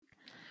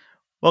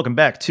Welcome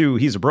back to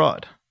He's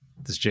Abroad.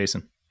 This is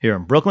Jason here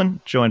in Brooklyn,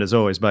 joined as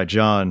always by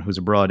John, who's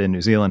abroad in New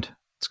Zealand.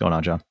 What's going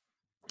on, John?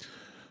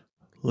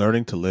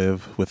 Learning to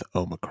live with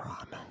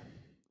Omicron.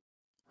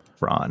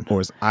 Ron.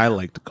 Or as I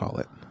like to call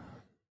it,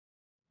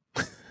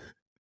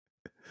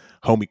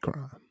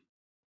 Homicron.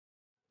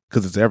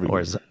 Because it's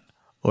everywhere.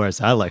 Or as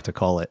I like to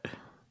call it,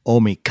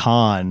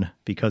 Omicron,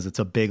 because it's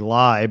a big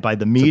lie by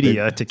the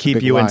media to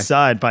keep you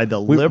inside by the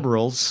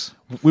liberals.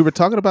 We were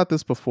talking about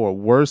this before.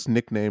 Worst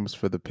nicknames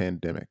for the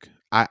pandemic.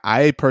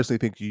 I personally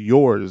think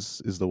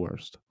yours is the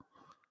worst.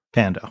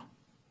 Pando.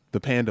 The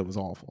Panda was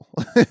awful.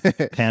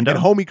 Pando?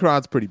 And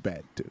Omicron's pretty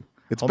bad, too.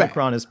 It's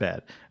Omicron bad. is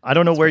bad. I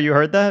don't know where you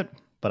heard that,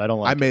 but I don't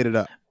like it. I made it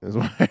up.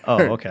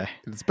 Oh, okay.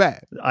 It's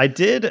bad. I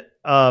did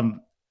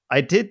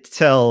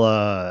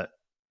tell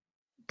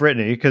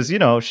Brittany, because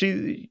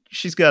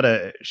she's got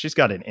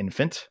an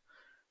infant,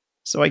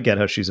 so I get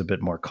how she's a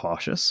bit more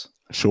cautious.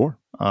 Sure.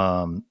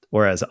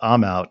 Whereas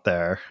I'm out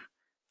there,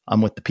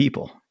 I'm with the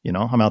people.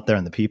 I'm out there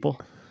in the people,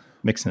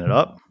 mixing it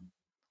up,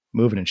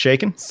 moving and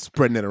shaking,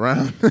 spreading it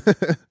around,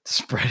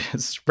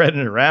 spreading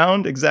it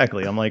around.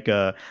 Exactly. I'm like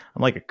a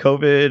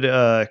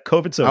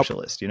COVID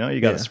socialist. You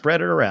got to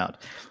spread it around.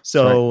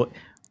 So,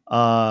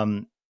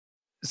 right.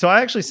 So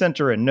I actually sent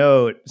her a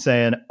note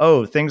saying,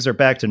 "Oh, things are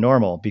back to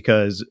normal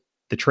because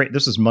the train."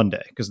 This is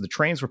Monday because the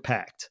trains were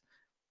packed.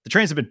 The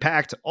trains have been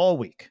packed all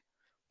week.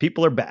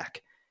 People are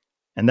back.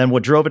 And then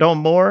what drove it home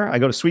more, I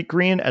go to Sweet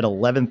Green at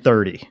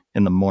 11:30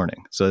 in the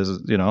morning. So this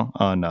is,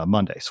 on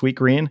Monday. Sweet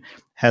Green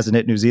hasn't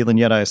hit New Zealand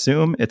yet, I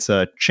assume. It's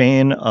a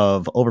chain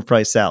of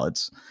overpriced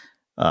salads,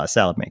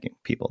 salad making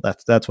people.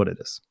 That's what it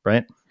is,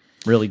 right?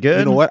 Really good.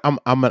 You know what? I'm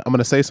going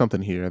to say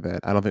something here that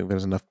I don't think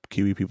there's enough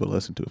Kiwi people to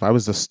listen to. If I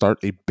was to start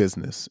a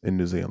business in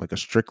New Zealand, like a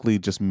strictly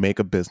just make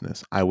a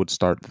business, I would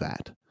start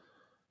that.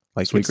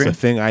 Like Sweet Green? The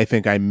thing I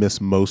think I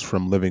miss most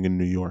from living in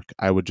New York.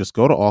 I would just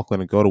go to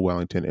Auckland and go to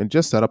Wellington and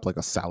just set up like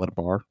a salad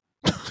bar.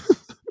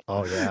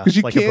 Oh yeah,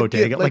 like a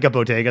bodega, like a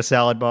bodega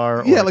salad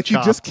bar. Yeah, or like you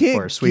just can't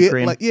or Sweet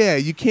Green.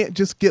 You can't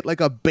just get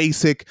like a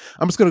basic.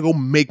 I'm just gonna go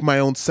make my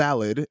own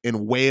salad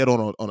and weigh it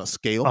on a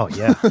scale. Oh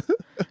yeah,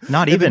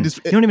 not even.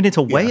 You don't even need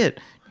to weigh it.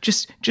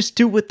 Just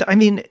do with.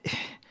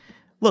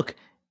 Look,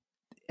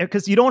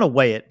 because you don't want to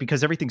weigh it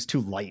because everything's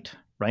too light,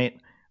 right?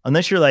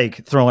 Unless you're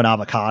like throwing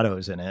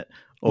avocados in it.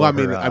 Well,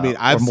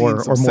 I've seen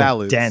some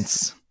salads.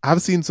 Dense.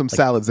 I've seen some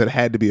salads that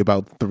had to be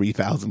about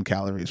 3,000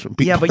 calories from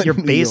people. Yeah, but your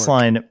New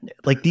baseline, York.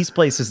 like these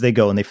places, they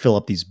go and they fill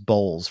up these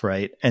bowls,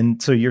 right?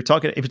 And so if you're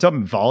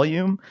talking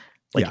volume,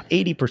 like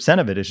 80%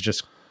 of it is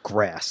just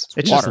grass.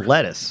 It's just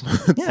lettuce.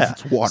 Yeah,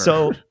 it's water.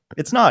 So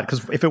it's not,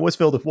 because if it was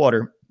filled with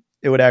water,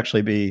 it would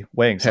actually be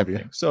weighing something.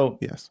 Heavier. So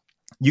yes.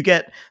 You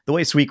get the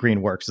way Sweet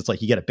Green works. It's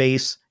like you get a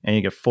base and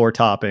you get 4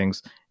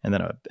 toppings and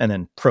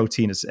then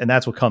protein is, and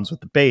that's what comes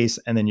with the base.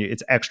 And then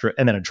it's extra,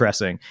 and then a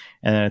dressing,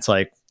 and then it's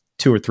like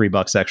 $2 or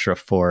 $3 extra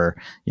for,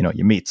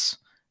 your meats.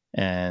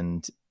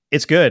 And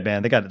it's good,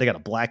 man. They got a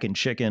blackened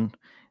chicken.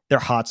 Their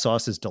hot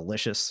sauce is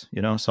delicious,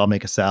 so I'll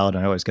make a salad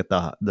and I always get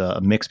the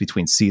mix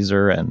between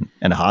Caesar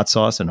and hot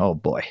sauce. And oh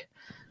boy,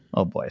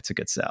 it's a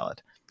good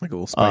salad. Like a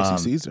little spicy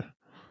Caesar.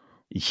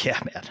 Yeah,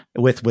 man.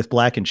 With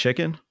blackened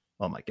chicken.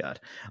 Oh my God.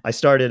 I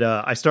started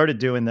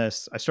doing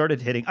this.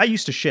 I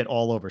used to shit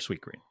all over Sweet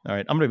Green. All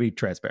right. I'm going to be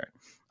transparent.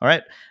 All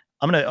right.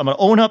 I'm going to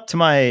own up to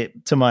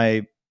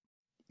my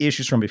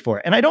issues from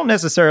before. And I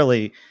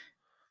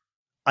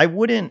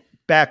wouldn't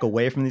back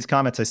away from these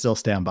comments. I still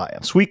stand by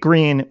them. Sweet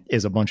Green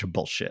is a bunch of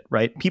bullshit,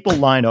 right? People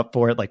line up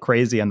for it like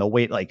crazy and they'll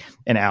wait like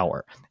an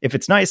hour. If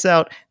it's nice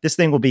out, this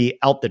thing will be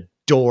out the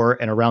door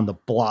and around the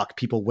block,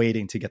 people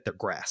waiting to get their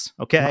grass.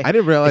 Okay. I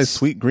didn't realize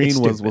Sweet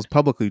Green was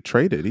publicly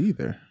traded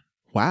either.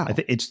 Wow. I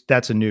think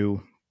that's a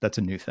new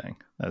thing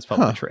that's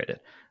publicly traded.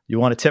 You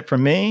want a tip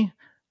from me?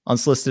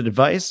 Unsolicited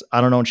advice.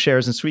 I don't own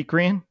shares in Sweet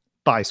Green.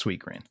 Buy Sweet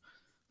Green.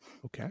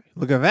 Okay.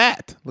 Look at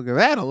that. A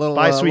little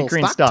buy Sweet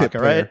Green stock.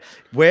 All right.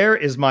 Where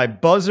is my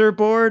buzzer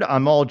board?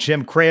 I'm all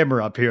Jim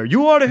Cramer up here. You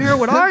want to hear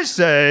what I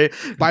say?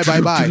 Bye.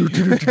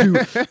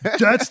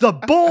 That's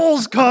the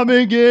Bulls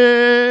coming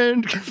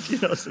in.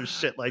 Some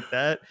shit like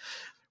that.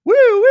 Woo,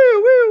 woo,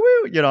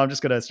 woo, woo. I'm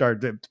just going to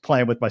start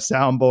playing with my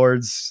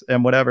soundboards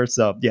and whatever.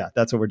 So yeah,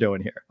 that's what we're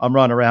doing here. I'm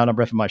running around. I'm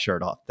ripping my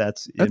shirt off.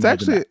 It's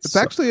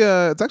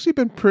actually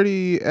been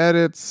pretty at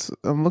its,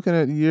 I'm looking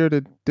at year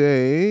to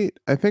date.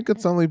 I think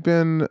it's only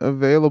been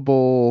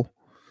available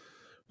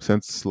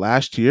since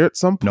last year at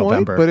some point,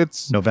 November. But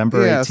it's November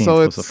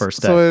 18th was the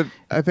first day.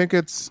 I think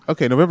it's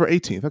okay. November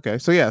 18th. Okay.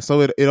 So yeah,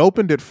 so it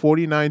opened at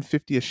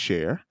 $49.50 a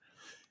share.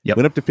 Yep.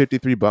 Went up to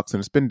 $53 and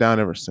it's been down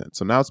ever since.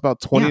 So now it's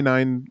about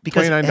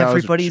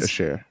 $29 a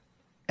share.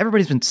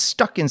 Everybody's been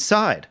stuck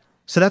inside.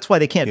 So that's why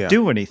they can't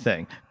do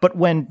anything. But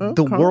when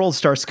the world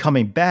starts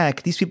coming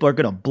back, these people are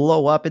going to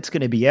blow up. It's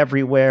going to be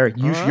everywhere.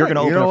 You're going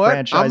to open a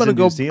franchise in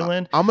New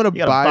Zealand. I'm going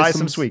to buy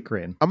some Sweet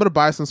Green. I'm going to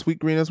buy some Sweet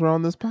Green as we're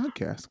on this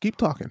podcast. Keep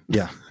talking.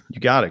 Yeah,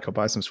 you got it. Go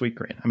buy some Sweet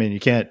Green. I mean,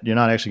 you're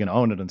not actually going to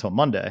own it until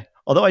Monday.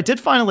 Although I did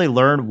finally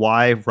learn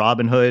why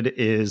Robinhood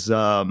is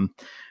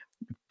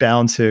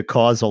bound to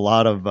cause a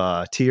lot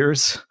of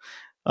tears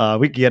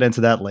We can get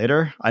into that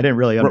later. I didn't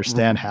really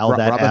understand how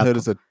that Robinhood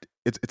is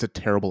it's a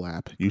terrible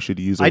app. You should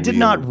use it. I did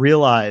not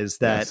realize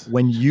that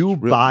when you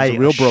buy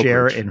a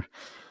share in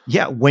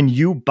when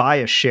you buy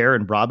a share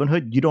in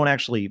Robinhood,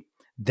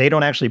 they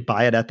don't actually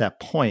buy it at that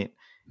point.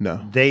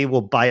 No. They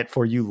will buy it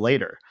for you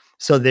later.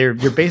 So you're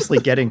basically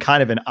getting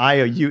kind of an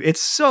IOU.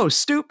 It's so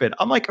stupid.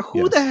 I'm like,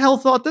 who the hell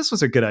thought this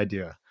was a good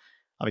idea?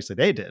 Obviously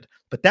they did,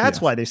 but that's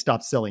why they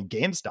stopped selling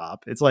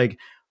GameStop. It's like,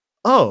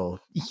 oh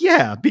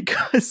yeah,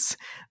 because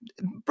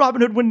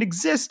Robinhood wouldn't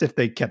exist if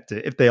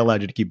they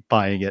allowed you to keep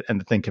buying it and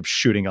the thing kept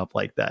shooting up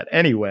like that.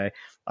 Anyway,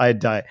 I'm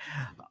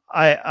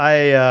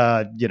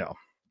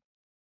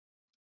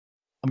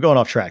going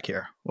off track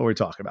here. What we're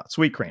talking about?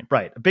 Sweetgreen,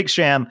 right? A big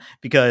sham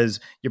because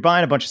you're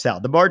buying a bunch of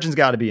salad. The margin's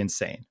got to be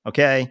insane.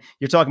 Okay,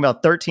 you're talking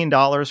about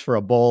 $13 for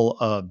a bowl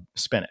of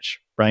spinach,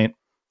 right?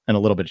 And a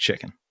little bit of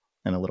chicken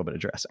and a little bit of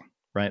dressing,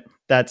 right?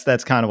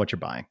 That's kind of what you're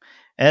buying.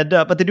 And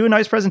but they do a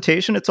nice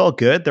presentation. It's all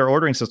good. Their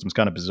ordering system's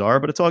kind of bizarre,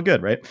 but it's all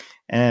good, right?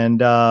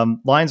 And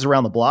lines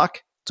around the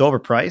block. It's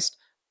overpriced,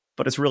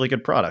 but it's a really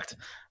good product.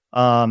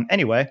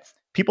 Anyway,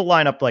 people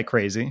line up like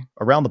crazy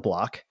around the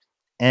block.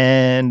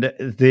 And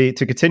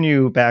to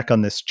continue back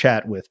on this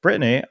chat with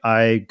Brittany,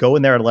 I go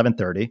in there at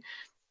 11:30.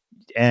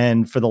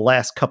 And for the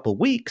last couple of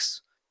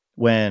weeks,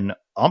 when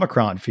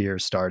Omicron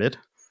fears started,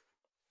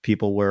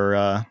 people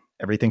were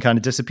everything kind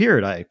of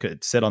disappeared. I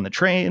could sit on the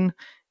train.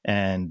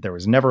 And there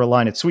was never a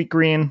line at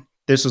Sweetgreen.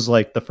 This was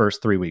like the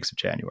first 3 weeks of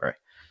January.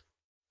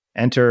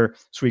 Enter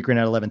Sweetgreen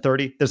at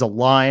 11:30. There's a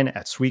line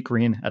at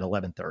Sweetgreen at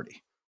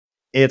 11:30.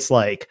 It's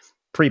like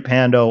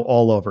pre-Pando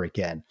all over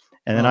again.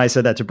 And then I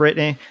said that to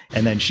Brittany,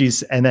 and then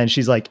she's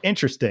like,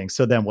 interesting.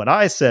 So then what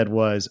I said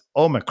was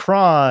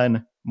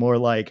Omicron, more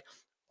like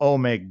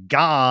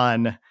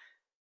Omegon.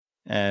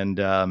 And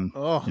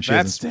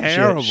that's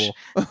terrible.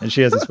 And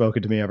she hasn't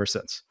spoken to me ever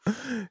since.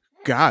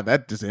 God,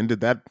 that just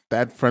ended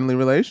that friendly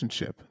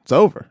relationship. It's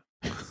over.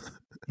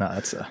 No,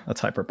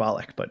 that's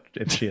hyperbolic. But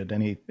if she had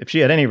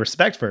any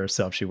respect for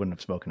herself, she wouldn't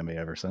have spoken to me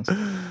ever since.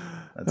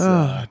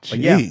 But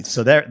yeah,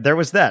 so there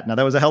was that. Now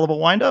that was a hell of a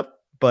wind up.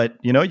 But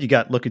you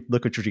got look at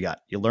what you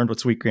got. You learned what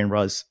Sweetgreen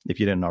was if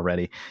you didn't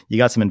already. You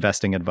got some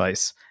investing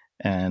advice,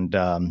 and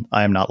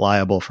I am not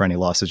liable for any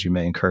losses you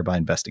may incur by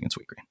investing in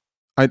Sweetgreen.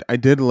 I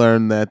did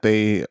learn that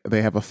they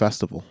have a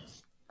festival.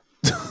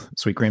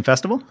 Sweetgreen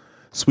Festival?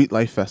 Sweet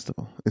Life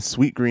Festival.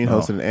 Sweetgreen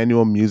hosted an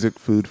annual music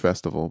food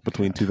festival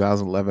between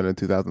 2011 and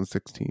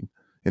 2016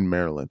 in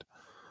Maryland.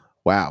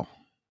 Wow.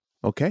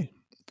 Okay.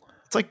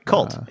 It's like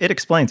cult. It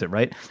explains it,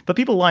 right? But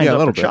people lined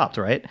up for Chopped,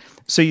 right?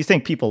 So you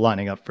think people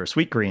lining up for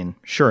Sweetgreen,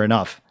 sure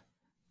enough,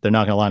 they're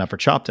not going to line up for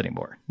Chopped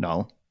anymore.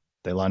 No,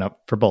 they line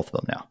up for both of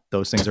them now.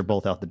 Those things are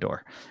both out the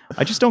door.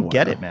 I just don't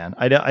get it, man.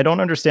 I don't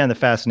understand the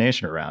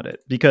fascination around it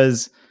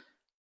because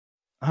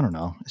I don't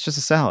know. It's just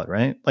a salad,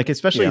 right? Like,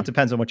 especially it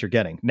depends on what you're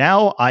getting.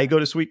 Now I go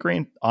to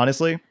Sweetgreen.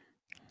 Honestly,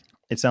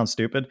 it sounds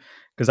stupid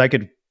because I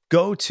could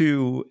go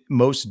to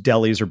most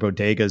delis or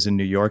bodegas in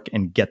New York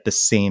and get the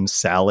same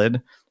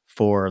salad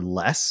for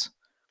less.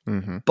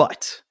 Mm-hmm.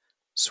 But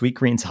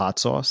Sweetgreen's hot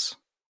sauce,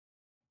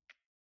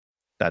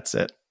 that's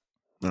it.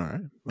 All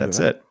right. That's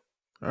it.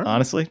 Right.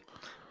 Honestly,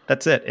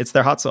 that's it. It's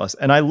their hot sauce.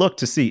 And I looked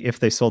to see if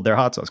they sold their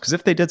hot sauce. Because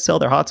if they did sell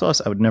their hot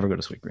sauce, I would never go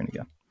to Sweetgreen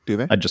again. Do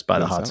they? I'd just buy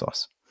the hot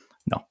sauce.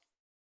 No.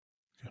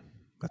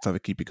 That's how they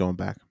keep you going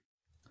back.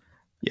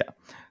 Yeah.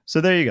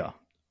 So there you go.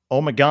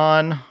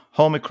 Omicron.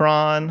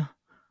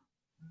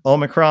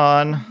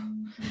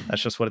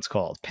 That's just what it's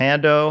called.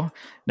 Pando.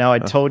 Now, I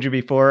told you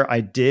before, I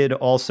did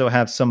also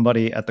have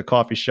somebody at the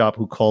coffee shop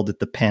who called it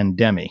the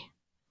pandemic,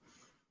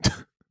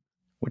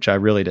 which I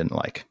really didn't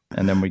like.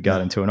 And then we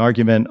got into an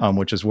argument on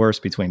which is worse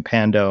between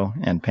Pando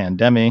and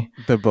pandemic.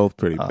 They're both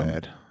pretty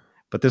bad.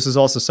 But this is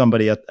also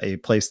somebody at a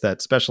place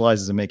that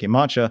specializes in making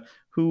matcha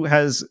who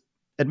has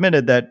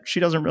admitted that she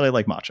doesn't really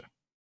like matcha.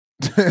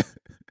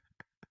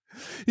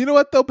 You know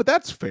what, though? But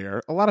that's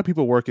fair. A lot of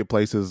people work at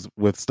places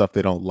with stuff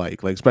they don't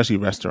like especially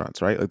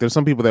restaurants, right? Like, there's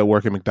some people that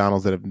work at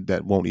McDonald's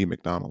that won't eat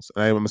McDonald's.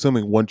 And I'm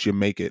assuming once you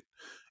make it,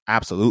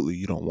 absolutely,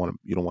 you don't want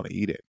to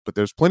eat it. But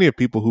there's plenty of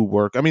people who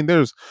work. I mean,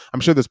 I'm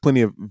sure there's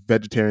plenty of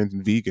vegetarians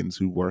and vegans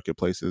who work at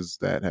places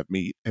that have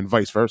meat, and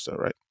vice versa,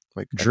 right?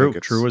 Like Drew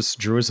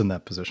was in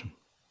that position.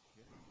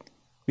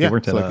 He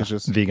worked at a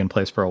vegan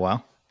place for a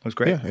while. It was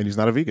great. Yeah, and he's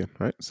not a vegan,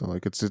 right? So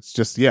like it's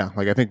just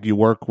like I think you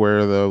work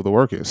where the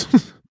work is.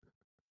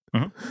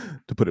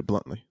 To put it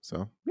bluntly.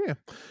 So yeah.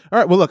 All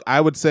right. Well, look,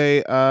 I would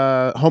say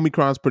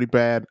Omicron's pretty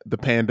bad. The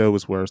Pando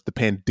is worse. The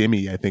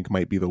pandemic, I think,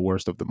 might be the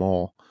worst of them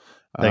all.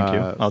 Thank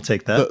you. I'll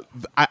take that.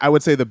 I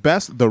would say the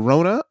best, the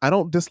Rona. I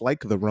don't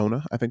dislike the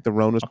Rona. I think the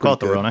Rona's pretty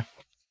good. The Rona.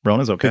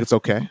 Rona's okay. I think it's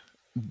okay.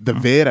 The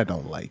Vid, I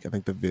don't like. I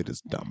think the Vid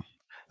is dumb.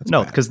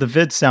 No, because the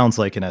Vid sounds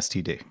like an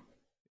STD.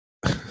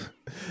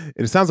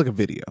 It sounds like a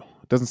video.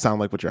 It doesn't sound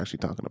like what you're actually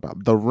talking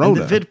about. The Rona. And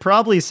the Vid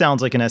probably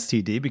sounds like an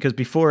STD because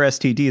before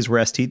STDs were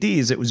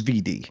STDs, it was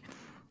VD,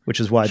 which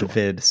is why the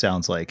Vid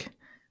sounds like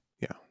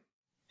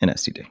an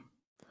STD.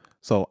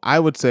 So I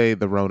would say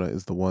the Rona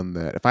is the one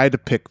that, if I had to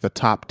pick the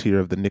top tier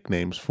of the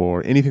nicknames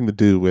for anything to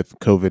do with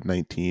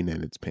COVID-19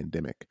 and its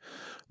pandemic,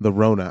 the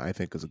Rona, I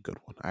think, is a good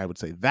one. I would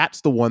say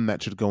that's the one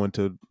that should go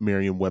into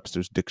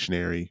Merriam-Webster's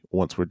dictionary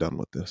once we're done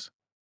with this.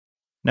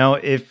 Now,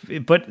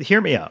 but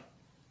hear me out.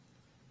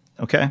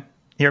 Okay?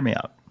 Hear me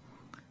out.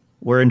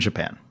 We're in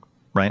Japan,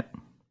 right?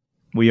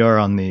 We are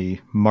on the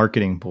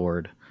marketing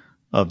board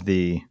of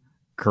the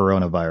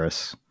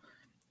Coronavirus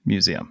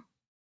Museum,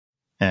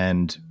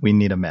 and we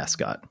need a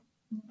mascot.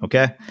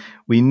 Okay?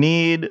 We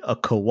need a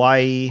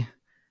kawaii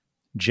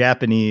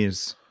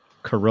Japanese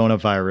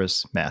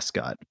coronavirus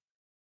mascot.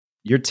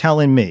 You're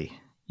telling me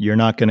you're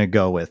not going to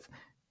go with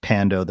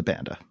Pando the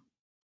panda?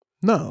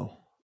 No.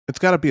 It's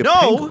got to be a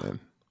pangolin.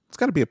 It's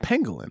got to be a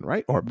pangolin,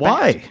 right? Or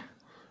why?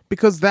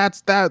 Because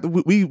that's that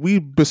we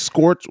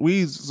bescorched.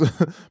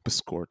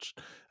 Bescorched.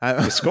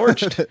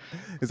 Bescorched?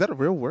 Is that a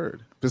real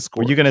word? Bescorched.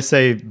 Were you going to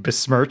say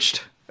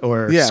besmirched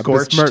or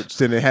scorched?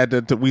 Besmirched, and it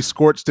had to. We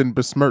scorched and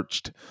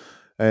besmirched,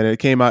 and it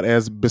came out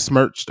as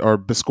besmirched or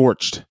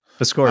bescorched.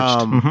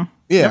 Bescorched.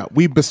 Yeah,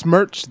 we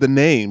besmirched the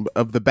name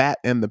of the bat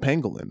and the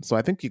pangolin. So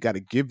I think you got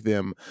to give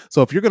them.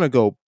 So if you're going to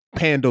go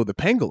Pando the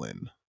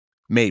pangolin,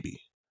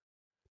 maybe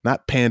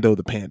not Pando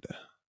the panda.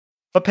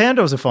 But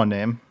Pando's a fun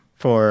name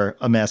for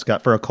a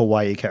mascot for a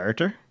kawaii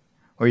character.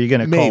 Or are you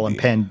going to call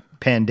him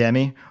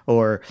Pandemi?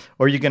 Or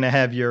are you going to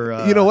have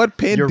your you know what,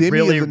 Pandemi your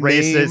really is a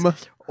racist name.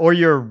 Or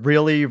your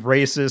really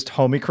racist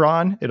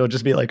Omicron? It'll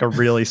just be like a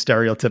really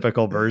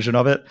stereotypical version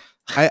of it.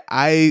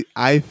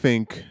 I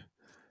think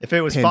if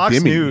it was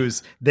Fox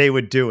News, they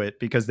would do it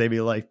because they'd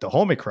be like, the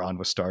Omicron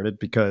was started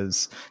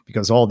because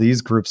all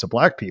these groups of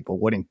black people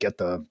wouldn't get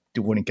the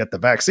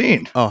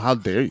vaccine. Oh, how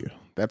dare you!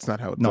 That's not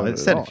how it's done it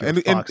said at all.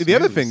 And the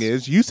other thing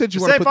is, you said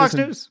you want to put Fox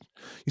this News.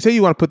 You say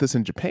you want to put this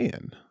in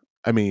Japan.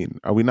 I mean,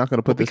 are we not going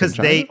to put this in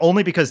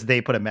China? Because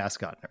they put a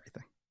mascot and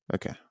everything.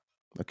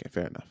 Okay,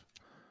 fair enough.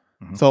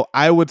 Mm-hmm. So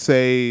I would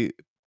say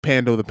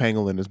Pando the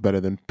pangolin is better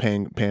than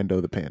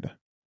Pando the panda.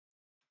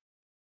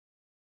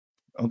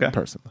 Okay,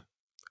 personally.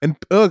 And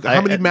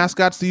how many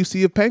mascots do you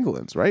see of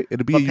pangolins? Right,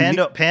 it'd be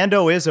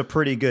Pando is a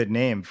pretty good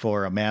name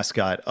for a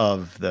mascot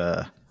of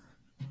the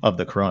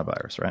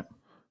coronavirus, right?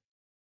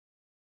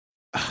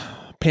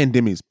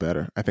 Pandemi's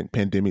better. I think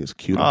Pandemi is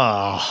cuter.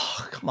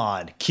 Oh, come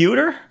on,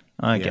 cuter.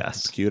 I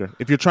guess it's cuter.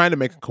 If you're trying to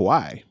make a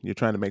kawaii, you're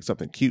trying to make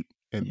something cute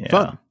and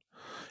fun.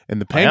 And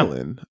the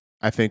pangolin,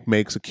 I think,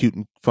 makes a cute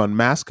and fun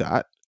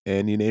mascot,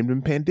 and you named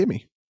him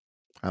Pandemi.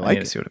 I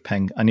need to see what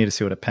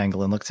a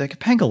pangolin looks like. A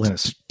pangolin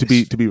is to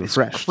be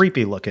refreshed.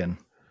 Creepy looking.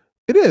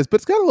 It is, but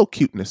it's got a little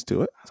cuteness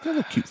to it. It's got a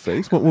little cute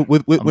face.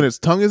 When its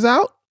tongue is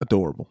out,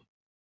 adorable.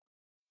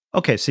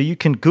 Okay, so you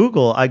can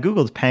Google. I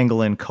googled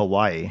pangolin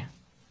kawaii,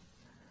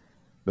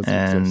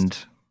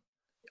 exist.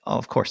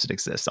 Of course it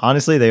exists.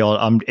 Honestly,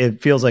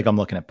 it feels like I'm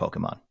looking at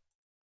Pokemon.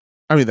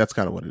 I mean, that's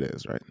kind of what it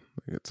is, right?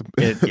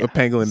 A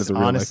pangolin is a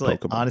real life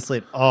Pokemon.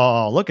 Honestly,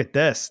 look at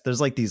this.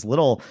 There's like these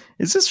little.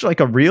 Is this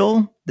like a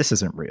real? This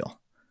isn't real.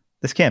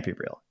 This can't be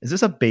real. Is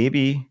this a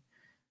baby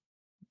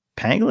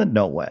pangolin?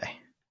 No way.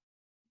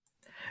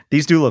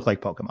 These do look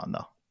like Pokemon,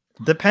 though.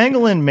 The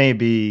pangolin may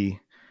be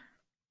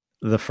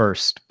the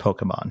first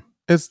Pokemon.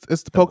 It's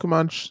the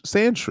Pokemon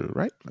Sandshrew,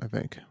 right? I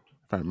think.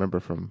 If I remember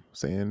from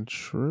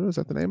Sandshrew, is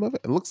that the name of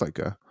it? It looks like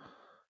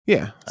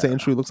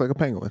Sandshrew looks like a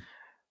pangolin.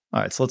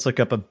 All right, so let's look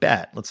up a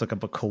bat. Let's look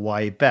up a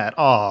kawaii bat.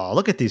 Oh,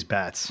 look at these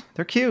bats.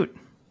 They're cute.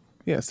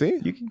 Yeah,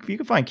 see? You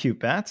can find cute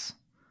bats.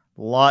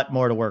 A lot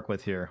more to work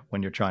with here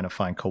when you're trying to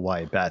find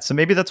kawaii bats. So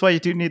maybe that's why you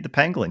do need the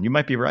pangolin. You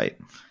might be right.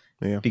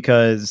 Yeah.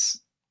 Because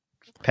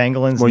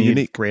pangolins need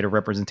unique. Greater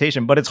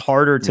representation, but it's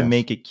harder to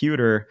make it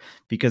cuter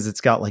because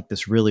it's got like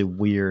this really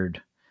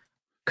weird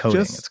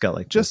coating. It's got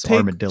like this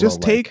armadillo.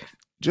 Just take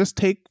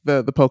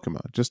the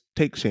Pokemon. Just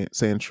take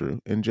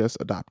Sandshrew and just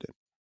adopt it.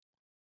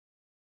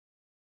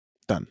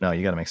 Done. No,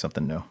 you got to make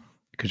something new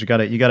because you got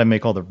to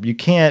make all the. You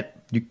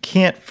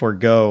can't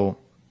forego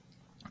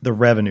the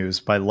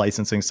revenues by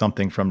licensing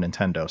something from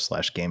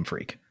Nintendo / Game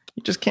Freak.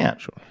 You just can't.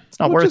 Sure. It's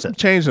not worth it.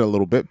 Change it a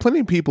little bit.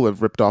 Plenty of people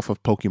have ripped off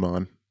of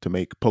Pokemon to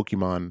make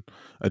Pokemon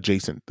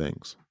adjacent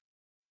things.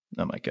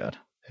 Oh my God.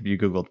 Have you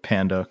Googled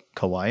Panda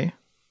Kawaii?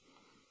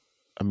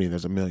 I mean,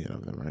 there's a million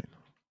of them, right?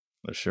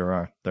 There sure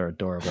are. They're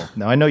adorable.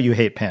 Now, I know you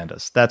hate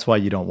pandas. That's why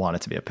you don't want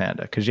it to be a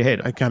panda, because you hate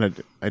them. I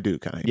do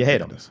kind of hate You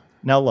hate pandas. them.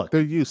 Now, look. They're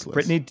useless.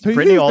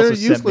 Brittany also they're a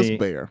sent useless me...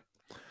 bear.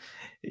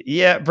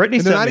 Yeah, Brittany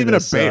sent me they're not even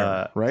this, a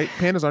bear, right?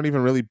 Pandas aren't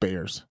even really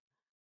bears.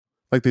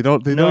 Like, they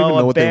don't even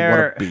know what they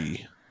want to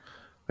be.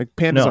 Like,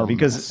 pandas are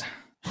because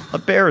a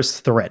bear is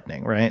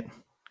threatening, right?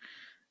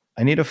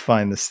 I need to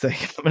find this thing.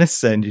 I'm going to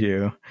send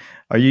you.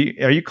 Are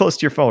you close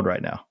to your phone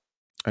right now?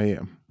 I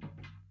am.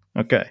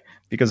 Okay.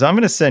 Because I'm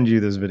going to send you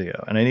this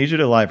video, and I need you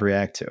to live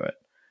react to it.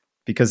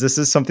 Because this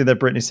is something that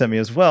Brittany sent me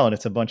as well, and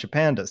it's a bunch of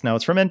pandas. Now,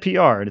 it's from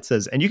NPR, and it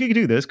says, and you can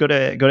do this. Go to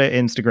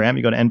Instagram.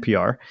 You go to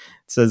NPR. It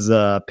says,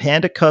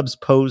 panda cubs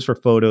pose for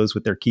photos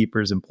with their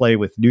keepers and play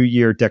with New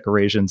Year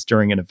decorations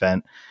during an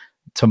event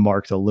to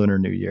mark the Lunar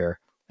New Year.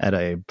 at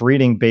a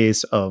breeding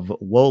base of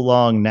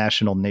Wolong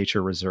National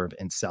Nature Reserve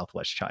in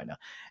southwest China.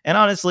 And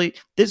honestly,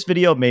 this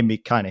video made me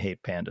kind of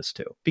hate pandas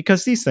too,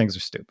 because these things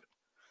are stupid.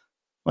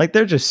 Like,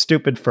 they're just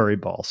stupid furry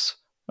balls.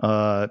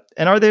 And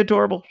are they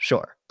adorable?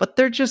 Sure. But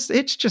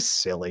it's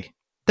just silly.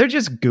 They're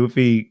just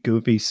goofy,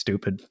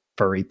 stupid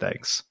furry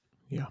things.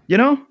 Yeah. You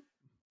know?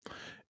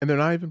 And they're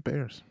not even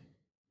bears.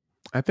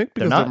 I think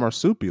because they're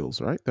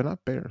marsupials, right? They're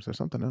not bears. They're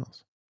something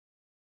else.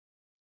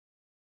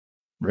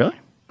 Really?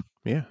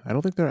 Yeah. I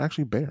don't think they're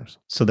actually bears.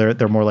 So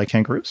they're more like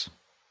kangaroos?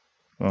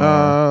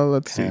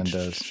 Let's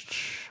pandas.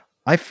 see.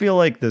 I feel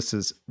like this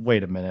is,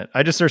 wait a minute.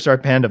 I just searched our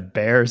panda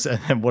bears,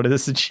 and then what are the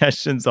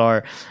suggestions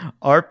are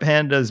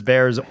pandas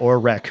bears or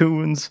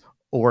raccoons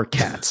or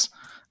cats?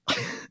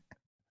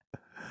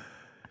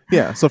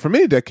 Yeah, so for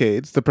many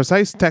decades, the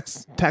precise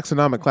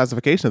taxonomic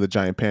classification of the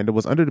giant panda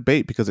was under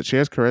debate because it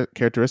shares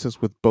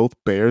characteristics with both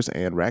bears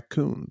and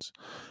raccoons.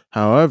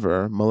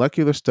 However,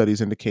 molecular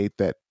studies indicate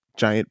that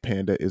giant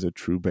panda is a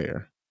true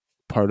bear,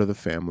 part of the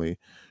family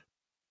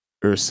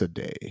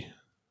Ursidae.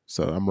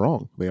 So I'm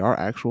wrong. They are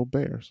actual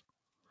bears.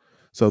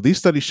 So these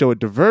studies show it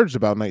diverged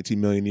about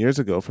 19 million years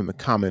ago from the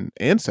common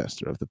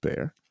ancestor of the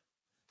bear.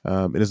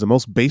 It is the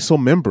most basal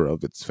member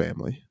of its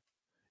family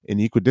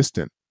and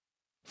equidistant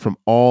from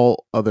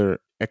all other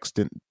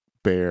extant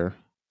bear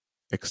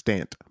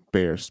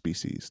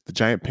species. The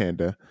giant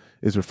panda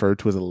is referred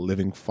to as a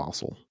living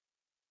fossil.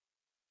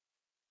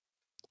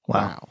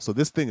 Wow. So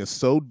this thing is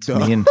so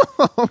dumb. Mean.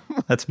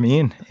 That's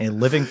mean. A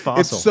living fossil.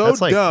 It's so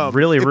That's like dumb.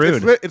 Really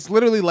rude. It's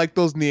literally like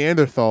those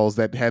Neanderthals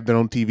that had their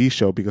own TV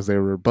show because they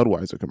were a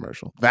Budweiser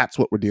commercial. That's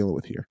what we're dealing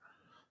with here.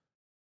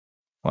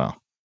 Wow.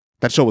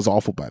 That show was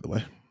awful, by the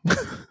way.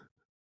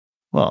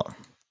 Well,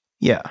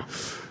 yeah.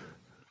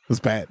 It was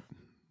bad.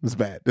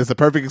 It's a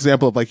perfect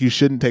example of, like, you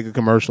shouldn't take a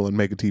commercial and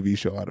make a TV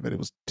show out of it. It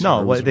was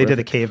terrible. No, they did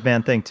a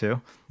caveman thing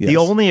too. Yes. The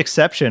only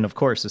exception, of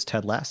course, is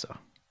Ted Lasso.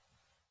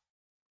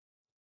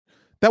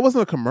 That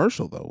wasn't a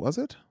commercial, though, was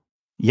it?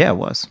 Yeah, it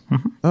was.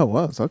 Mm-hmm. Oh, it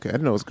was. Okay. I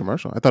didn't know it was a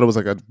commercial. I thought it was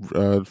like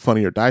a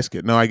Funny or Die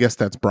skit. No, I guess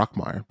that's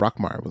Brockmire.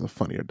 Brockmire was a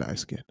Funny or Die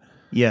skit.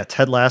 Yeah,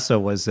 Ted Lasso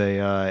was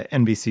a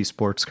NBC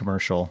Sports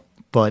commercial,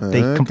 but they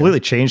completely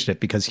changed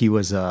it because he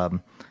was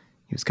kind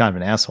of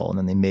an asshole, and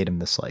then they made him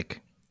this like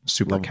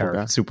super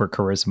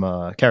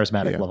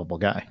charismatic, lovable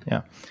guy.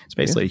 Yeah, it's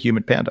basically a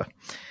human panda.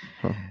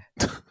 Huh.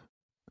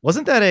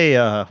 Wasn't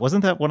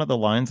that one of the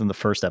lines in the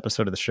first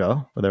episode of the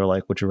show where they were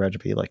like, "Would you rather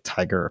be like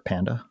tiger or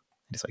panda?" And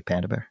he's like,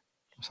 "Panda bear,"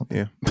 or something.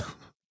 Yeah.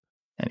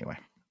 Anyway,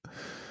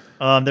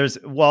 there's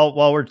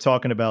while we're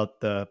talking about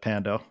the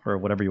panda or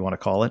whatever you want to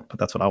call it, but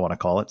that's what I want to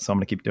call it, so I'm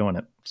going to keep doing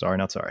it. Sorry,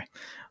 not sorry.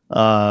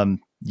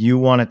 You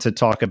wanted to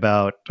talk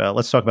about?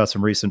 Let's talk about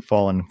some recent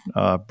fallen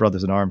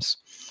brothers in arms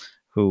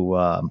who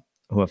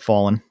have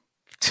fallen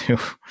to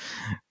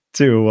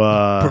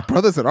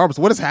brothers in arms.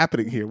 What is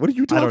happening here? What are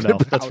you talking about? I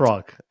don't know. That's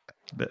wrong.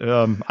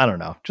 I don't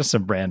know. Just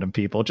some random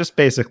people, just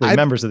basically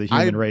members of the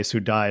human race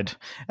who died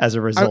as a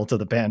result of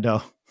the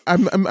pando. I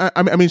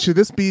mean, should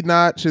this be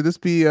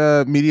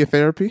media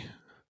therapy,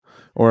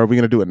 or are we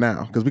going to do it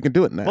now? Because we can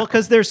do it now. Well,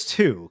 because there's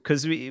two.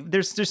 Because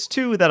there's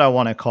two that I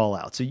want to call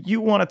out. So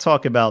you want to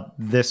talk about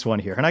this one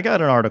here, and I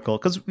got an article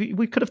because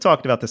we could have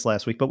talked about this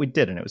last week, but we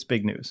didn't. It was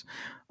big news.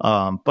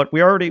 But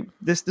we already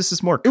this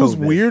is more COVID. It was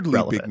weirdly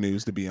relevant. Big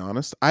news, to be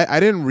honest.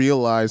 I didn't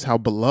realize how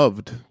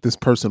beloved this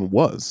person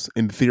was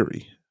in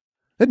theory.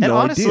 And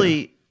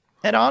honestly,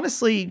 a lot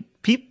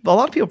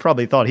of people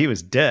probably thought he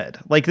was dead.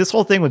 Like this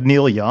whole thing with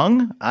Neil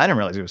Young, I didn't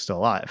realize he was still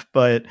alive.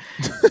 But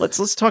let's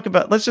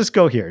just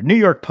go here. New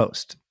York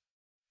Post,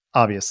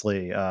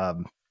 obviously.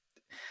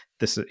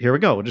 Here we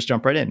go. We'll just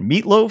jump right in.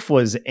 Meatloaf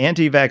was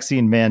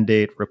anti-vaccine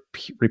mandate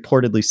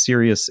reportedly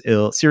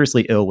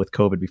seriously ill with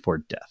COVID before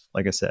death.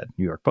 Like I said,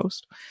 New York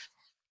Post.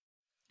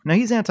 Now,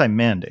 he's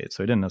anti-mandate,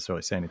 so he didn't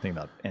necessarily say anything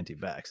about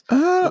anti-vax.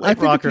 I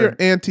think if you're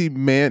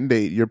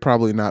anti-mandate, you're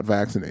probably not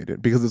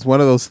vaccinated, because it's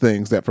one of those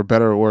things that, for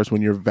better or worse,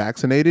 when you're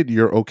vaccinated,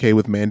 you're okay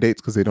with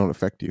mandates because they don't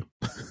affect you.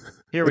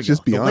 Here we go.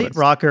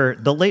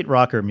 The late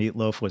rocker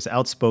Meatloaf was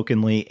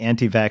outspokenly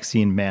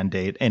anti-vaccine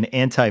mandate and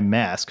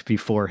anti-mask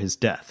before his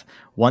death,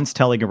 once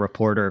telling a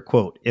reporter,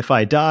 quote, "If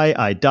I die,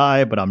 I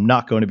die, but I'm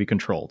not going to be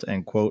controlled,"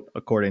 end quote,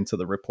 according to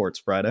the reports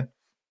Friday.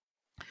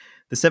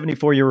 The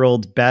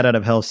 74-year-old bat out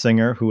of hell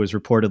singer, who was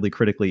reportedly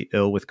critically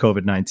ill with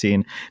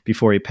COVID-19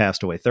 before he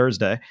passed away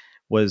Thursday,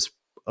 was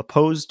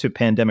opposed to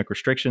pandemic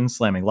restrictions,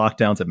 slamming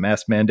lockdowns and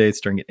mask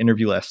mandates during an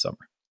interview last summer.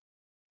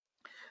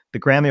 The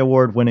Grammy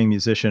Award-winning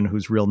musician,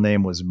 whose real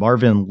name was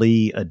Marvin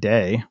Lee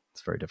Aday,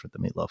 it's very different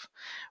than Meatloaf,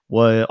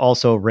 was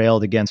also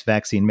railed against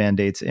vaccine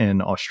mandates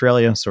in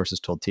Australia,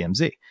 sources told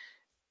TMZ.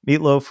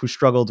 Meatloaf, who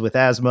struggled with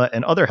asthma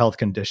and other health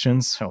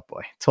conditions,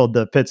 told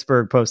the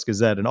Pittsburgh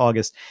Post-Gazette in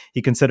August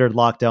he considered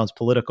lockdowns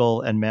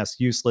political and masks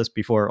useless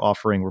before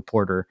offering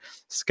reporter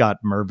Scott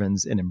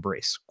Mervins an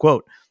embrace.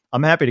 Quote,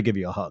 "I'm happy to give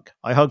you a hug.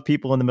 I hug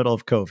people in the middle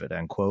of COVID,"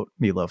 end quote,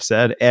 Meatloaf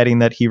said, adding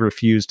that he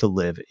refused to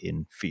live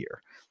in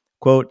fear.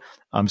 Quote,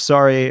 I'm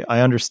sorry,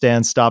 I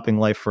understand stopping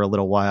life for a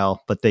little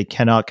while, but they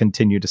cannot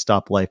continue to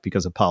stop life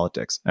because of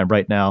politics. And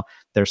right now,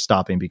 they're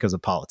stopping because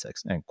of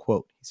politics. End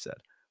quote, he said.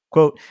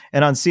 Quote,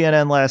 and on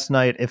CNN last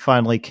night, it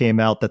finally came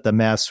out that the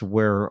masks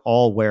we're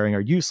all wearing are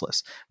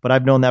useless. But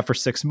I've known that for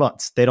 6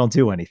 months. They don't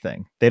do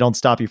anything. They don't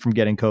stop you from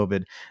getting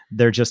COVID.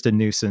 They're just a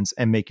nuisance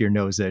and make your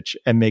nose itch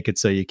and make it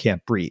so you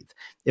can't breathe.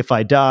 If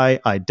I die,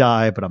 I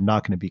die, but I'm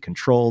not going to be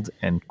controlled.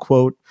 End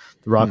quote.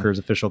 The rocker's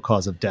official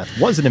cause of death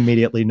wasn't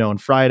immediately known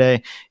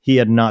Friday. He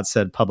had not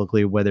said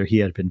publicly whether he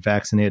had been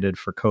vaccinated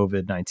for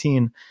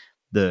COVID-19.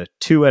 The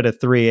 2 out of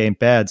 3 Ain't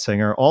Bad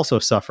singer also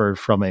suffered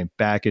from a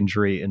back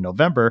injury in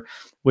November,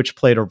 which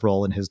played a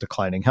role in his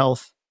declining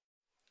health.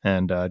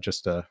 And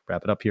just to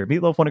wrap it up here,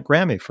 Meatloaf won a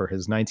Grammy for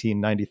his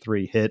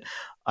 1993 hit,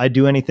 I'd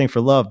Do Anything for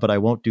Love, But I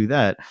Won't Do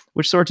That,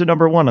 which soared to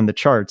number 1 on the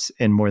charts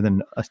in more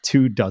than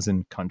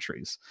 24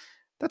 countries.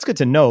 That's good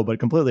to know, but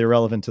completely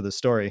irrelevant to the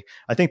story.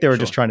 I think they were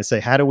just trying to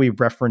say, how do we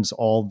reference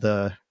all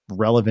the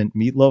relevant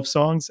Meatloaf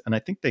songs? And I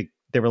think they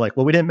were like,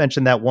 well, we didn't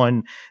mention that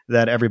one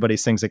that everybody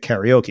sings at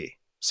karaoke.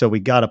 So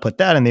we got to put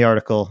that in the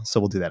article. So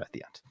we'll do that at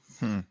the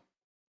end.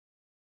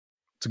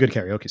 It's a good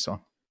karaoke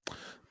song.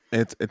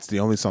 It's the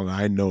only song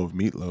I know of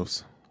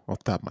Meatloaf's off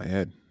the top of my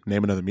head.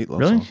 Name another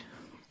Meatloaf song. Really?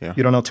 Yeah.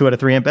 You don't know 2 out of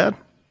 3 Ain't Bad?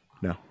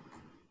 No.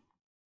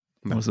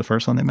 What was the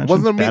first one they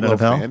mentioned? Wasn't a Meatloaf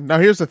fan. Now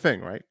here's the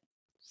thing, right?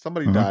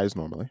 Somebody dies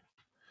normally.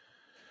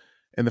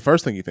 And the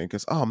first thing you think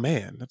is, oh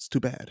man, that's too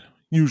bad.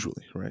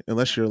 Usually, right?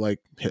 Unless you're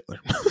like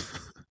Hitler.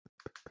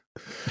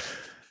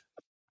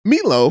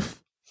 Meatloaf.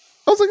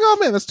 I was like, oh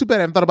man, that's too bad.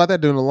 I haven't thought about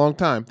that dude in a long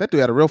time. That dude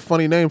had a real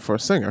funny name for a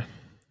singer.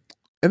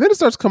 And then it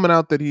starts coming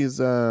out that he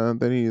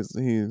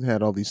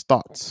had all these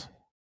thoughts.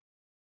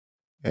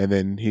 And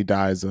then he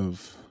dies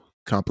of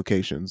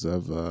complications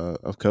of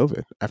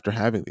COVID after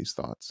having these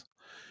thoughts.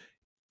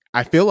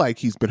 I feel like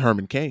he's been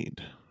Herman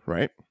Cain'd,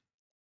 right?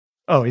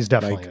 Oh, he's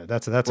definitely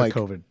that's like, a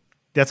COVID.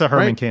 That's a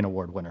Herman Cain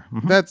Award winner.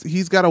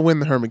 He's got to win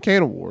the Herman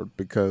Cain Award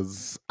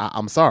because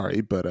I'm sorry,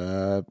 but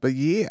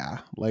yeah,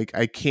 like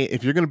I can't.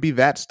 If you're gonna be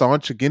that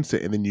staunch against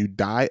it and then you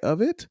die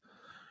of it,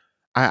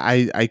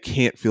 I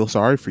can't feel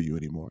sorry for you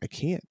anymore. I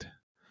can't.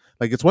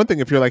 Like it's one thing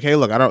if you're like, hey,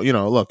 look, I don't,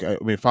 look, I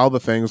mean, follow the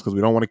things because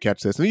we don't want to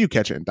catch this, and then you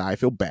catch it and die. I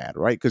feel bad,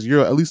 right? Because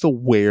you're at least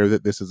aware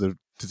that this is a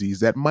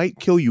disease that might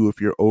kill you if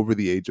you're over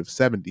the age of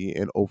 70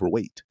 and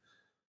overweight.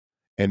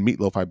 And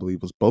Meatloaf, I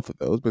believe, was both of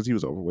those because he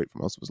was overweight for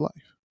most of his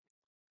life.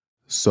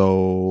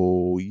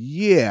 So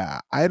yeah,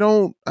 I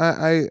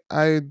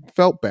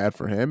felt bad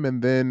for him,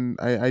 and then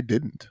I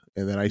didn't,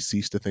 and then I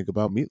ceased to think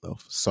about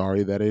Meatloaf.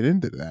 Sorry that it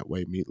ended that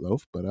way,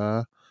 Meatloaf,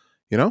 but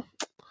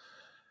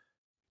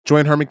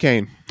join Herman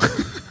Cain.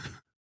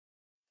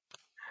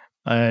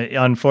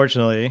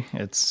 Unfortunately,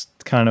 it's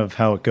kind of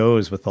how it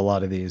goes with a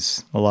lot of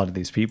these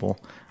people.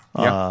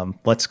 Yeah.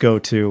 Let's keep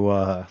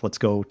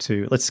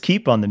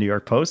on the New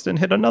York Post and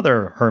hit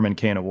another Herman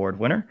Cain Award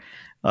winner.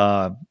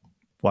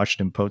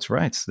 Washington Post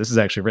writes, this is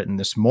actually written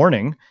this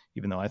morning,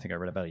 even though I think I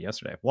read about it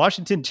yesterday.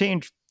 Washington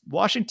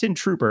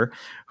trooper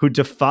who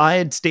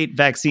defied state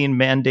vaccine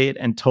mandate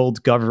and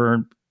told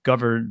government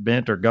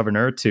or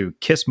governor to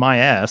kiss my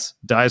ass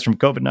dies from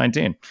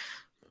COVID-19.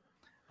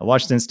 A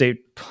Washington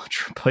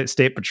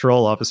State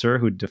Patrol officer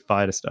who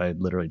defied I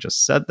literally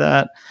just said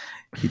that.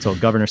 He told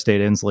Governor State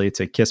Inslee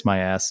to kiss my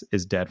ass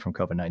is dead from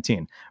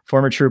COVID-19.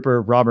 Former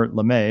trooper Robert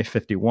LeMay,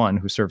 51,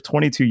 who served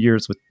 22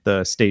 years with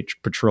the State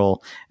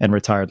Patrol and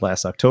retired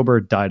last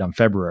October, died on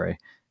Friday.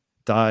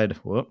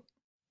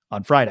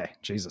 On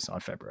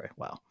February.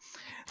 Wow.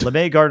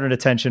 LeMay garnered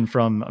attention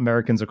from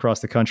Americans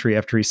across the country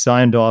after he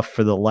signed off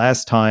for the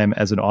last time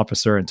as an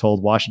officer and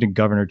told Washington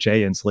Governor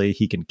Jay Inslee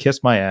he can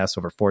kiss my ass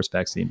over forced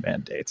vaccine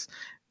mandates.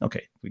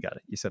 Okay, we got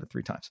it. You said it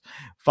 3 times.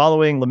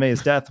 Following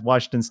LeMay's death,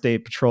 Washington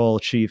State Patrol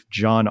Chief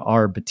John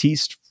R.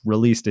 Batiste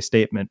released a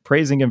statement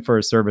praising him for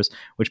his service,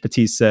 which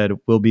Batiste said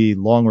will be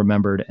long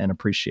remembered and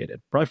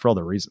appreciated, probably for all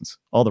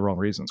the wrong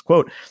reasons.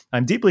 Quote,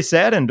 I'm deeply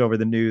saddened over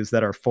the news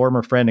that our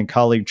former friend and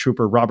colleague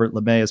Trooper Robert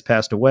LeMay has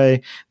passed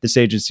away. This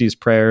agency's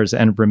prayers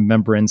and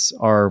remembrance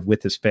are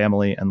with his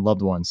family and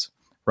loved ones.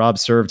 Rob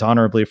served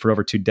honorably for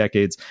over 2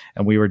 decades,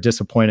 and we were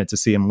disappointed to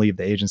see him leave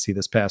the agency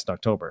this past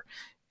October.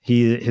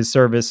 His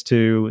service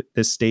to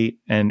this state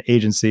and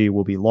agency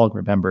will be long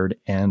remembered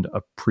and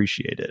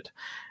appreciated.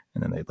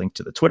 And then they link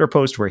to the Twitter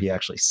post where he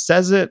actually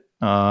says it.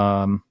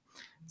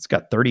 It's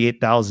got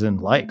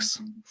 38,000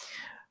 likes.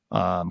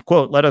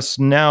 Quote, let us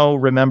now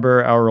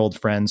remember our old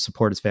friends,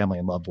 support his family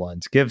and loved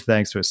ones, give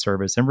thanks to his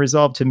service, and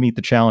resolve to meet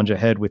the challenge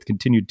ahead with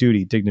continued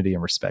duty, dignity,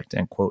 and respect,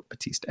 end quote,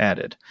 Batiste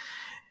added.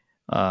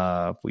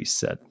 We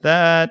said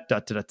that.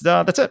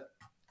 That's it.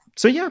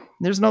 So yeah,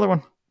 there's another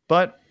one.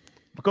 But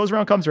what goes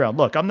around comes around.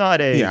 Look, I'm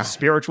not a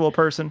spiritual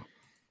person,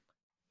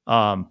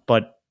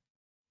 but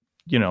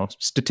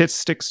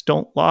statistics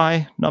don't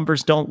lie,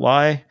 numbers don't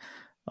lie.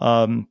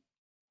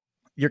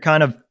 You're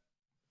kind of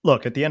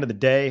at the end of the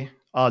day,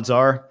 odds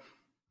are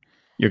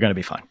you're going to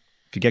be fine.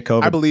 If you get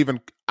COVID, I believe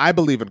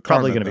in karma.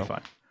 Probably going to be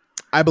fine.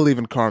 I believe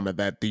in karma,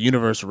 that the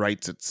universe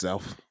rights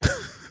itself.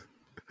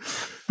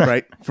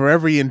 right? For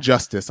every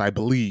injustice, I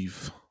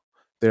believe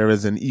there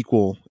is an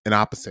equal and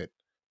opposite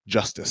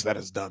justice that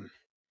is done.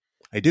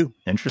 I do.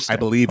 Interesting. I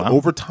believe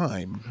over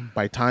time,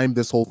 by time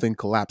this whole thing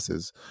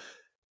collapses,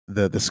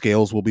 the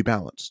scales will be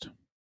balanced,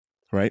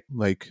 right?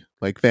 Like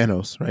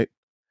Thanos, right?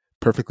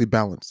 Perfectly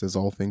balanced as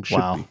all things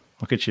should be.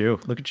 Look at you.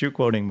 Look at you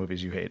quoting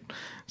movies you hate.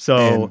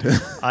 So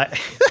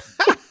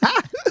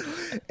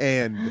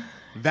and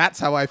that's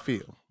how I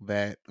feel,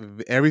 that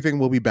everything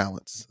will be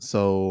balanced.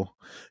 So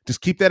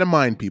just keep that in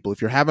mind, people.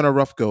 If you're having a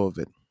rough go of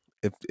it,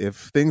 if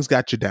things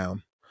got you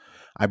down,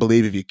 I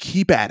believe if you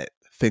keep at it,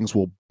 things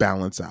will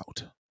balance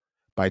out.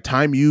 By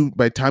time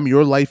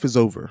your life is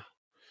over,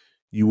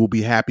 you will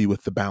be happy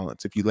with the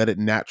balance if you let it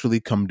naturally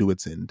come to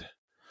its end.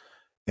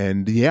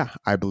 And yeah,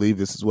 I believe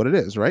this is what it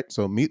is, right?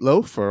 So Meat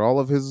Loaf, for all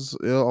of his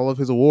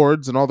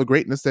awards and all the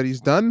greatness that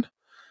he's done,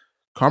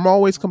 karma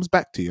always comes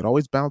back to you. It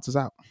always balances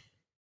out.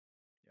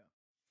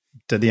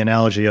 To the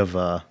analogy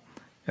of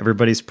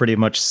everybody's pretty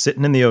much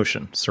sitting in the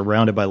ocean,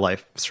 surrounded by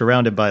life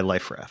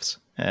rafts,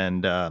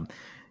 and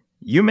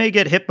you may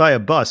get hit by a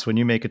bus when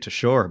you make it to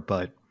shore,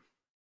 but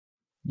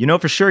you know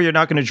for sure you're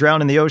not going to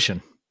drown in the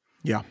ocean.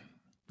 Yeah.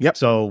 Yep.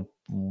 So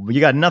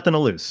you got nothing to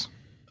lose,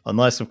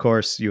 unless, of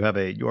course, you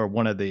are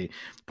one of the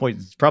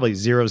probably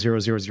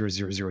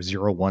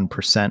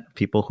 0.0000001%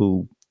 people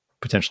who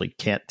potentially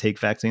can't take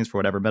vaccines for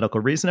whatever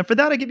medical reason. And for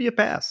that, I give you a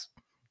pass,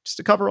 just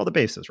to cover all the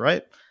bases,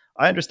 right?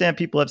 I understand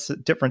people have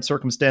different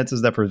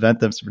circumstances that prevent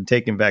them from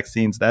taking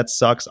vaccines. That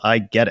sucks. I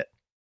get it.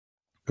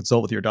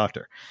 Consult with your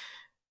doctor.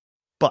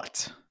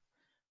 But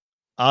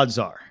odds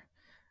are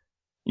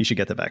you should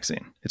get the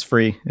vaccine. It's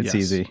free. It's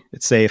easy.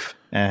 It's safe.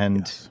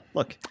 And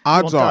look,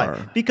 odds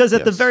are, because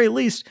at the very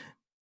least,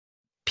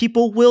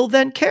 people will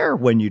then care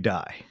when you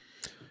die.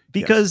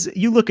 Because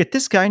you look at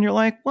this guy and you're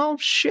like, well,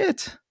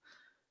 shit,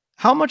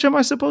 how much am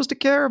I supposed to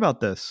care about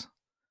this?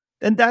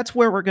 And that's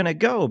where we're going to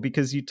go,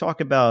 because you talk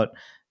about,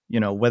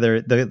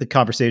 whether the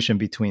conversation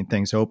between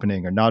things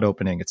opening or not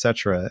opening,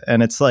 etc.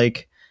 And it's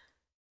like,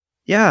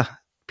 yeah,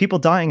 people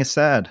dying is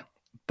sad,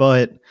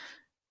 but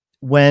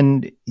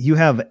when you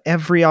have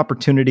every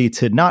opportunity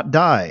to not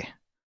die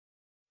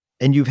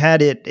and you've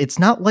had it, it's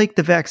not like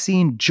the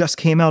vaccine just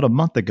came out a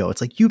month ago.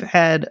 It's like you've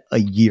had a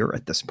year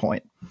at this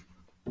point.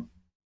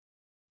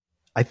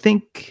 I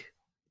think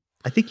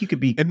you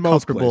could be in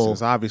most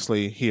places.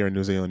 Obviously, here in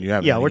New Zealand, you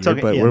have we're talking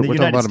about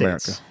States.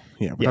 America.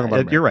 Yeah, we're talking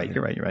about America. You're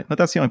right. But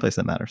that's the only place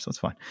that matters, so it's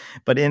fine.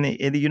 But in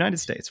the United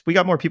States, we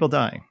got more people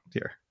dying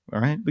here. All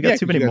right, we got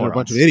too many more. A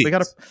bunch of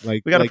idiots. We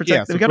got to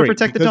protect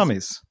the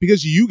dummies,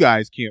 because you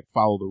guys can't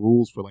follow the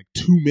rules for like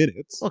 2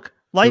 minutes. Look,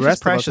 life is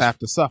precious. Of us have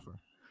to suffer.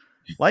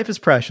 Life is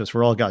precious.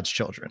 We're all God's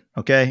children,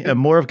 okay? And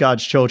more of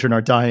God's children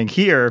are dying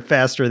here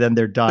faster than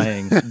they're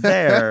dying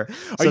there.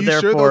 So you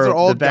sure those are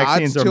all the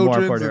vaccines God's are more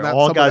children? important.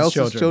 All God's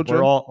children.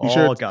 We're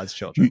all God's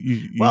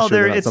children. Well,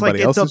 it's a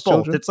both.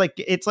 Children?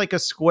 It's like a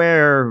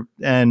square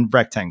and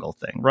rectangle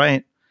thing,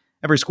 right?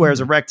 Every square is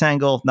a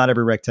rectangle. Not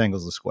every rectangle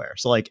is a square.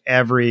 So like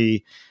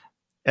every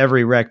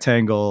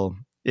rectangle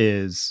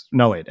is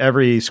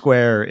every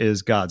square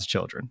is God's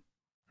children.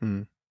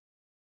 Hmm.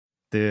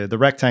 The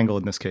rectangle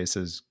in this case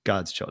is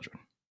God's children.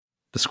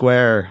 The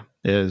square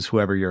is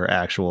whoever your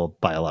actual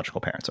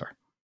biological parents are.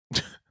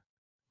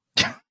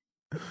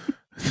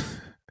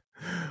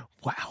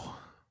 Wow.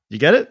 You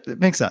get it?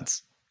 It makes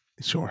sense.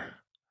 Sure.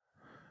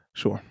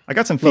 I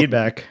got some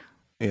feedback.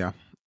 Yeah.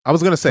 I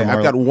was going to say,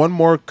 I've got one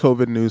more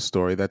COVID news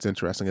story that's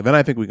interesting, and then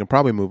I think we can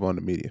probably move on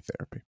to media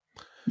therapy.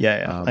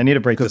 Yeah. I need to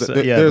break this.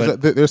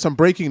 There's some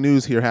breaking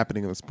news here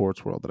happening in the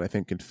sports world that I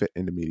think can fit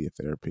into media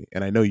therapy.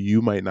 And I know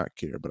you might not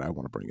care, but I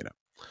want to bring it up.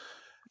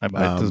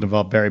 Does it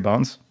involve Barry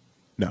Bonds?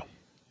 No.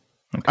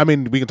 Okay. I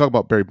mean, we can talk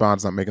about Barry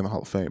Bonds not making the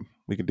Hall of Fame.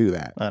 We can do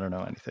that. I don't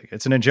know anything.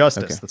 It's an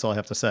injustice. Okay. That's all I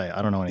have to say.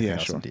 I don't know anything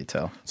else in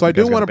detail. So I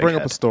do want to bring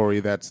up a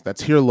story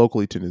that's here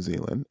locally to New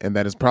Zealand, and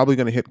that is probably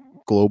going to hit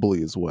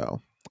globally as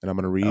well. And I'm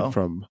going to read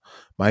from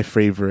my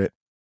favorite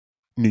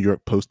New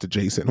York Post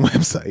adjacent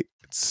website.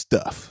 It's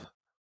Stuff.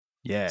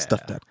 Yeah.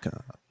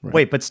 Stuff.com. Right?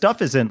 Wait, but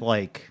Stuff isn't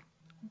like...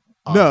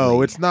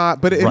 No, it's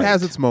not. But it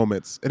has its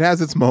moments. It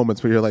has its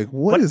moments where you're like,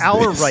 what is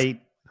our this?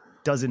 right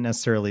doesn't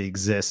necessarily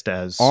exist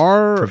as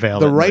prevalently.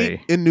 The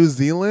right in New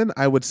Zealand,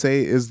 I would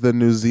say, is the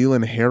New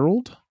Zealand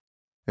Herald.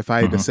 If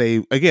I had to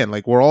say, again,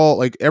 like we're all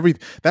like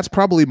that's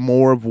probably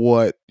more of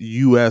what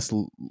U.S.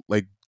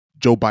 like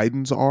Joe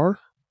Biden's are,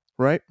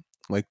 right?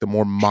 Like the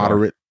more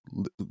moderate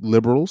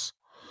liberals,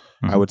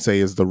 I would say,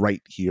 is the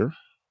right here,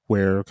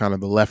 where kind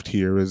of the left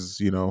here is,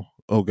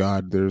 oh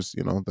God, there's,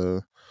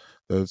 the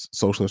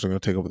socialists are going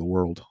to take over the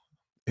world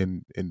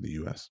in the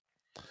U.S.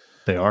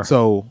 They are.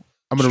 So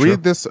I'm going to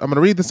read this. I'm going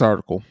to read this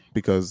article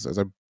because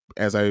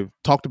as I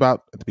talked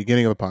about at the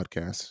beginning of the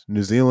podcast,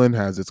 New Zealand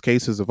has its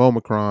cases of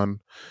Omicron.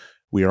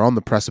 We are on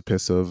the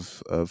precipice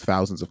of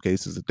thousands of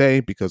cases a day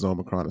because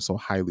Omicron is so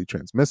highly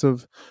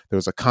transmissive. There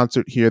was a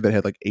concert here that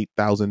had like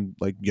 8,000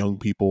 like young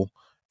people,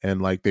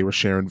 and like they were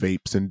sharing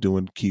vapes and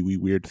doing Kiwi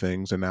weird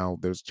things, and now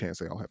there's a chance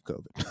they all have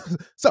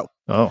COVID. So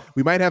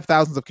we might have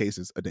thousands of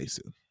cases a day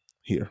soon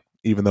here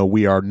even though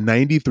we are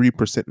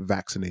 93%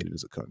 vaccinated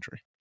as a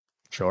country.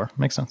 Sure,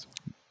 makes sense.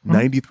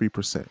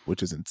 93%,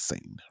 which is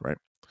insane, right?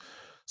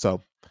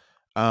 So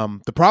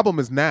the problem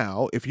is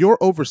now, if you're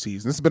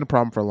overseas, and this has been a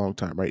problem for a long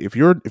time, right? If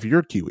you're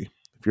a Kiwi,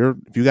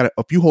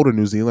 if you hold a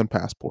New Zealand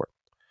passport,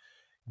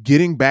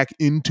 getting back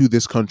into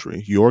this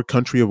country, your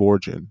country of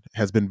origin,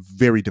 has been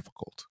very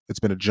difficult. It's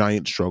been a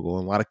giant struggle,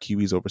 and a lot of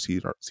Kiwis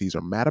overseas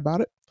are mad about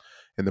it.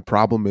 And the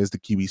problem is the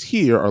Kiwis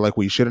here are like,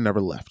 well, you should have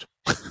never left.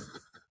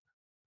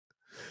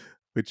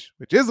 Which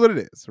is what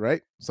it is,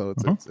 right? So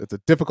it's a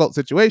difficult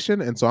situation.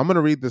 And so I'm going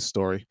to read this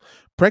story.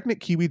 Pregnant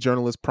Kiwi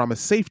journalist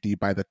promised safety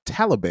by the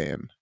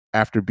Taliban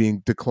after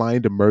being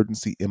declined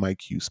emergency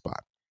MIQ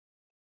spot.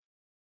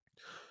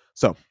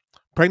 So,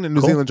 pregnant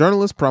New Zealand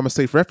journalist promised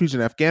safe refuge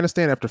in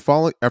Afghanistan after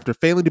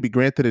failing to be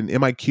granted an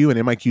MIQ,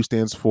 and MIQ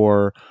stands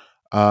for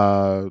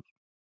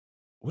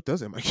what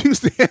does MIQ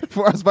stand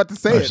for? I was about to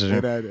say it.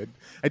 And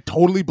I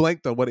totally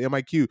blanked on what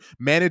MIQ,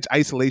 Managed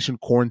Isolation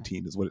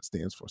Quarantine, is what it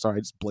stands for. Sorry, I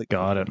just blanked.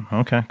 Got it.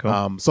 Okay,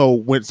 cool.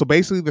 So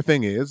basically the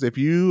thing is, if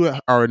you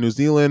are a New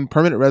Zealand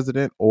permanent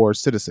resident or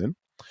citizen,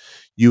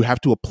 you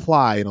have to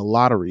apply in a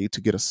lottery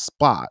to get a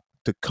spot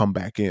to come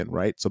back in,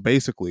 right? So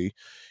basically,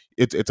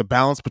 it's a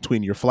balance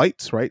between your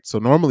flights, right? So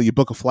normally you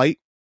book a flight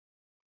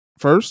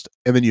first,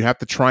 and then you have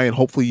to try and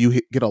hopefully you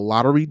get a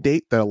lottery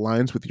date that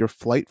aligns with your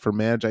flight for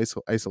managed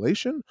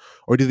isolation,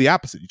 or do the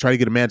opposite. You try to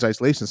get a managed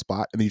isolation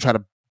spot, and then you try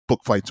to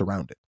book flights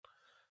around it.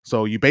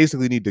 So you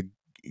basically need to,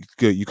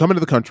 you come into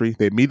the country,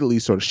 they immediately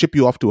sort of ship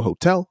you off to a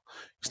hotel,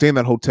 you stay in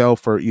that hotel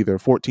for either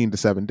 14 to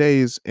 7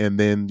 days, and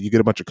then you get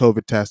a bunch of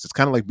COVID tests. It's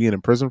kind of like being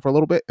in prison for a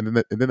little bit, and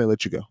then they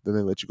let you go. Then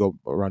they let you go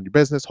around your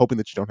business, hoping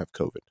that you don't have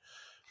COVID.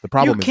 The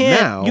problem is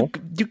now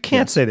you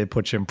can't say they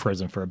put you in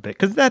prison for a bit,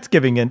 because that's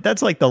giving in.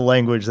 That's like the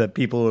language that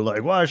people are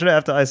like, "Why should I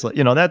have to isolate?"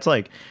 You know, that's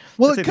like,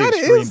 well, it kind of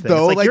is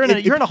though. Like you're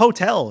in a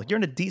hotel. You're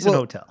in a decent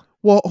hotel.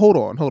 Well, hold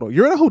on.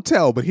 You're in a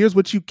hotel, but here's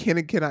what you can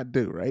and cannot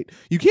do. Right?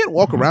 You can't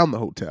walk around the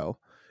hotel.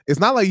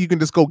 It's not like you can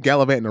just go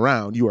gallivanting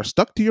around. You are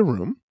stuck to your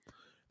room.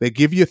 They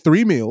give you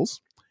 3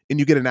 meals, and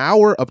you get an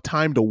hour of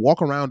time to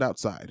walk around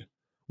outside.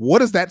 What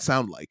does that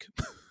sound like?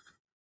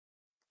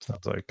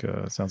 Sounds like you're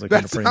in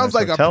a pretty nice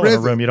hotel in a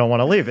room you don't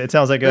want to leave. It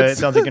sounds like you're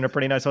in a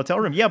pretty nice hotel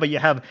room. Yeah, but you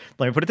have.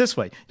 Let me put it this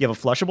way: you have a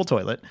flushable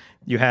toilet.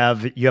 You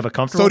have a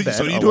comfortable bed.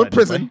 So you do in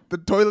prison. The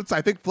toilets,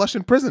 I think, flush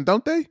in prison,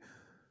 don't they?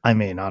 I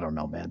mean, I don't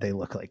know, man. They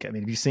look like. I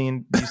mean, have you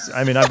seen?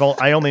 I mean,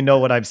 I only know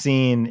what I've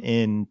seen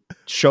in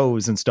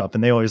shows and stuff,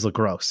 and they always look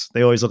gross.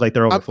 They always look like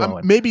they're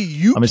overflowing. Maybe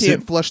you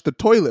can't flush the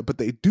toilet, but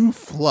they do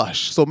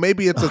flush. So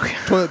maybe it's a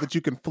toilet that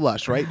you can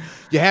flush, right?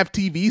 You have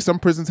TVs. Some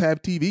prisons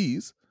have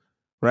TVs.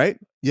 Right?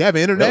 You have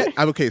internet.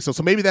 Really? Okay, so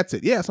maybe that's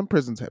it. Yeah, some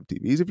prisons have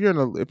TVs. If you're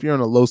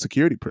in a low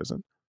security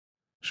prison,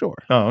 sure.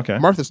 Oh, okay.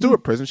 Martha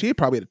Stewart prison, she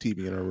probably had a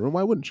TV in her room.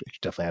 Why wouldn't she? She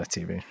definitely had a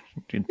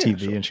TV.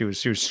 Sure. And she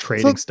was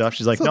trading stuff.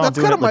 She's like, no, I'm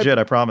doing it legit.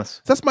 I promise.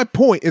 That's my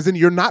point. Is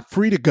you're not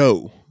free to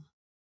go.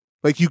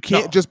 Like you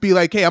can't just be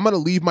like, hey, I'm gonna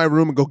leave my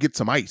room and go get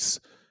some ice.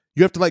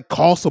 You have to like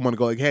call someone and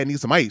go like, hey, I need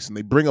some ice, and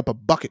they bring up a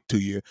bucket to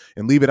you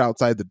and leave it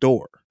outside the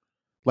door.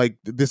 Like,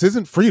 this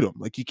isn't freedom.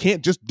 Like, you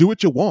can't just do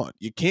what you want.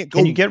 You can't go.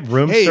 Can you get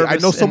room service? Hey, I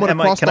know someone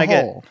across the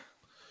hall.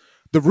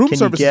 The room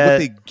service is what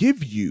they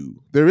give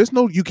you. There is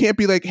no, you can't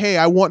be like, hey,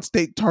 I want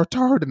steak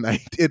tartare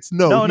tonight. It's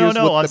no.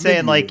 I'm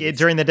saying like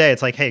during the day,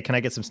 it's like, hey, can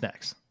I get some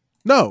snacks?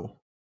 No.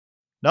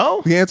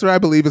 No? The answer, I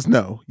believe, is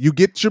no. You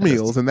get your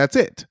meals and that's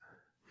it.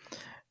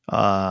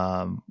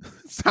 Sounds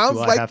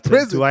like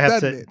prison.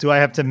 Do I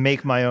have to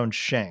make my own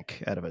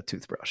shank out of a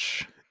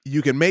toothbrush?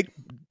 You can make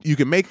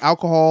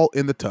alcohol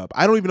in the tub.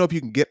 I don't even know if you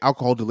can get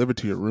alcohol delivered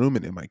to your room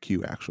in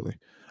MIQ, actually.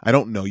 I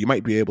don't know. You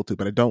might be able to,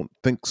 but I don't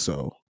think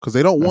so. Because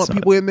they don't want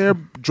people in there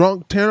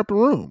drunk, tearing up a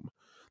room.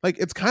 Like,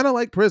 it's kind of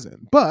like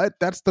prison. But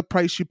that's the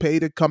price you pay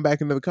to come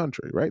back into the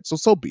country, right?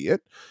 So be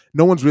it.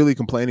 No one's really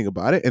complaining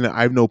about it. And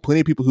I know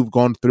plenty of people who've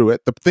gone through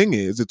it. The thing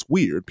is, it's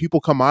weird.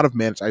 People come out of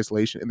managed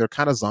isolation and they're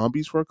kind of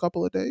zombies for a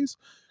couple of days.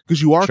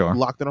 Because you are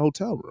locked in a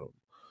hotel room.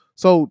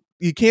 So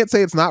you can't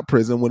say it's not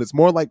prison when it's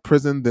more like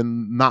prison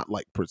than not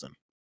like prison.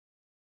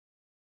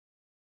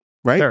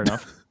 Right? Fair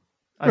enough.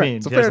 I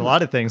mean, there's a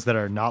lot of things that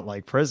are not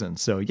like prison.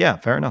 So yeah,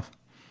 fair enough.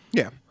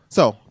 Yeah.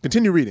 So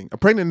continue reading. A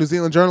pregnant New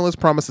Zealand journalist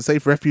promised a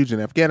safe refuge in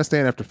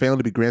Afghanistan after failing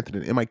to be granted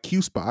an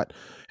MIQ spot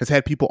has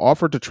had people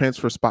offer to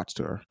transfer spots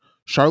to her.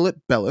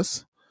 Charlotte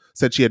Bellis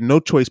said she had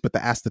no choice but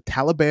to ask the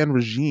Taliban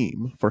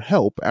regime for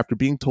help after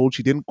being told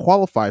she didn't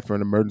qualify for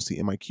an emergency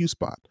MIQ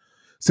spot.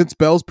 Since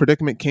Bell's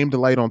predicament came to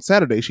light on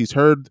Saturday, she's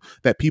heard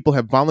that people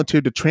have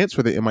volunteered to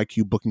transfer the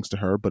MIQ bookings to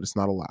her, but it's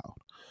not allowed.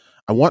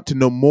 I want to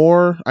know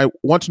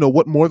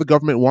what more the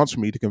government wants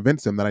from me to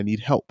convince them that I need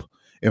help.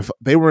 If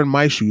they were in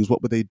my shoes,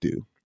 what would they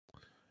do?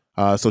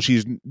 So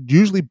she's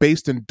usually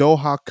based in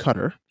Doha,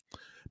 Qatar.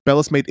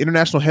 Bellis made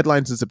international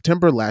headlines in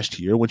September last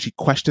year when she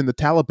questioned the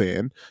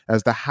Taliban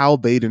as to how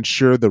they'd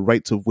ensure the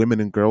rights of women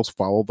and girls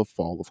follow the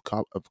fall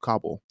of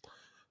Kabul.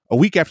 A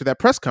week after that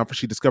press conference,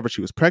 she discovered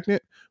she was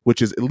pregnant, which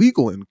is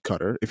illegal in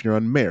Qatar if you're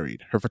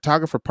unmarried. Her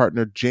photographer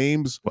partner,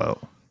 James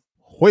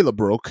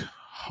Hoylebrook,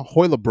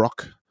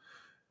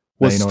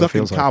 was stuck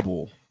in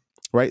Kabul.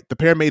 Right? The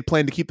pair made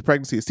plan to keep the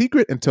pregnancy a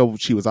secret until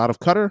she was out of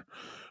Qatar.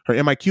 Her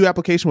MIQ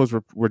application was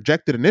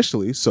rejected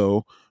initially,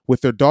 so with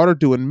their daughter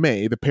due in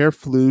May, the pair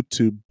flew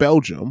to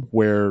Belgium,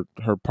 where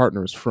her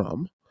partner is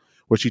from,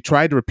 where she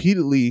tried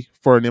repeatedly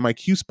for an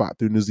MIQ spot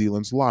through New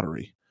Zealand's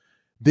lottery.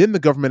 Then the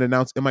government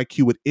announced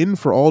MIQ would end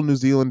for all New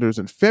Zealanders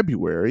in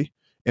February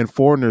and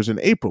foreigners in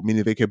April,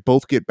 meaning they could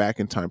both get back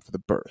in time for the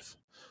birth.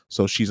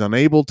 So she's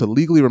unable to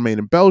legally remain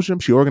in Belgium.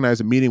 She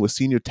organized a meeting with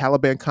senior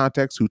Taliban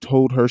contacts who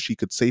told her she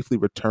could safely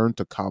return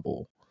to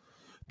Kabul.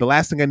 The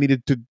last thing I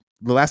needed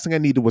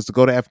was to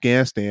go to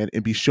Afghanistan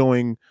and be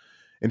showing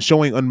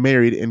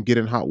unmarried and get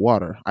in hot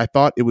water. I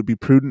thought it would be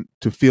prudent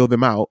to feel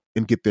them out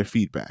and get their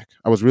feedback.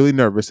 I was really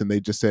nervous, and they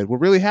just said, "We're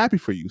really happy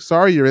for you.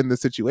 Sorry you're in this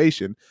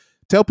situation.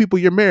 Tell people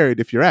you're married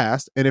if you're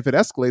asked, and if it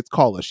escalates,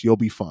 call us. You'll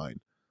be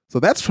fine."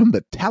 So that's from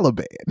the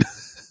Taliban.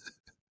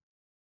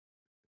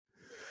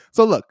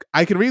 So look,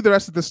 I can read the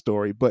rest of the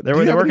story, but they're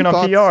working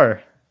on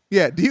PR.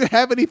 Yeah, do you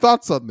have any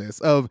thoughts on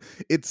this?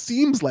 It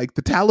seems like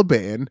the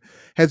Taliban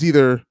has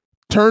either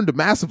turned a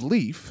massive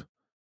leaf,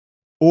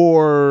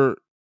 or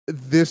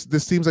this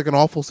seems like an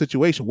awful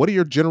situation. What are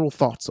your general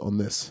thoughts on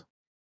this?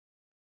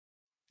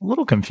 A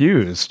little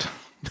confused.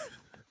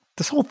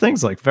 This whole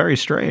thing's like very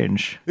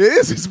strange. It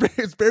is. It's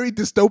very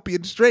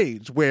dystopian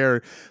strange,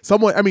 where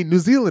New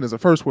Zealand is a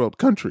first world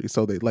country,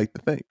 so they like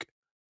to think.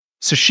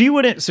 So she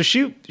wouldn't. So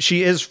she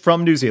is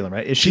from New Zealand,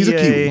 right? She's a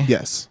Kiwi.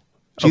 Yes.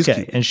 She's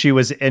okay, Kiwi. and she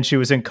was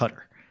in Qatar.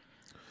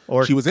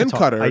 Or she was in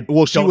Qatar. I guess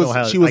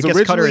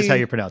Qatar is how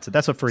you pronounce it.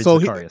 That's what Fareed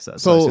Zakaria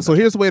says. So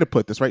here's the way to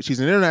put this, right? She's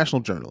an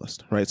international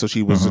journalist, right? So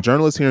she was a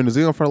journalist here in New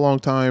Zealand for a long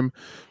time.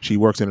 She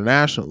works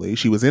internationally.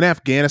 She was in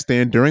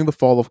Afghanistan during the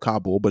fall of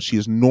Kabul, but she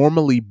is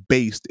normally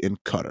based in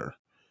Qatar.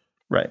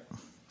 Right.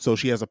 So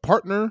she has a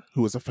partner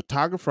who is a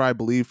photographer, I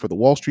believe, for the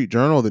Wall Street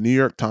Journal, the New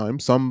York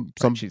Times, some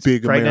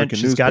big American newspaper.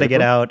 She's got to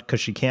get out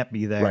because she can't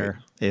be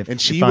there. Right. And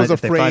she was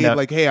afraid,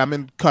 like, hey, I'm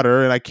in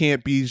Qatar and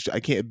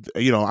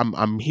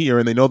I'm here,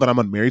 and they know that I'm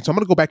unmarried, so I'm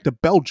going to go back to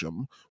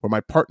Belgium, where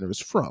my partner is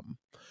from.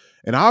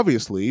 And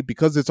obviously,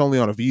 because it's only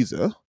on a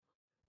visa,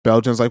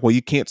 Belgium's like, well,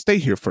 you can't stay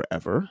here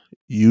forever.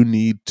 You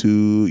need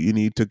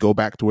to go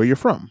back to where you're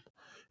from.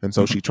 And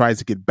so she tries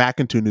to get back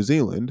into New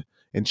Zealand.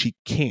 And she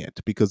can't,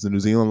 because the New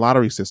Zealand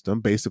lottery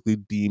system basically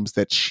deems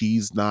that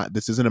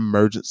this isn't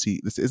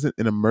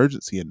an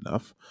emergency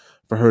enough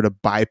for her to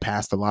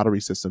bypass the lottery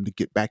system to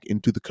get back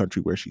into the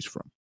country where she's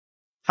from.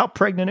 How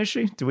pregnant is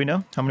she? Do we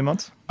know how many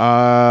months?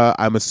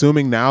 I'm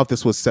assuming now if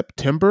this was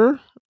September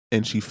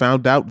and she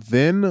found out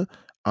then,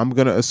 I'm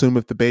going to assume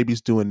if the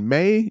baby's due in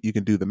May, you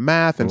can do the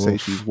math and say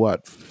she's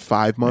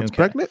 5 months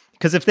pregnant?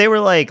 Because if they were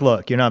like,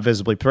 look, you're not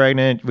visibly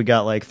pregnant, we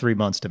got like 3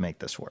 months to make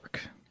this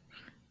work.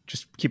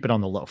 Just keep it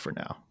on the low for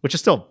now, which is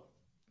still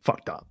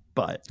fucked up.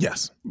 But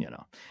yes,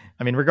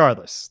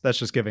 regardless, that's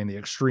just giving the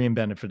extreme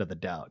benefit of the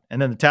doubt.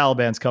 And then the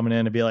Taliban's coming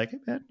in and be like, hey,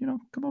 man,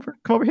 come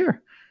over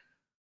here.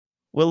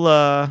 We'll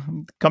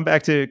come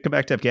back to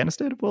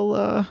Afghanistan.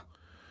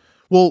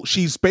 Well,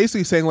 she's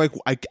basically saying like,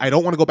 I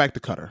don't want to go back to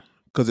Qatar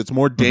because it's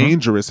more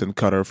dangerous in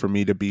Qatar for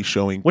me to be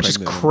showing. Which is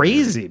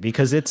crazy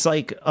because it's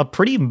like a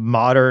pretty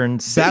modern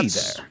city.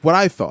 That's what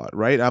I thought,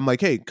 right? I'm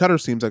like, hey,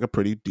 Qatar seems like a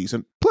pretty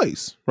decent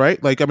place,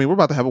 right? Like, we're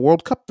about to have a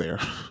World Cup there,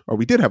 or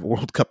we did have a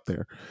World Cup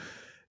there.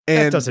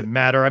 And that doesn't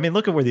matter.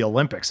 Look at where the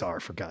Olympics are,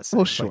 for God's sake.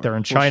 Well, sure, like they're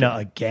in China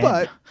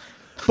again.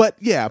 But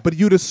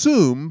you'd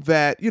assume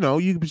that,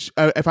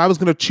 if I was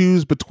going to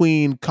choose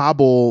between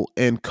Kabul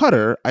and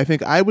Qatar, I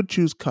think I would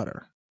choose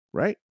Qatar,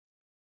 right?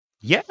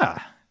 Yeah.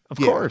 Of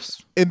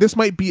course. And this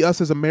might be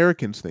us as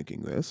Americans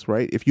thinking this,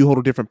 right? If you hold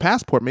a different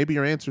passport, maybe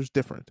your answer is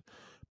different.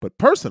 But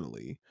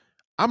personally,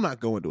 I'm not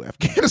going to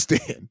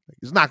Afghanistan.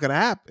 It's not going to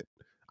happen.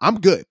 I'm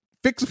good.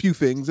 Fix a few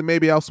things and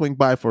maybe I'll swing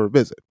by for a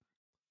visit.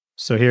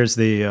 So here's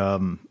the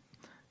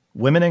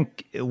women in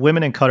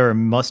Qatar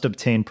must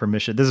obtain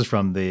permission. This is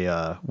from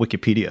the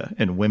Wikipedia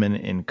and women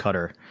in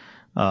Qatar.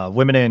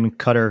 Women in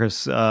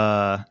Qatar's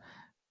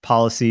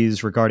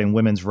policies regarding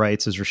women's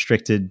rights is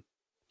restricted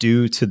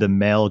due to the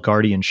male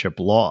guardianship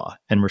law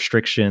and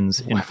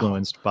restrictions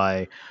influenced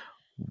by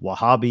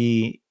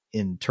Wahhabi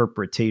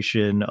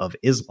interpretation of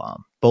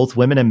Islam. Both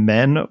women and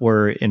men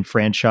were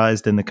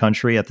enfranchised in the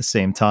country at the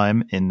same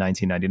time in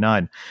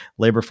 1999.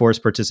 Labor force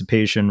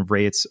participation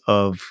rates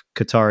of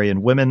Qatari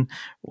women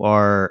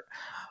are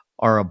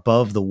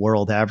above the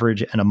world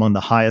average and among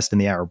the highest in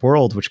the Arab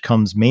world, which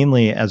comes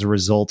mainly as a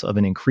result of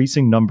an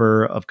increasing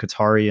number of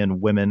Qatari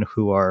women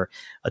who are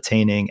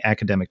attaining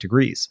academic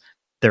degrees.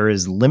 There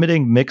is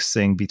limiting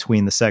mixing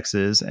between the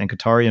sexes, and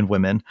Qatari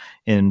women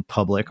in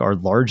public are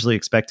largely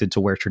expected to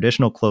wear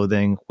traditional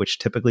clothing, which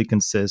typically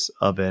consists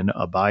of an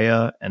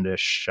abaya and a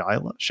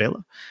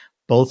shayla,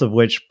 both of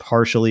which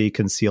partially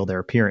conceal their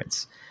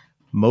appearance.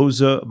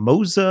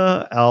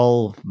 Moza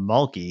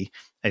al-Malki,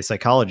 a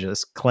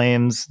psychologist,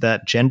 claims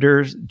that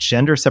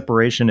gender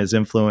separation is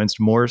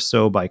influenced more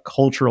so by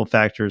cultural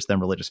factors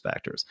than religious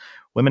factors.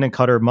 Women in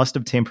Qatar must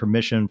obtain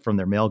permission from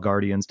their male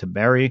guardians to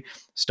marry,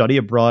 study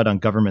abroad on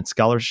government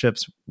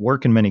scholarships,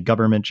 work in many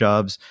government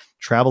jobs,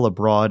 travel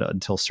abroad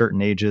until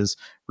certain ages,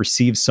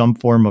 receive some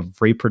form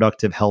of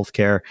reproductive health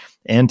care,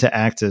 and to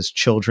act as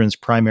children's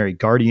primary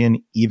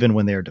guardian even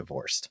when they are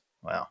divorced.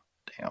 Wow,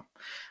 damn.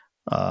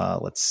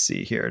 Let's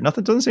see here.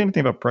 Nothing doesn't say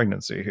anything about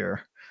pregnancy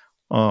here.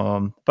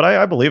 But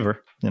I believe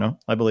her,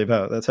 I believe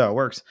that's how it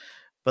works.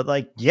 But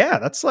like, yeah,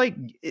 that's like,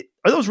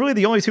 are those really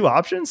the only two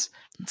options?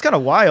 It's kind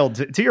of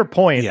wild to your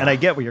point, and I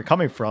get where you're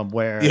coming from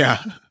where,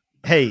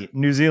 hey,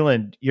 New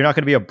Zealand, you're not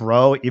going to be a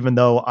bro, even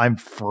though I'm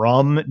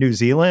from New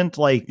Zealand.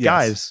 Like,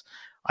 guys,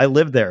 I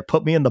live there.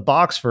 Put me in the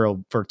box for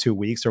 2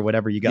 weeks or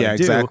whatever you got to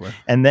do. Exactly.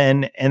 And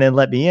then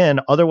let me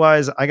in.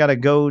 Otherwise I got to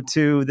go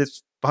to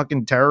this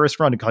fucking terrorist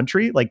run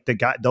country. Like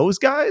those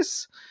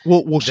guys.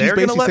 Well, she's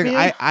basically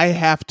saying I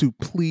have to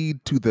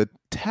plead to the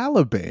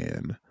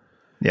Taliban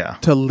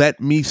to let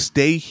me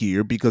stay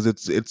here because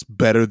it's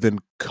better than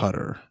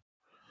Qatar.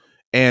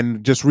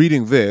 And just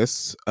reading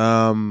this,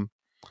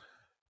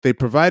 they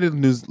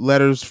provided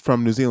letters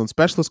from New Zealand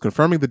specialists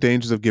confirming the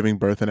dangers of giving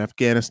birth in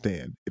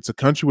Afghanistan. It's a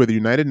country where the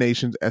United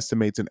Nations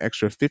estimates an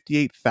extra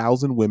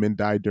 58,000 women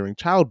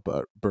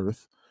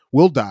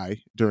will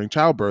die during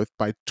childbirth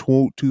by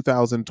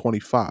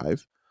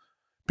 2025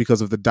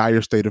 because of the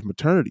dire state of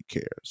maternity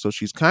care. So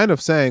she's kind of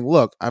saying,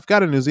 look, I've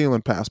got a New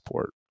Zealand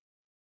passport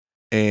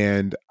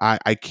and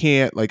I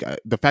can't,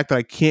 the fact that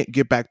I can't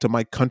get back to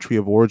my country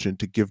of origin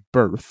to give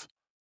birth,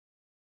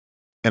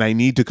 and I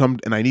need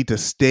to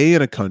stay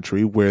in a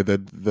country where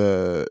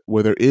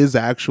where there is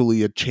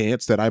actually a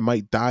chance that I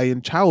might die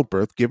in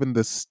childbirth given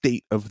the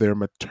state of their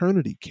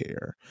maternity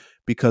care,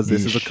 because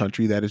this is a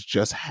country that has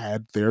just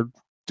had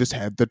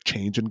the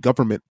change in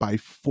government by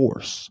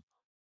force.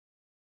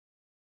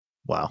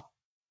 Wow.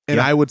 And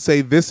I would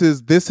say this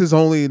is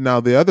only now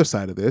the other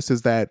side of this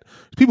is that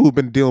people who've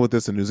been dealing with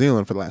this in New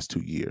Zealand for the last 2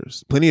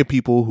 years. Plenty of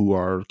people who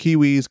are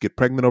Kiwis, get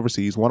pregnant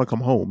overseas, want to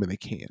come home and they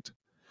can't.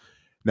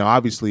 Now,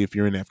 obviously, if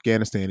you're in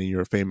Afghanistan and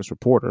you're a famous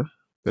reporter,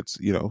 that's,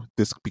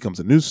 this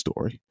becomes a news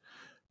story.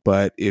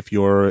 But if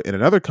you're in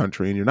another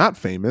country and you're not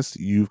famous,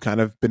 you've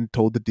kind of been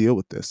told to deal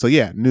with this. So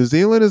yeah, New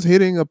Zealand is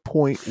hitting a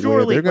point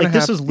where they're going to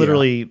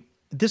have...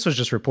 This was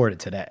just reported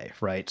today,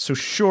 right? So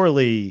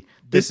surely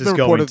this is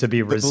going to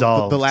be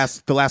resolved.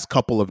 The last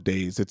couple of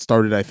days. It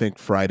started, I think,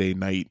 Friday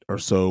night or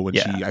so when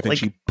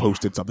she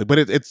posted something. But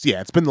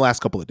it's been the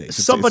last couple of days.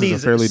 It's a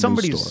fairly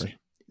new story.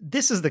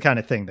 This is the kind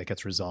of thing that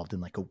gets resolved in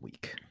like a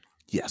week.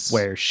 Yes.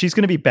 Where she's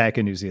going to be back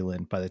in New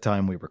Zealand by the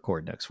time we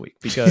record next week,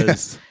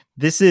 because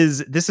this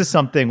is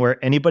something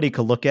where anybody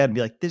could look at and be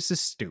like, this is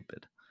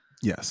stupid.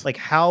 Yes. Like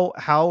how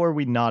are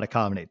we not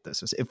accommodate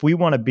this? If we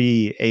want to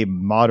be a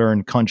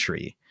modern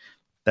country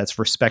that's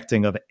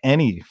respecting of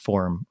any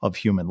form of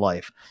human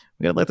life,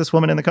 we got to let this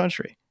woman in the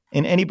country.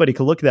 And anybody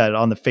could look at it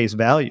on the face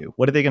value.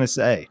 What are they going to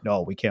say?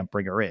 No, we can't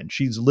bring her in.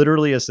 She's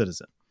literally a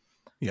citizen.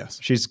 Yes.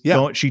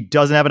 She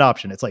doesn't have an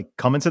option. It's like,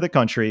 come into the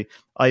country,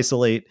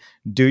 isolate,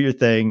 do your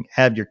thing,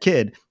 have your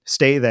kid,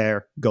 stay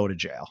there, go to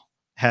jail,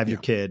 have your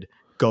kid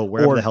go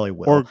wherever the hell he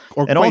will. Or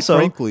and quite also,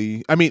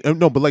 frankly, I mean,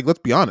 no, but like, let's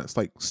be honest,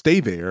 like stay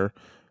there,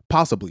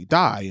 possibly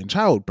die in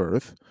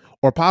childbirth,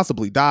 or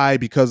possibly die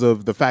because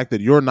of the fact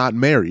that you're not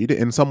married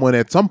and someone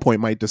at some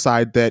point might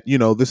decide that,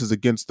 this is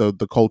against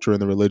the culture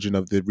and the religion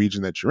of the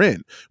region that you're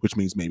in, which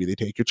means maybe they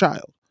take your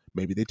child.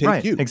 Maybe they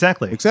take you.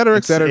 Exactly. Et cetera,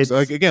 et cetera. It's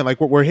like, again, like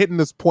we're hitting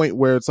this point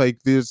where it's like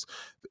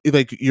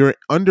you're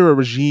under a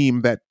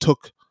regime that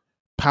took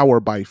power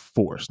by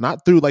force,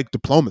 not through like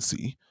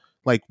diplomacy,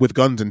 like with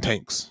guns and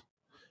tanks.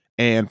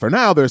 And for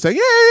now they're saying,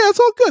 yeah, it's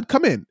all good.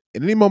 Come in.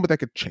 At any moment that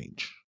could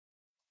change.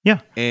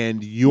 Yeah.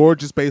 And you're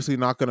just basically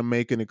not going to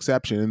make an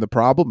exception. And the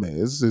problem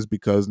is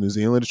because New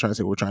Zealand is trying to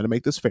say, we're trying to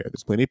make this fair.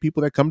 There's plenty of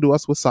people that come to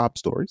us with sob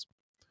stories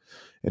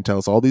and tell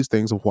us all these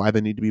things of why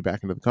they need to be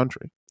back into the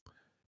country.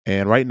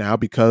 And right now,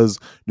 because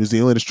New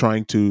Zealand is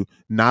trying to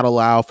not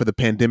allow for the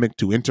pandemic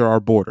to enter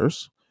our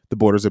borders, the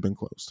borders have been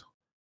closed.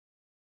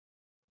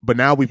 But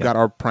now we've got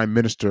our prime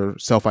minister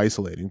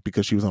self-isolating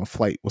because she was on a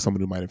flight with someone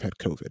who might have had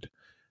COVID.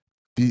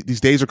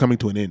 These days are coming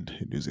to an end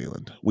in New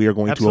Zealand. We are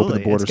going to open the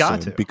borders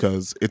soon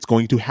because it's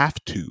going to have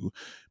to,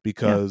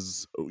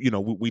 because,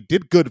 we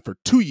did good for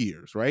 2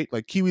 years, right?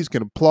 Like Kiwis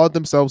can applaud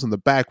themselves in the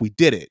back. We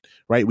did it,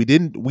 right? We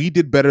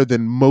did better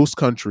than most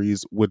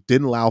countries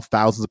didn't allow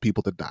thousands of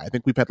people to die. I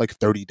think we've had like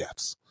 30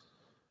 deaths,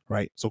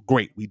 right? So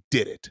great. We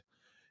did it.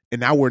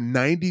 And now we're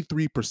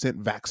 93%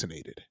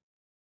 vaccinated,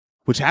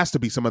 which has to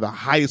be some of the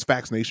highest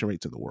vaccination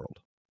rates in the world.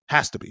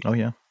 Has to be. Oh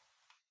yeah.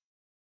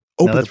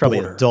 Open that's the probably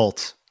border.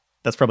 adult.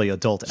 That's probably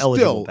adult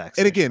eligible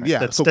vaccine. And again,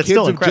 right? so that's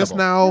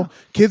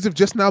kids have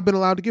just now been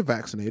allowed to get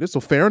vaccinated.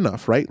 So fair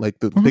enough, right? Like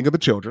the thing of the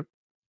children.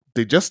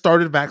 They just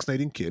started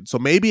vaccinating kids. So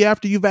maybe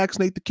after you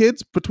vaccinate the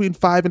kids between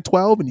 5 and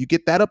 12 and you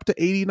get that up to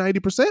 80,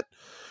 90%,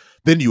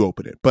 then you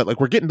open it. But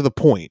like we're getting to the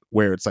point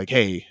where it's like,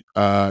 hey,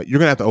 you're going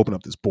to have to open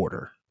up this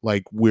border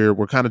Like we're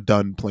kind of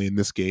done playing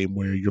this game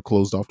where you're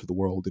closed off to the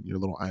world in your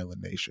little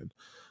island nation.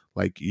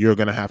 Like you're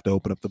going to have to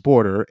open up the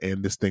border,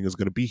 and this thing is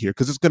going to be here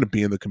because it's going to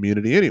be in the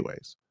community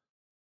anyways.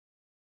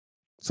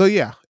 So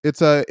yeah,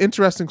 it's a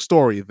interesting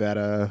story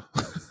that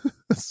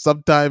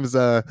sometimes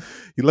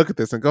you look at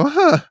this and go,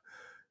 huh,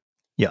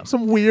 yeah,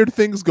 some weird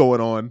things going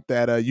on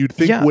that you'd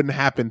think wouldn't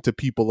happen to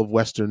people of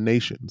Western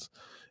nations,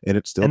 and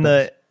it still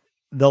does.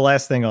 The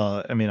last thing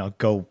I'll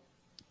go,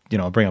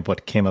 bring up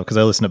what came up because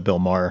I listened to Bill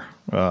Maher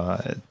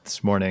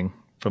this morning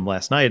from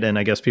last night, and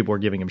I guess people were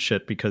giving him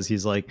shit because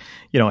he's like,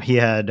 he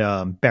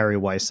had Barry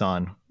Weiss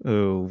on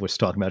who was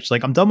talking about, she's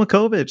like, I'm done with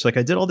COVID. She's like,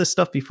 I did all this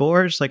stuff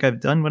before. She's like, I've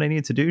done what I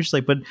need to do. She's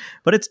like, but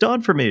it's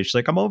done for me. She's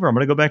like, I'm over. I'm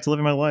going to go back to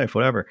living my life,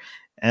 whatever.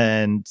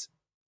 And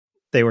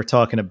they were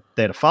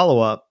they had a follow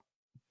up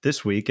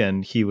this week,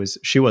 and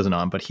she wasn't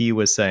on, but he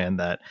was saying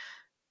that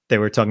they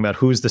were talking about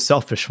who's the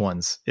selfish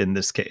ones in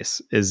this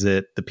case. Is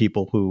it the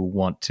people who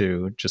want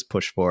to just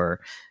push for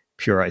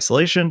pure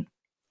isolation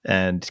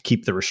and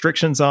keep the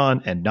restrictions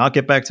on and not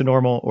get back to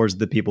normal, or is it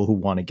the people who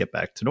want to get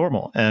back to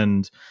normal?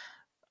 And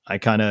I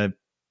kind of,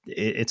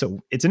 it's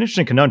an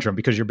interesting conundrum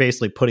because you're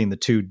basically putting the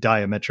two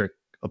diametric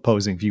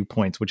opposing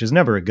viewpoints, which is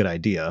never a good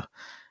idea,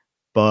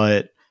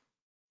 but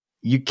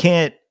you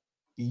can't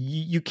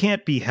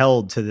be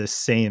held to this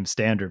same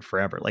standard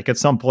forever. Like at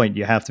some point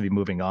you have to be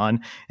moving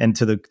on. And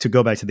to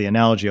go back to the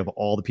analogy of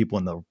all the people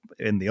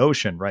in the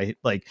ocean, right?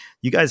 Like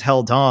you guys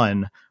held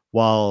on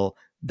while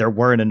there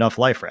weren't enough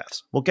life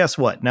rafts. Well, guess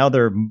what? Now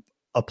there are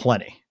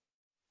aplenty.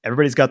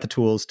 Everybody's got the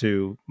tools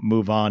to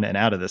move on and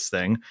out of this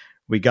thing.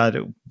 We did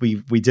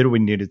what we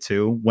needed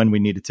to when we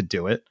needed to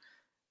do it.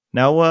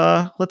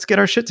 Now let's get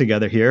our shit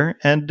together here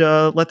and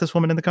let this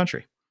woman in the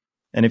country.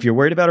 And if you're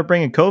worried about her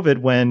bringing COVID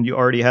when you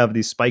already have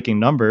these spiking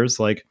numbers,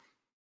 like,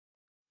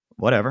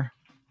 whatever,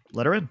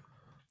 let her in.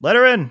 Let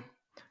her in.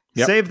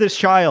 Yep. Save this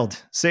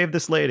child. Save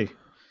this lady.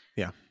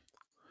 Yeah.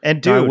 And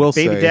dude,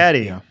 baby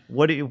daddy,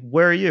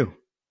 where are you?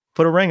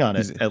 Put a ring on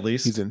it, at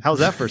least. How's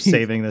that for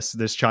saving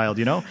this child,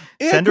 Yeah,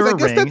 send her a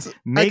ring,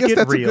 make it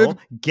real,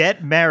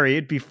 get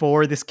married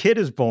before this kid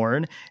is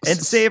born, and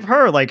save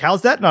her. Like,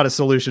 how's that not a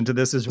solution to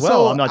this as well?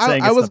 So I'm not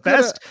saying it's the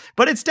best,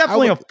 but it's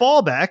definitely a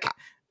fallback.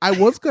 I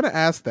was going to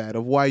ask that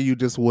of why you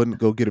just wouldn't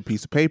go get a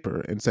piece of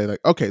paper and say like,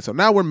 okay, so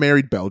now we're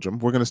married Belgium.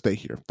 We're going to stay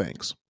here.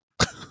 Thanks.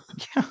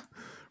 Yeah.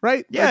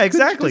 Right? Yeah, like,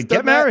 exactly.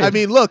 Get married. I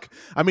mean, look,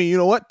 you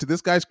know what? To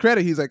this guy's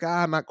credit, he's like,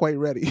 I'm not quite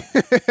ready.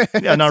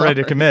 Yeah, not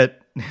ready to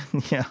commit.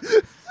 Yeah.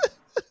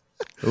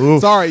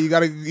 Sorry, we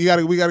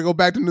gotta go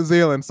back to New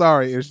Zealand.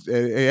 Sorry.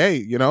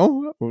 Hey,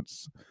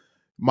 it's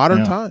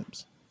modern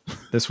times.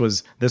 This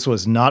was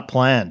not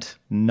planned.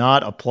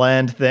 Not a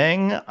planned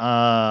thing.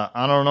 I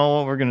don't know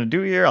what we're gonna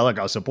do here.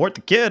 I'll support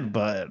the kid,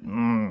 but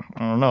I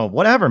don't know.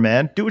 Whatever,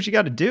 man. Do what you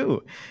got to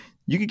do.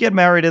 You could get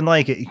married in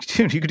you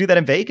could do that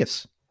in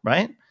Vegas,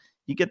 right?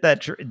 You get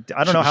that.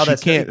 I don't know how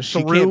that's she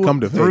can't come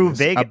to through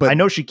Vegas. I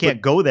know she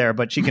can't go there,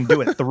 but she can do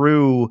it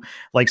through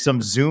like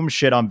some Zoom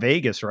shit on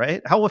Vegas,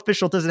 right? How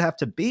official does it have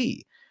to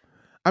be?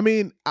 I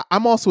mean,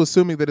 I'm also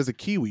assuming that as a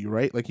Kiwi,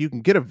 right? Like you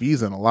can get a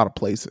visa in a lot of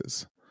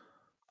places.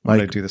 I'm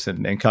gonna do this in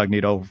an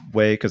incognito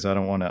way because I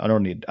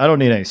don't need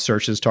any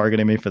searches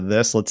targeting me for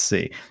this. Let's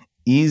see.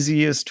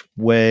 Easiest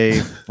way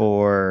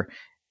for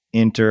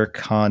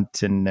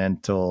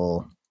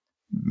intercontinental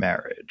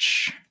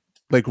marriage.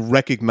 Like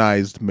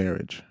recognized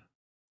marriage.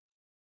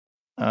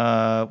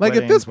 Like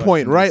at this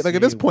point, right? Like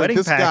at this point,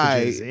 this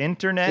guy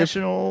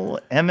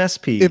international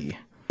MSP.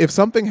 If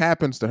something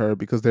happens to her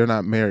because they're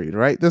not married,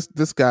 right? This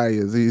guy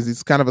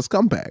he's kind of a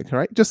scumbag,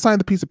 right? Just sign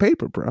the piece of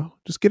paper, bro.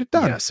 Just get it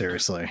done. Yeah,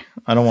 seriously.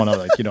 I don't want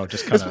to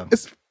just kind of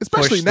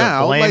especially push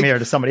now the blame here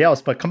to somebody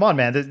else. But come on,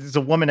 man, there's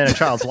a woman and a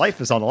child's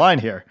life is on the line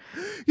here.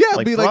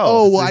 Yeah, be like,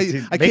 oh, well,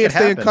 I can't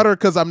stay in Qatar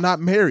because I'm not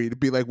married.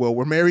 Be like, well,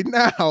 we're married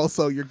now,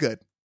 so you're good.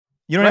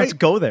 You don't have to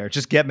go there.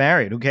 Just get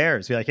married. Who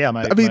cares? Be like, yeah,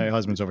 my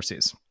husband's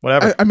overseas.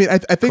 Whatever. I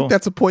think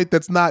that's a point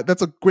that's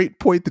a great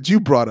point that you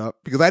brought up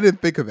because I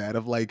didn't think of that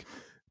of like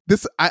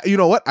this. You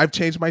know what? I've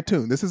changed my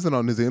tune. This isn't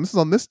on New Zealand. This is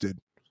on this dude.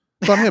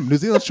 It's on him. New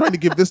Zealand's trying to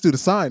give this dude a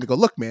sign to go,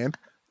 look, man,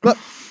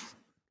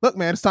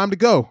 it's time to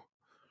go.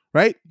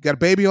 Right? You got a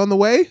baby on the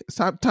way. It's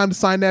time to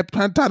sign that.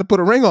 Time to put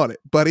a ring on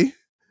it, buddy.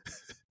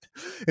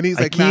 And he's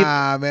like,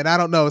 nah, man, I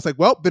don't know. It's like,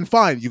 well, then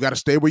fine. You got to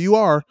stay where you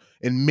are.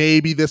 And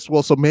maybe this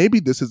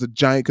is a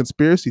giant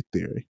conspiracy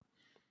theory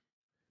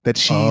that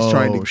she's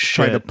trying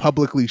to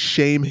publicly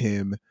shame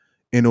him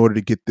in order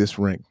to get this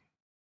ring.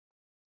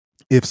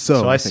 If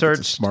so, I think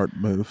it's a smart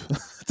move.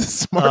 It's a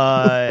smart move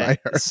by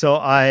her. So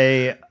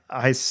I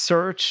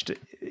searched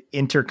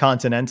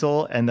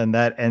intercontinental, and then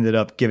that ended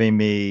up giving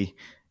me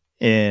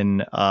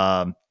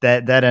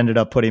that ended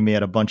up putting me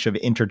at a bunch of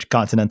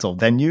intercontinental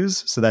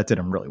venues. So that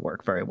didn't really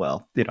work very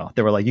well. They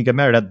were like, you get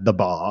married at the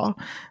bar,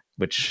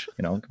 which,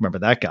 remember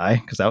that guy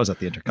because that was at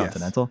the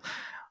Intercontinental. Yes.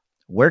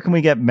 Where can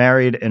we get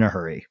married in a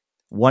hurry?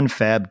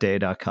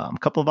 onefabday.com. A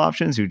couple of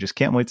options. You just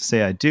can't wait to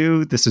say I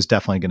do. This is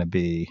definitely going to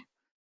be,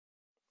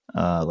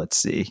 let's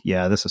see.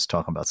 Yeah, this is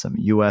talking about some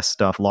US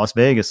stuff. Las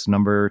Vegas,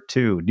 number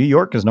 2. New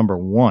York is number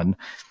 1.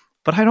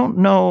 but I don't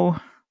know.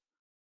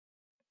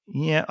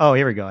 Yeah. Oh,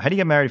 here we go. How do you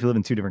get married if you live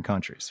in two different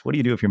countries? What do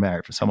you do if you're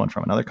married for someone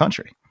from another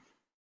country?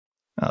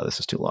 Oh, this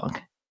is too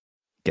long.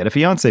 Get a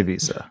fiance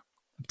visa.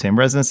 Obtain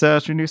residence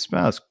status for your new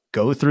spouse.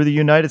 Go through the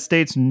United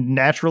States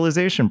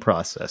naturalization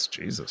process.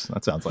 Jesus,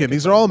 that sounds like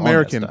these are all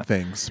American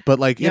things, but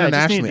like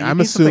internationally, I'm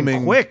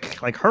assuming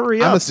quick, like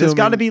hurry up. There's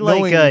got to be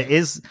like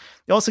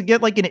you also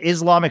get like an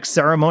Islamic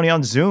ceremony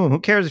on Zoom. Who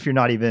cares if you're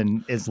not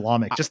even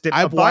Islamic? Just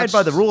abide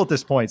by the rule at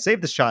this point. Save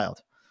this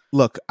child.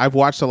 Look, I've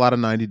watched a lot of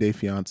 90 Day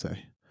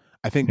Fiance.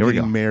 I think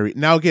getting married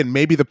now again.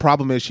 Maybe the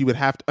problem is she would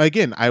have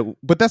to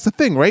but that's the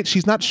thing, right?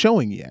 She's not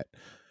showing yet.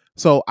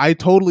 So I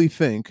totally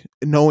think,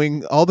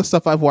 knowing all the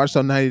stuff I've watched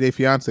on 90 Day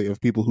Fiance of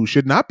people who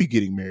should not be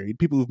getting married,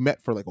 people who've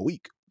met for like a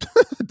week,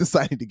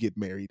 deciding to get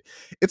married,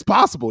 it's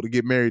possible to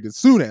get married as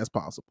soon as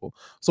possible.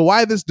 So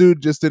why this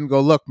dude just didn't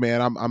go, look,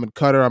 man, I'm in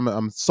Qatar,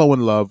 I'm so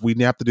in love, we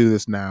have to do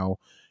this now,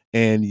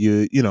 and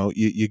you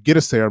get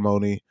a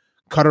ceremony,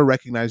 Qatar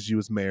recognizes you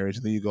as marriage,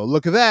 and then you go,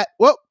 look at that,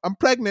 well, I'm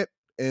pregnant,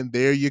 and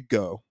there you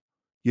go,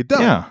 you're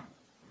done. Yeah.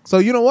 So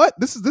you know what?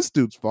 This is this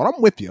dude's fault.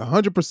 I'm with you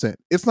 100%.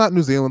 It's not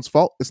New Zealand's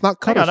fault. It's not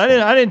Qatar's fault.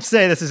 I didn't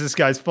say this is this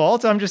guy's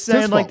fault. I'm just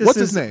saying like this What's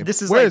is his name?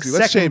 This is Where like is he?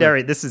 Let's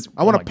secondary. This is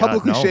I want to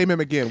publicly shame him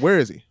again. Where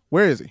is he?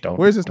 Where's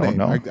his name?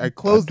 Know. I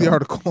closed the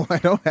article. I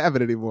don't have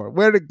it anymore.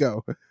 Where'd it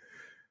go?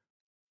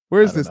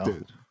 Where's this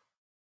dude?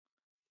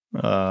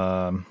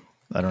 I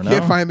don't know.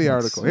 Can't find the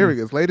article. Here he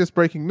goes. Latest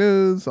breaking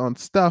news on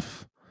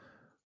stuff.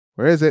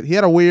 Where is it? He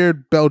had a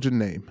weird Belgian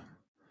name.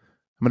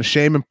 I'm going to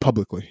shame him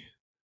publicly.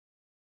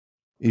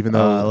 Even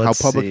though how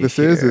public this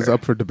is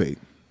up for debate.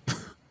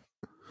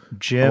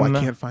 Jim.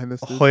 I can't find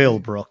this.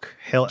 Hoylbrook.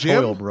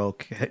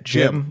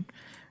 Jim.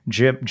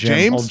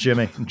 James. Old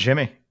Jimmy.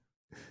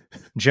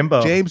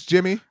 Jimbo. James.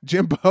 Jimmy.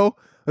 Jimbo.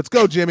 Let's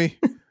go, Jimmy.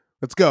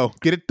 Let's go.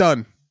 Get it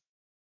done.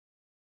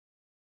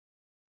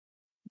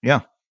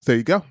 Yeah. There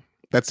you go.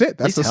 That's it.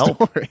 That's the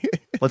story.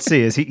 Let's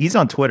see. He's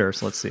on Twitter,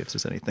 so let's see if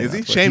there's anything. Is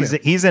he? Shame him.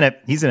 He's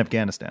in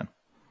Afghanistan.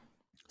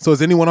 So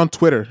has anyone on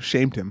Twitter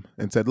shamed him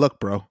and said,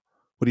 look, bro,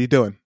 what are you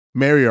doing?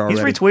 Marry her already.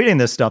 He's retweeting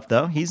this stuff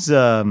though. He's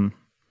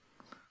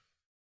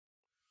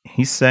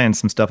saying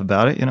some stuff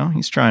about it,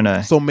 He's trying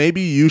to. So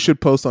maybe you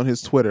should post on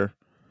his Twitter.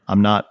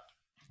 I'm not.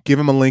 Give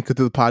him a link to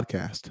the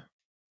podcast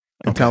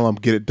and tell him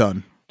get it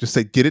done. Just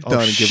say get it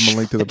done and give him a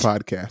link to the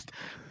podcast.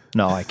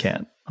 No, I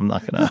can't. I'm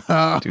not gonna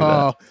do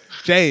that.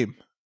 Shame.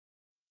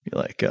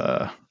 You're like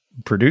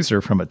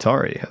producer from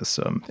Atari has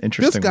some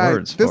interesting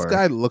words. This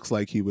guy looks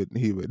like he would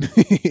he would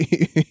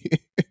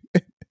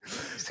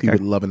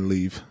love and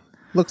leave.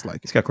 Looks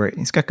like he's got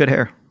good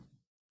hair.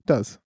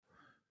 Does.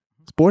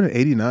 He's born in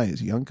 '89.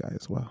 He's a young guy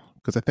as well.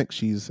 Because I think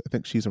she's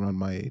around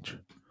my age.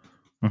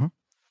 Mm-hmm.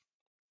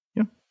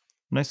 Yeah,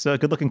 nice,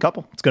 good-looking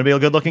couple. It's going to be a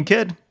good-looking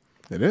kid.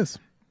 It is.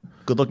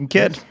 Good-looking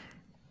kid. Yes.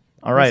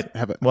 All right.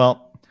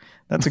 Well,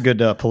 that's a good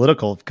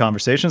political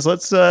conversation. So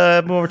let's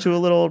move over to a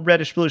little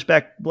reddish, bluish,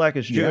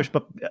 blackish, Jewish.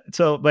 But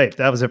so wait,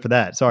 that was it for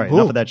that. Sorry,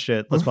 enough of that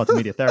shit. Let's move on to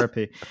media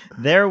therapy.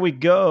 There we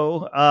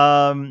go.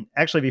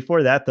 Actually,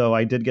 before that though,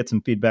 I did get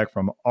some feedback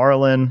from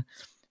Arlen.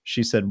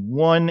 She said,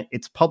 one,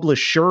 it's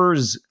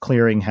Publishers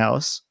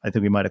Clearinghouse. I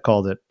think we might have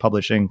called it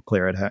Publishing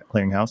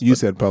Clearinghouse. You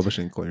said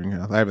Publishing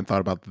Clearinghouse. I haven't thought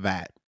about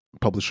that.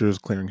 Publishers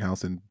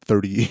Clearinghouse in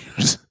 30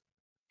 years.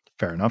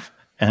 Fair enough.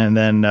 And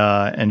then,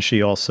 and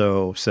she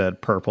also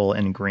said purple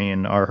and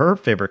green are her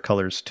favorite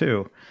colors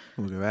too.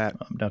 Look at that.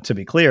 Now, to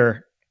be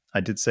clear, I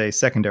did say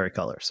secondary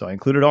color, so I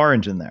included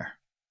orange in there.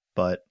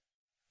 But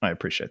I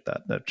appreciate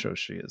that. That shows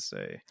she is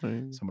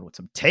someone with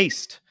some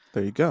taste.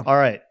 There you go. All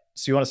right.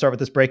 So you want to start with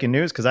this breaking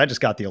news? Because I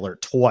just got the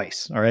alert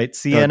twice. All right.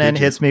 CNN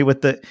hits me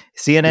with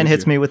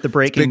the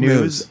breaking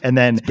news, and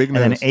then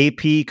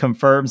AP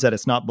confirms that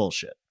it's not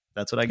bullshit.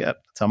 That's what I get.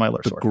 That's how my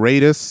alerts work.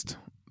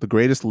 The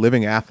greatest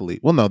living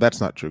athlete. Well, no,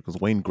 that's not true because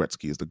Wayne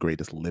Gretzky is the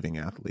greatest living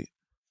athlete.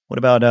 What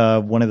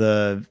about one of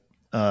the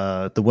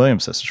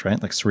Williams sisters,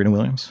 right? Like Serena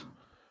Williams?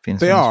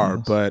 They are,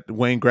 but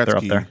Wayne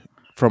Gretzky,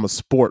 from a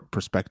sport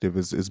perspective,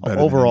 is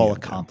better. Overall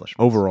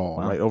accomplishments.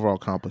 Right? Overall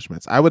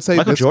accomplishments. I would say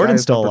Michael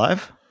Jordan's still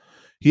alive.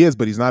 He is,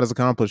 but he's not as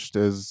accomplished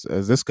as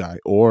this guy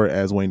or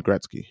as Wayne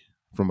Gretzky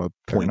from a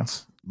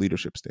points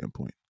leadership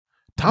standpoint.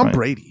 Tom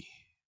Brady,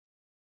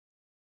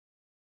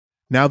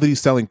 now that he's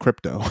selling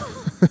crypto,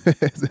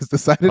 has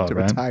decided to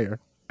retire.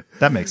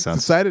 That makes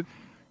sense.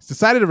 He's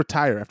decided to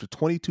retire after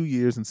 22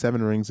 years and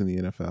 7 rings in the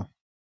NFL.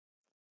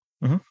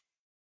 Mm-hmm.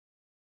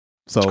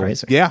 So,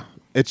 yeah,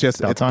 it's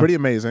pretty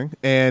amazing.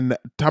 And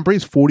Tom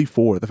Brady's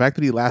 44. The fact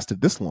that he lasted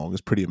this long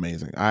is pretty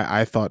amazing.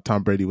 I thought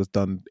Tom Brady was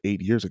done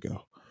 8 years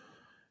ago.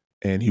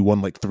 And he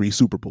won like 3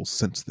 Super Bowls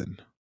since then.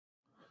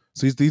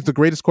 So he's the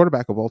greatest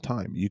quarterback of all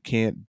time. You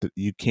can't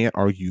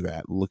argue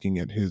that looking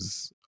at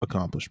his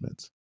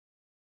accomplishments.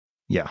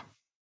 Yeah.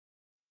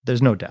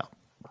 There's no doubt.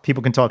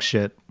 People can talk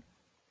shit,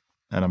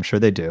 and I'm sure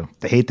they do.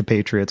 They hate the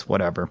Patriots,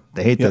 whatever.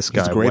 They hate this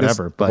guy,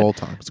 whatever. But of all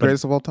time. It's the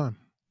greatest of all time.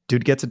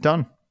 Dude gets it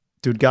done.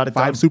 Dude got it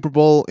 5 done. Super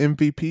Bowl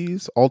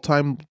MVPs,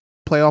 all-time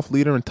playoff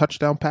leader in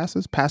touchdown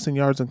passes, passing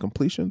yards and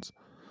completions.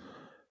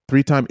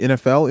 3-time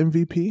NFL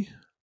MVP.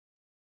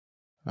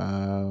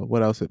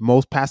 What else?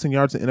 Most passing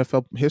yards in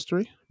NFL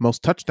history.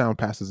 Most touchdown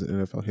passes in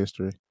NFL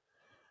history.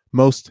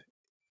 Most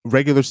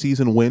regular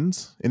season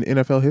wins in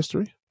NFL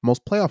history.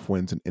 Most playoff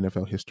wins in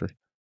NFL history.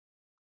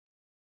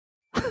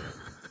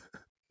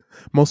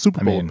 Most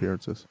Super Bowl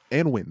appearances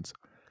and wins.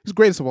 He's the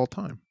greatest of all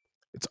time.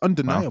 It's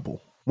undeniable.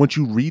 Wow. Once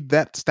you read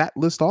that stat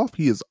list off,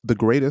 he is the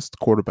greatest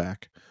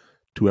quarterback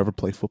to ever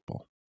play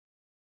football.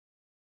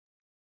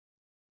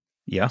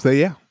 Yeah. So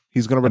yeah,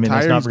 he's going to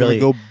retire. He's going to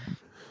go.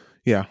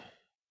 Yeah.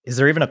 Is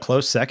there even a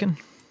close second?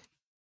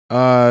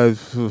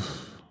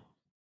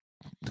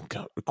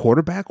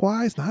 Quarterback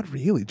wise, not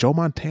really. Joe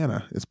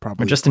Montana is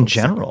probably just in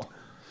general. Second.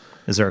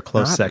 Is there a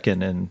close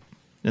second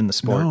in the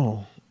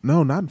sport?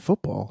 No, not in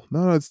football.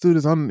 No, this dude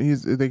is on.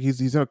 He's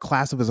in a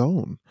class of his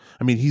own.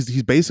 I mean,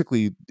 he's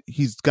basically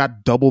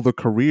got double the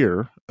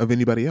career of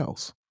anybody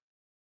else.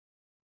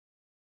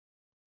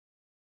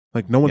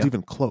 Like no one's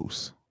even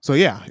close. So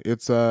yeah,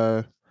 it's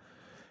and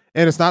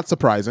it's not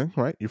surprising,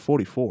 right? You're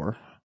 44.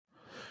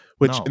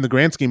 Which, in the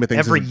grand scheme of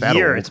things, every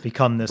year it's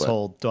become this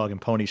whole dog and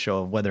pony show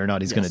of whether or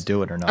not he's going to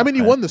do it or not. I mean,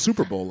 he won the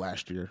Super Bowl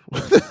last year.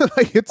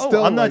 Like, it's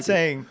still. I'm not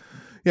saying.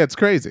 Yeah, it's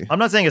crazy. I'm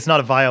not saying it's not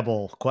a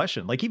viable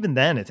question. Like even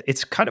then,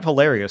 it's kind of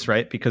hilarious,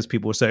 right? Because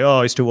people will say,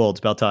 "Oh, he's too old. It's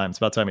about time. It's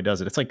about time he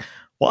does it." It's like,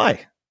 why?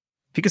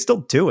 If he could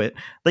still do it.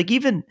 Like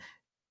even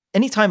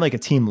anytime like a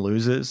team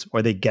loses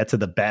or they get to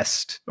the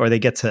best or they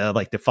get to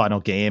like the final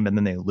game and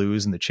then they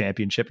lose in the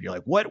championship, you're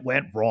like, what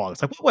went wrong?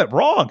 It's like, what went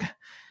wrong?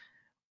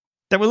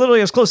 That were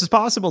literally as close as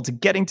possible to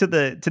getting to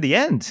the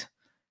end.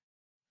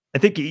 I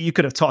think you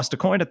could have tossed a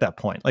coin at that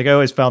point. Like I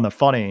always found that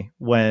funny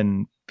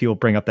when people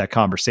bring up that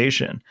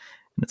conversation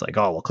and it's like,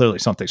 oh, well, clearly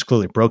something's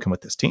clearly broken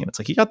with this team. It's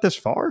like, he got this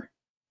far?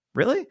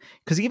 Really?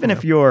 Because even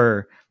if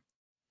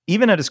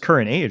even at his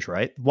current age,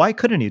 right? Why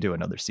couldn't he do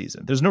another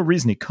season? There's no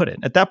reason he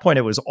couldn't. At that point,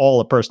 it was all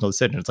a personal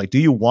decision. It's like, do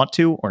you want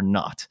to or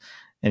not?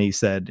 And he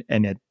said,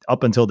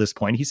 up until this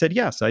point, he said,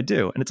 yes, I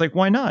do. And it's like,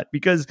 why not?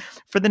 Because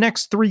for the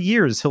next 3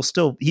 years,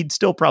 he'd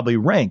still probably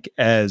rank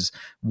as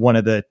one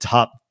of the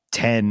top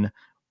 10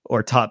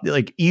 or top,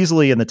 like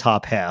easily in the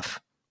top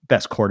half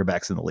best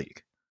quarterbacks in the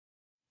league.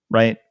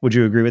 Right? Would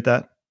you agree with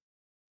that?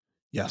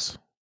 Yes.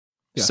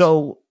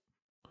 So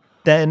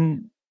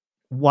then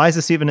why is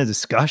this even a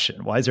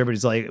discussion? Why is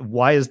everybody's like,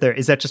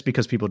 is that just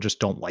because people just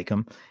don't like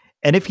him?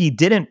 And if he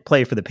didn't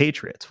play for the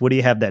Patriots, would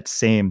he have that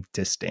same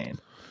disdain?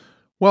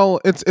 Well,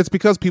 it's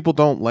because people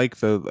don't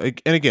like and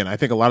again, I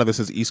think a lot of this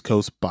is East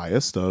Coast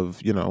biased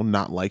of,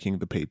 not liking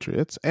the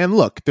Patriots. And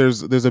look,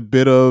 there's a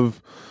bit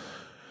of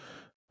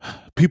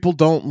people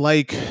don't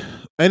like,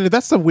 and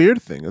that's the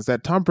weird thing is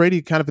that Tom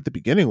Brady kind of at the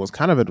beginning was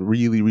kind of a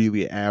really,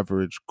 really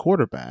average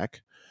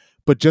quarterback,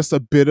 but just a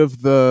bit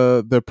of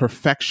the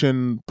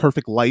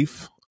perfect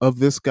life of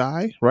this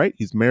guy, right?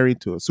 He's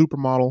married to a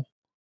supermodel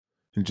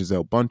and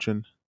Gisele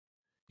Bündchen.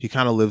 He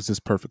kind of lives this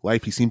perfect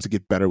life. He seems to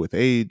get better with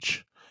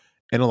age.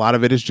 And a lot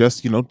of it is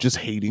just, just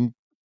hating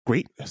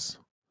greatness.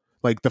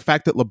 Like the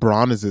fact that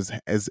LeBron is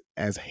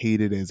as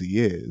hated as he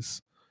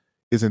is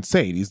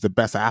insane. He's the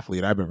best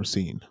athlete I've ever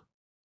seen.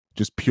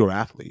 Just pure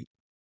athlete.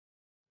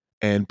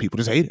 And people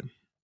just hate him.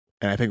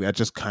 And I think that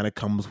just kind of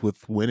comes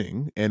with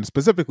winning, and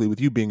specifically with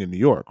you being in New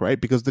York,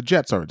 right? Because the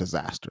Jets are a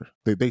disaster.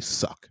 They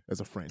suck as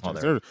a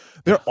franchise.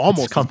 They're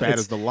almost as bad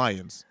as the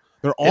Lions.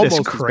 They're almost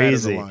as bad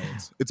as the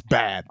Lions. It's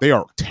bad. They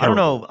are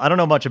terrible. I don't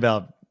know much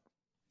about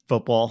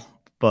football,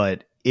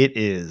 but it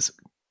is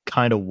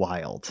kind of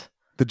wild.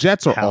 The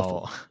Jets are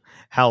awful.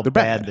 How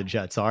bad the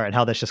Jets are and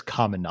how that's just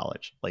common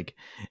knowledge. Like,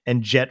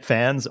 and Jet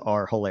fans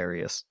are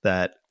hilarious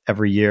that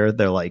every year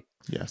they're like,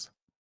 yes.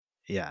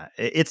 Yeah.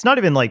 It's not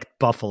even like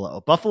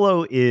Buffalo.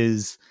 Buffalo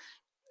is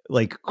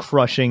like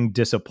crushing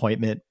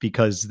disappointment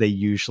because they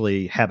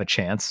usually have a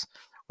chance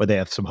or they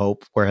have some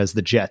hope. Whereas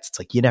the Jets, it's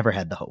like, you never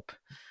had the hope.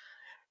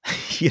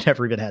 You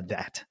never even had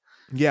that.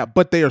 Yeah.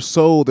 But they're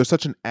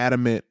such an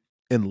adamant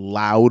and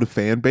loud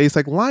fan base.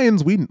 Like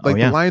Lions,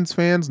 the Lions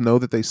fans know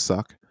that they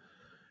suck,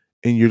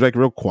 and you're like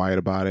real quiet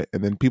about it.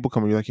 And then people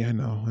come and you're like, yeah, I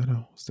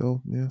know,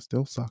 still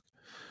suck.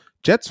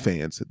 Jets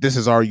fans, this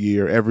is our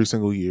year. Every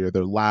single year,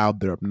 they're loud,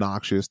 they're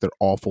obnoxious, they're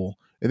awful,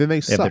 and then they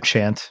suck. Have their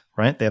chant,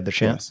 right? They have their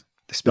chant. Yes.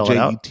 They spell it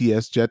out.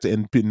 Jets, Jets,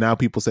 and now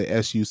people say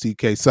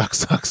SUCK,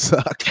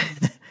 suck.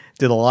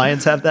 Do the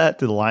Lions have that?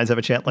 Do the Lions have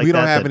a chant like that? We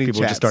don't have any people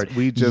chants. Just start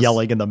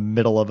yelling in the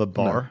middle of a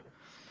bar.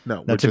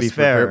 No. Now, to be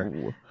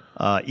fair,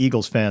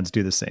 Eagles fans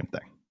do the same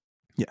thing.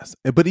 Yes,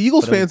 but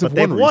Eagles fans have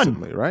won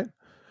recently, right?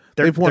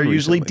 They're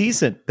usually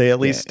decent. They at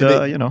least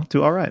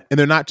do all right. And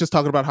they're not just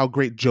talking about how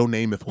great Joe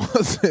Namath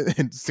was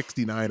in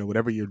 '69 or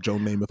whatever year Joe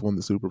Namath won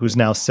the Super Bowl. Who's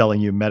now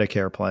selling you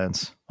Medicare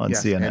plans on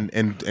CNN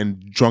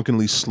and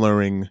drunkenly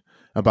slurring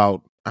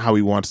about how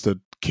he wants to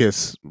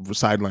kiss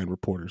sideline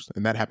reporters,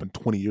 and that happened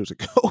 20 years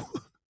ago.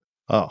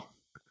 Oh,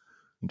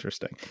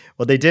 interesting.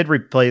 Well, they did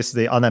replace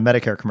on that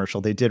Medicare commercial.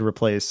 They did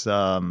replace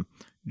Joe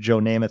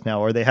Namath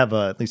now, or they have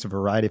at least a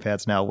variety of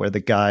ads now where the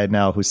guy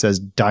now who says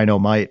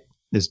dynamite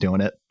is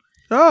doing it.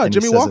 Ah,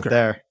 Jimmy Walker.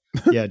 There.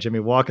 Yeah, Jimmy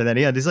Walker. Then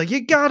he's like,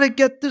 you gotta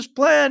get this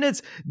plan.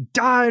 It's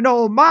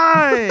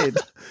dynamite.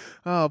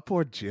 Oh,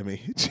 poor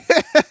Jimmy.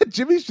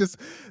 Jimmy's just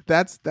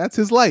that's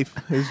his life.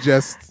 It's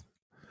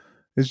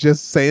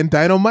just saying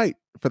dynamite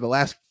for the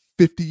last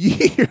 50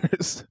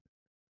 years.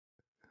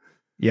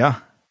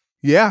 Yeah.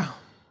 Yeah.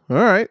 All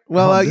right.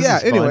 Well,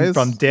 anyways.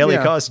 From Daily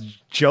Cost,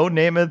 Joe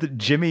Namath,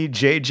 Jimmy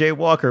J.J.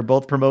 Walker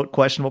both promote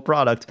questionable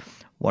product.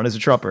 One is a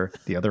Trumper,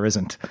 the other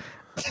isn't.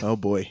 Oh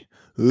boy.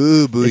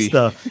 Ooh boy.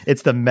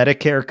 It's the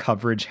Medicare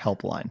coverage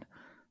helpline.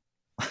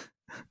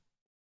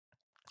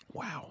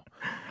 Wow.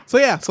 So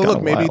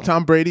look, maybe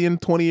Tom Brady in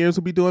 20 years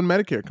will be doing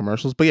Medicare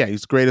commercials. But yeah,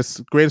 he's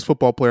greatest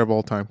football player of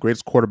all time,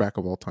 greatest quarterback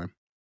of all time.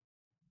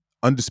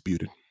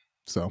 Undisputed.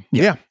 So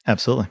yeah,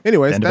 absolutely.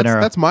 Anyways,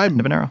 that's my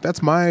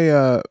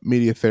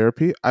media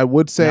therapy. I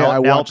would say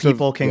now in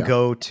football,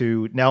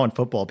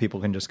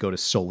 people can just go to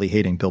solely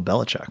hating Bill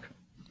Belichick.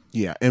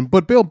 Yeah,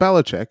 but Bill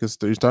Belichick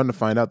you're starting to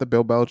find out that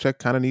Bill Belichick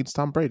kind of needs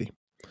Tom Brady.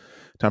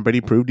 Tom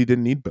Brady proved he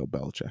didn't need Bill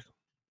Belichick.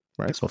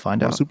 Right? Guess we'll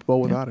find out. Super Bowl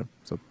without him.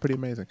 So pretty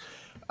amazing.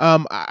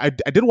 I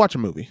did watch a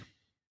movie,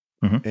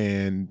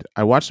 and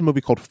I watched a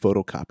movie called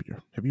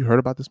Photocopier. Have you heard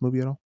about this movie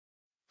at all?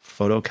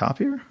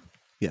 Photocopier?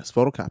 Yes,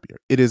 Photocopier.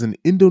 It is an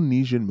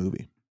Indonesian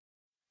movie.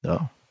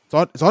 Oh.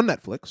 It's on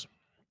Netflix,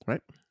 right?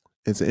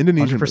 It's an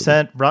Indonesian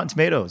 100% movie. Rotten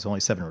Tomatoes,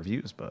 only 7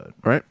 reviews, but...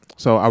 Right.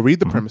 So I'll read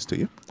the premise to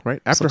you,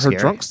 right? After her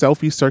drunk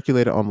selfie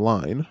circulated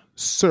online,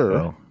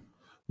 Sir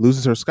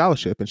loses her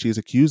scholarship and she is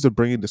accused of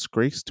bringing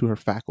disgrace to her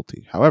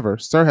faculty. However,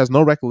 Sir has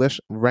no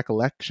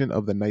recollection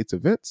of the night's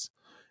events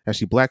as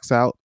she blacks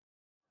out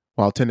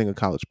while attending a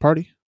college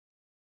party.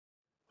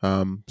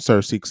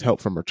 Sir seeks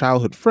help from her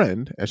childhood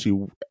friend as she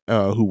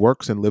who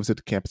works and lives at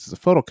the campus as a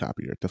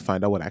photocopier to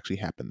find out what actually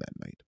happened that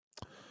night.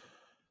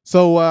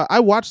 So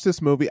I watched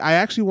this movie. I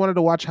actually wanted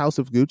to watch House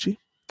of Gucci,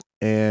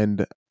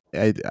 and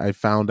I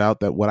found out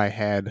that what I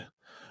had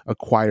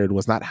acquired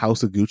was not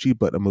House of Gucci,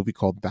 but a movie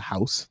called The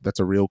House. That's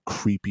a real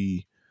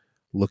creepy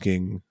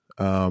looking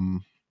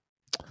Netflix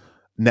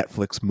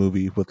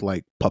movie with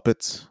like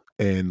puppets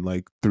and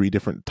like 3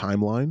 different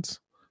timelines.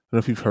 I don't know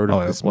if you've heard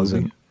of this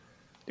movie.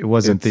 It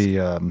wasn't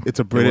it's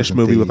a British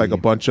movie with like a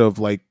bunch of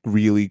like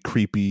really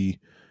creepy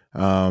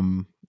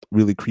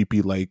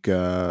like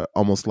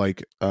almost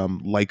like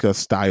Leica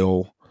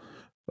style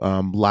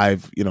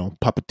live,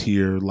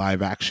 puppeteer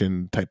live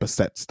action type of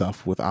set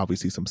stuff with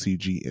obviously some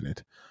CG in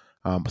it.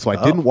 So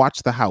I didn't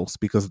watch The House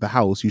because The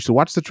House, you should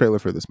watch the trailer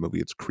for this movie.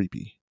 It's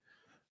creepy.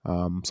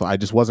 So I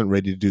just wasn't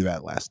ready to do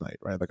that last night,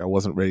 right? Like I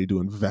wasn't ready to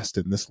invest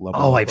in this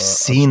level. Oh, I've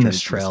seen this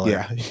trailer.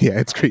 Yeah,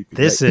 it's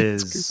creepy. It's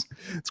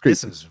creepy.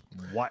 This is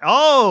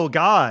oh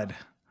God.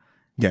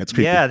 Yeah, it's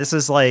creepy. Yeah, this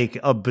is like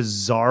a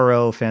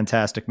bizarro,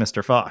 fantastic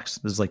Mr. Fox.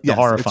 This is like the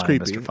horrifying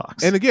Mr.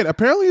 Fox. And again,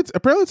 apparently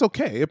it's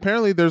okay.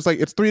 Apparently there's like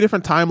it's 3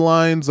 different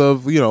timelines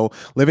of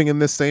living in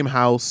this same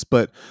house,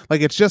 but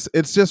like it's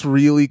just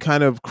really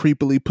kind of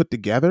creepily put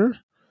together.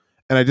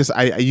 And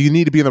you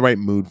need to be in the right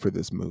mood for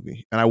this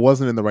movie. And I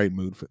wasn't in the right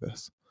mood for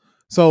this.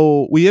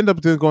 So we end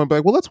up going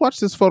like, well, let's watch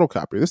this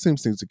Photocopier. This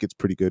seems it gets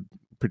pretty good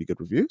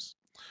reviews.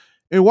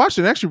 And we watched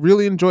it and actually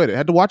really enjoyed it. I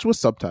had to watch it with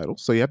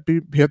subtitles. So you have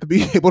to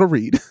be able to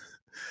read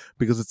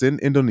because it's in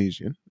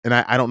Indonesian. And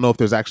I don't know if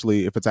it's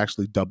actually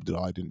dubbed at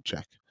all. I didn't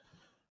check.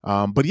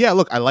 But yeah,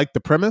 look, I like the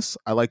premise.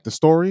 I like the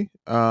story.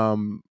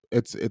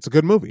 It's a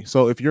good movie.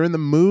 So if you're in the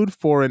mood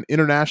for an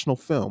international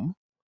film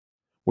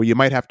where you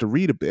might have to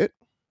read a bit,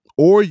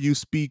 or you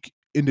speak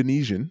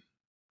Indonesian,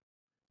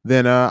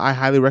 then I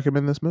highly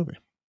recommend this movie.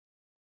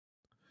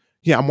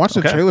 Yeah, I'm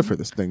watching the trailer for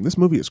this thing. This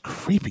movie is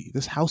creepy.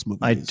 This house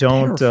movie. I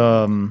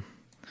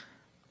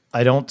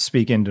don't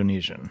speak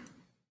Indonesian.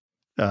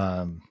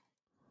 I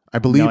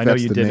believe I know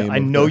you didn't. I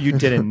know you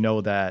didn't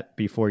know that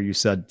before you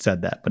said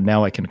that, but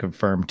now I can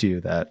confirm to you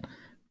that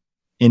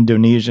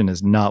Indonesian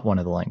is not one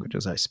of the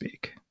languages I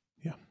speak.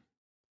 Yeah,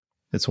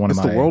 it's one of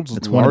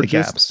the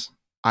largest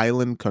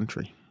island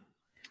country.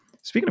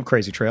 Speaking of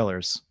crazy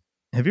trailers,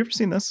 have you ever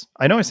seen this?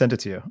 I know I sent it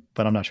to you,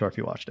 but I'm not sure if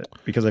you watched it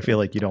because I feel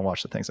like you don't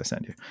watch the things I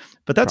send you.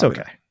 But that's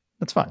okay.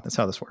 That's fine. That's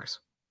how this works.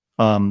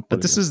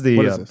 But this is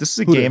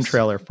a game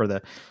trailer for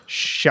the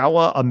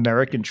Showa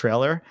American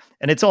trailer,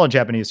 and it's all in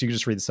Japanese, so you can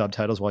just read the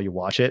subtitles while you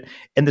watch it.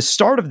 And the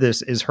start of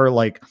this is her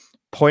like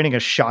pointing a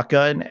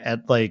shotgun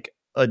at like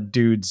a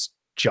dude's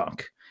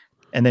junk,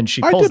 and then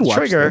she pulls the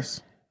trigger.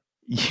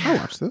 I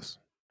watched this.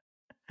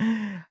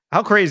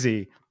 How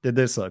crazy did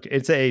this look?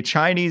 It's a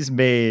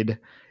Chinese-made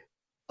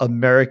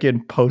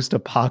American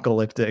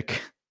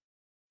post-apocalyptic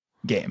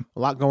game.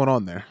 A lot going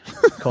on there.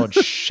 Called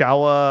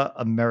Showa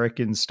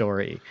American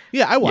Story.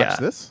 Yeah, I watched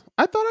this.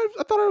 I thought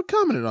I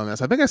commented on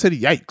this. I think I said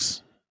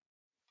yikes.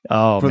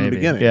 Oh, from maybe. The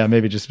beginning. Yeah,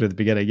 maybe just from the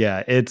beginning.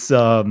 Yeah, it's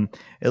it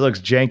looks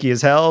janky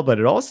as hell, but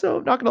it also,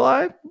 not gonna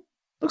lie,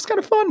 looks kind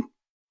of fun.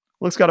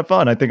 I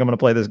think I'm gonna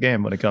play this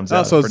game when it comes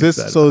out. So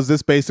is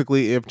this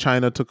basically if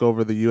China took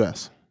over the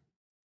US?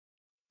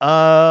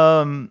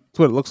 That's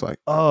what it looks like.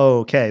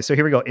 Okay, so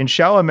here we go. In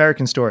Showa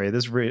American Story,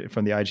 this is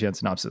from the IGN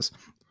synopsis.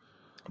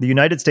 The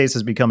United States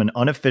has become an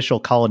unofficial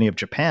colony of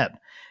Japan,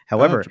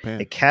 However,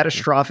 a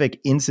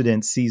catastrophic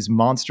incident sees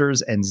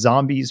monsters and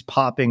zombies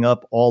popping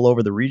up all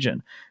over the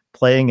region.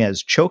 Playing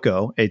as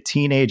Choco, a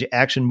teenage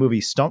action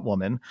movie stunt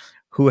woman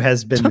who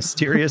has been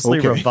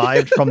mysteriously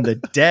revived from the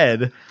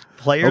dead,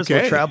 players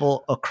will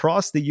travel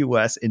across the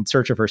U.S. in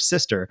search of her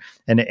sister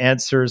and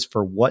answers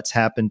for what's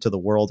happened to the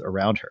world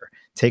around her.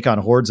 Take on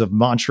hordes of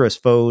monstrous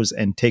foes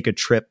and take a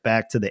trip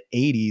back to the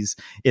 80s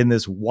in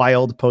this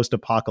wild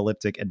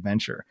post-apocalyptic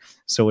adventure.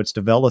 So it's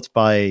developed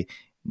by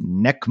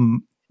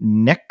Netcom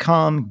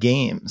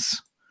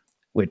Games,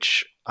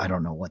 which I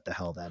don't know what the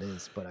hell that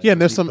is. But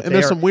there's some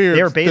weird.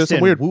 They're based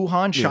in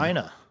Wuhan,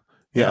 China.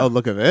 Yeah. Oh,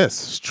 look at this!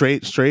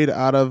 Straight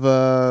out of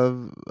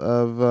Ground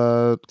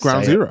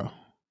Zero.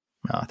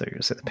 No, I thought you were going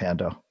to say the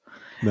Pando.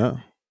 No.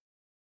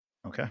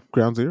 Okay.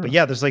 Ground Zero. But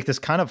yeah, there's like this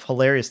kind of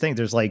hilarious thing.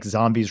 There's like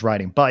zombies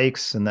riding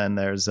bikes, and then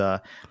there's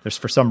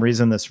for some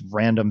reason this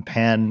random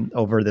pan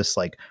over this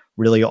like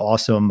really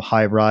awesome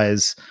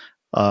high-rise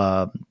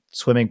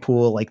swimming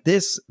pool. Like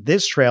this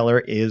trailer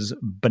is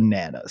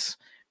bananas.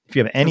 If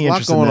you have any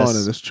interest in this, going on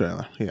in this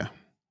trailer,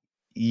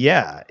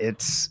 yeah,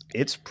 it's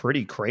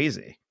pretty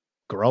crazy.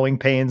 Growing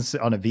pains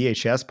on a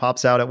VHS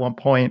pops out at one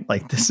point.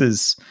 Like this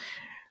is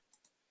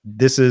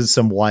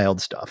some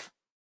wild stuff.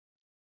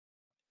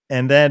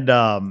 And then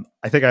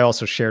I think I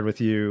also shared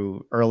with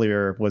you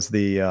earlier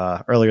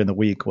earlier in the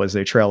week was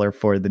a trailer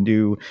for the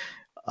new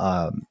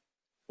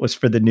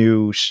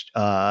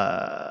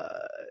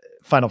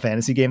Final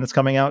Fantasy game that's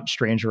coming out,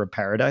 Stranger of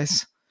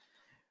Paradise,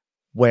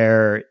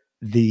 where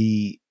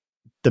the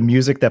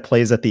music that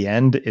plays at the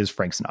end is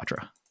Frank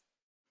Sinatra.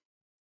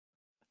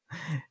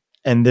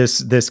 And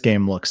this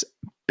game looks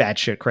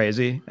batshit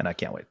crazy, and I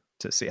can't wait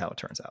to see how it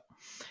turns out.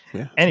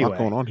 Yeah. Anyway, what's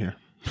going on here?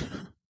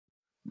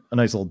 A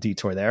nice little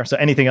detour there. So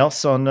anything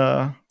else on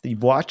that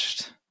you've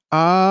watched?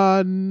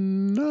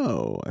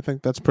 No. I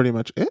think that's pretty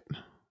much it.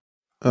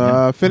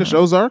 Finished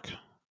Ozark,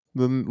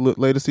 the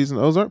latest season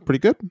of Ozark. Pretty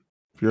good.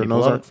 If you're an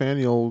Ozark fan,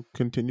 you'll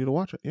continue to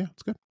watch it. Yeah,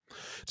 it's good.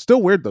 It's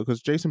still weird though,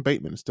 because Jason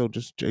Bateman is still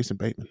just Jason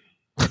Bateman.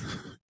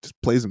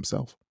 Just plays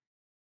himself.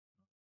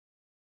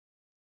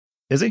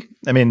 Is he?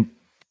 I mean,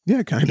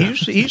 yeah, kind of.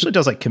 He usually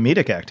does like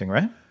comedic acting,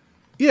 right?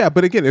 Yeah,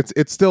 but again,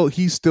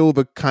 he's still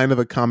the kind of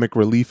the comic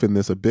relief in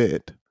this a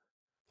bit.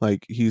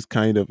 Like it's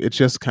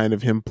just kind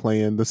of him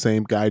playing the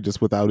same guy,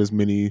 just without as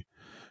many,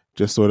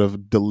 just sort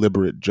of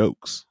deliberate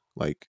jokes.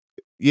 Like,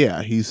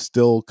 yeah, he's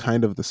still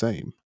kind of the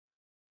same.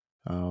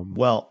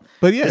 But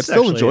yeah, it's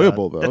still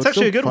enjoyable though. That's it's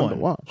actually a good one to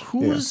watch.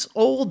 Who's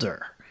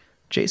older,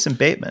 Jason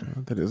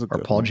Bateman? That is a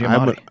good or Paul one.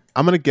 Giamatti?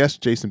 I'm gonna guess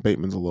Jason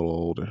Bateman's a little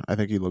older. I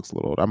think he looks a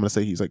little older. I'm gonna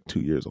say he's like 2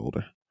 years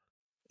older.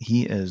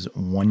 He is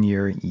 1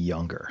 year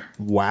younger.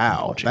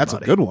 Wow, that's a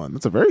good one.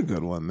 That's a very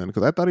good one then,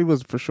 because I thought he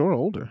was for sure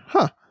older.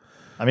 Huh.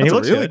 I mean, he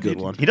looks really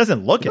good. One. He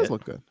doesn't look it. Does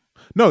look good.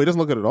 No, he doesn't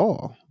look good at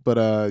all.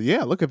 But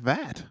yeah, look at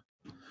that.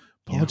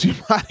 Paul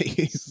Giamatti.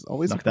 He's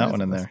always knocked that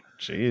one in there.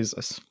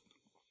 Jesus.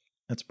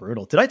 That's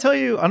brutal. Did I tell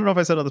you? I don't know if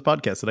I said on this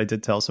podcast that I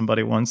did tell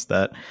somebody once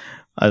that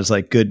I was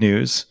like, good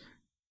news,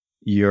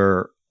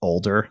 you're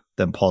older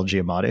than Paul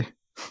Giamatti.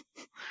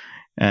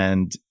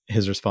 And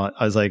his response,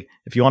 I was like,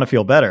 if you want to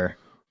feel better,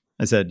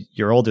 I said,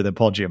 you're older than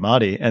Paul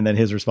Giamatti. And then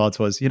his response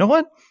was, you know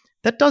what?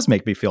 That does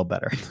make me feel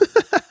better.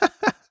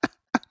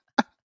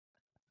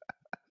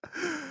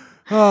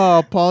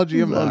 Oh, Paul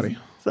Giamatti.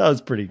 That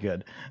was pretty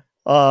good.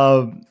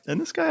 And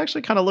this guy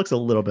actually kind of looks a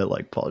little bit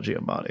like Paul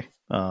Giamatti.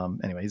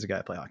 Anyway, he's a guy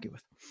I play hockey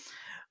with.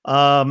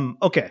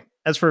 Okay.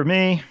 As for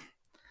me,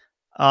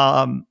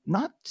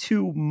 not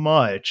too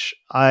much.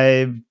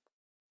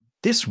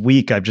 This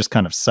week I've just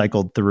kind of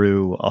cycled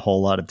through a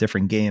whole lot of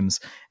different games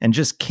and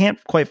just can't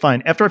quite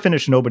find, after I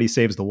finished Nobody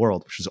Saves the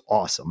World, which was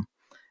awesome,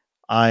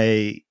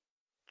 I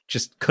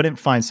just couldn't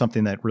find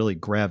something that really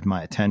grabbed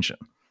my attention.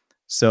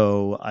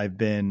 So I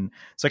kind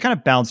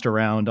of bounced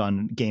around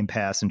on Game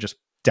Pass and just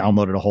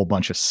downloaded a whole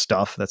bunch of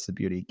stuff. That's the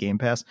beauty of Game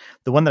Pass.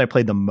 The one that I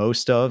played the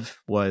most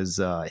of was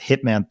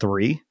Hitman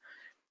 3.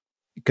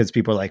 Because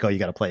people are like, oh, you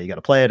got to play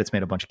it. It's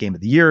made a bunch of Game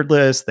of the Year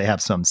lists. They have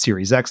some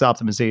Series X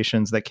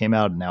optimizations that came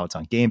out, and now it's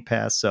on Game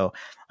Pass. So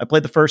I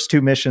played the first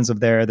 2 missions of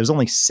there. There's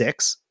only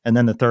 6, and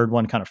then the third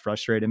one kind of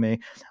frustrated me.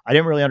 I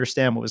didn't really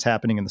understand what was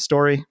happening in the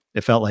story.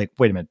 It felt like,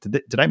 wait a minute,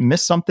 did I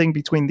miss something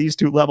between these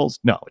 2 levels?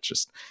 No, it's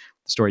just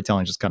the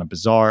storytelling is just kind of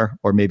bizarre,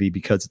 or maybe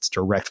because it's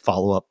direct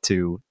follow-up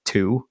to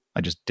 2.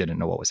 I just didn't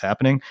know what was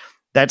happening.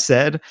 That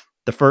said,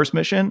 the first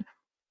mission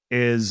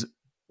is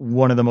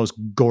one of the most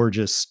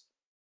gorgeous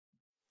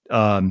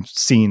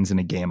scenes in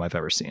a game I've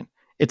ever seen.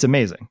 It's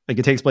amazing. Like,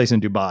 it takes place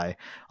in Dubai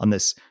on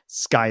this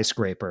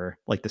skyscraper,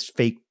 like this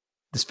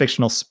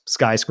fictional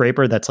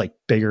skyscraper that's like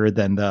bigger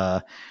than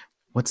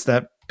what's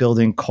that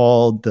building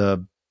called?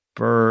 The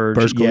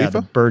Burj Khalifa?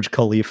 The Burj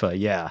Khalifa.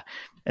 Yeah.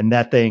 And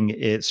that thing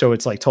it's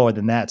like taller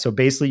than that. So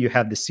basically you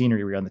have the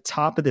scenery where you're on the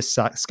top of this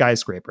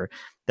skyscraper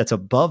that's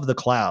above the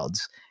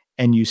clouds,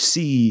 and you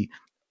see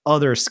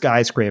other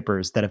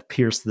skyscrapers that have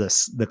pierced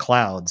the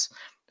clouds.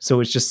 So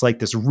it's just like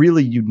this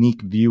really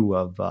unique view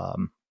of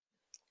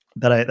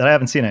that I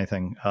haven't seen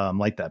anything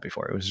like that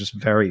before. It was just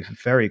very,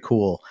 very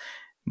cool.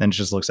 and it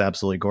just looks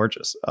absolutely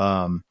gorgeous.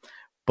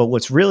 But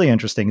what's really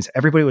interesting is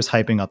everybody was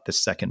hyping up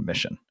this second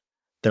mission.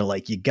 They're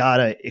like, you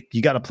gotta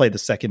play the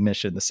second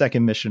mission. The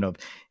second mission of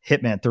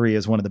Hitman 3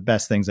 is one of the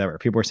best things ever.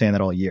 People were saying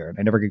that all year, and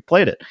I never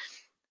played it.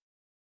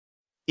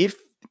 If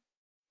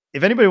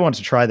anybody wants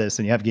to try this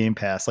and you have Game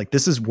Pass, like,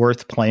 this is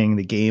worth playing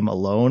the game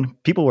alone.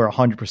 People were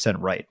 100%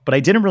 right, but I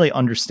didn't really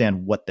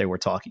understand what they were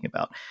talking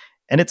about.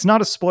 And it's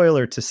not a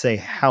spoiler to say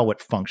how it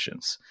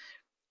functions,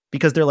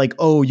 because they're like,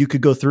 oh, you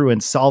could go through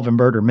and solve a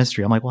murder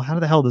mystery. I'm like, well, how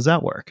the hell does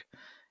that work?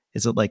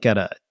 Is it like at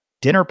a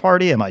dinner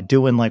party? Am I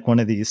doing like one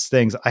of these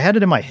things? I had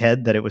it in my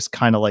head that it was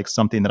kind of like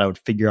something that I would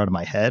figure out in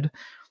my head,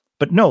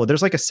 but no,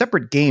 there's like a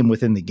separate game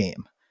within the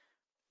game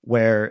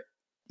where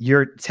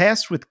you're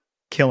tasked with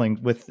killing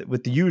with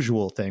the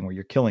usual thing where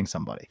you're killing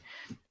somebody.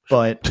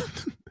 But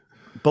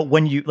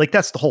when you like,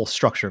 that's the whole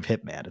structure of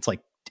Hitman. It's like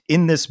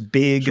in this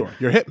big,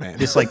 you're Hitman,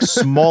 this like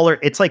smaller,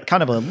 it's like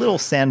kind of a little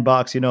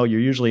sandbox, you're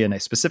usually in a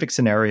specific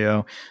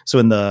scenario. So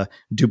in the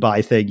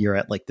Dubai thing, you're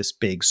at like this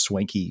big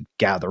swanky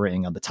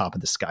gathering on the top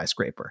of the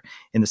skyscraper.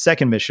 In the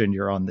second mission,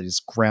 you're on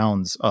these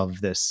grounds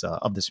of this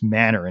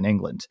manor in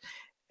England,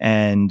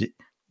 and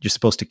you're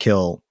supposed to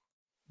kill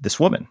this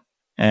woman.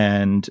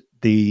 And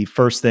the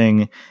first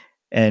thing,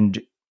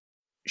 and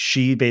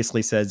she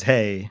basically says,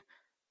 hey,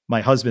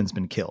 my husband's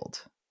been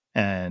killed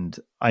and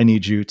I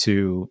need you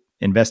to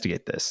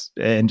investigate this.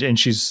 And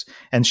she's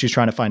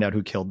trying to find out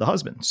who killed the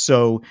husband.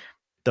 So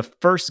the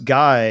first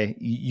guy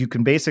you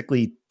can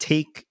basically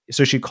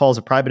so she calls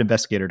a private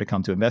investigator to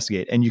come to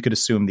investigate, and you could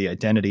assume the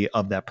identity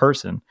of that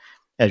person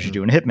as you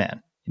do in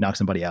Hitman. You knock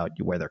somebody out,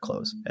 you wear their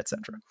clothes,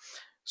 etc.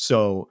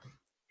 So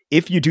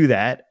if you do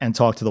that and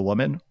talk to the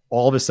woman,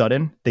 all of a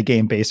sudden the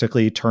game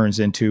basically turns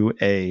into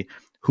a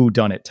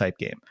whodunit type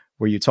game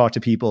where you talk to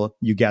people,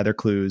 you gather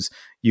clues,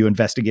 you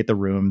investigate the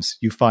rooms,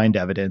 you find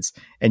evidence,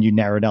 and you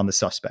narrow down the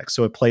suspects.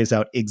 So it plays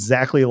out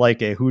exactly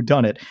like a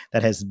whodunit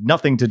that has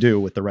nothing to do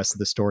with the rest of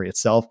the story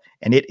itself.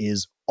 And it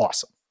is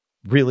awesome.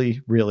 Really,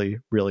 really,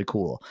 really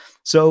cool.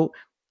 So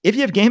if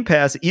you have Game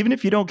Pass, even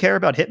if you don't care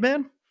about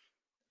Hitman,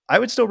 I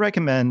would still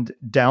recommend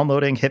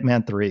downloading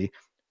Hitman 3,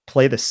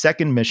 play the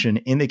second mission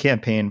in the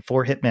campaign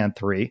for Hitman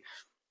 3,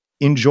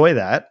 enjoy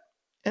that,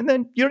 and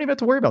then you don't even have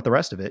to worry about the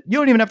rest of it. You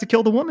don't even have to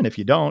kill the woman if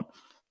you don't,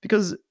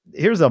 because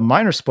here's a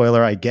minor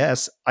spoiler, I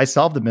guess. I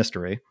solved the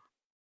mystery.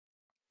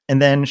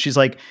 And then she's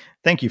like,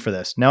 thank you for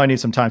this. Now I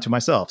need some time to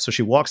myself. So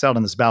she walks out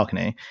on this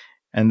balcony,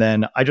 and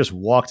then I just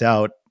walked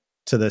out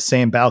to the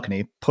same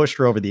balcony, pushed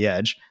her over the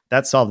edge.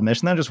 That solved the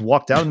mission. Then I just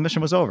walked out and the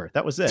mission was over.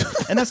 That was it.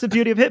 And that's the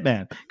beauty of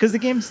Hitman, because the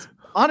game's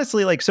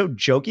honestly like so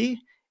jokey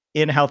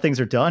in how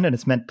things are done, and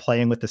it's meant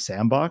playing with the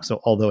sandbox.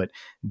 So although it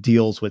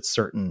deals with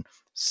certain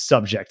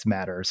subject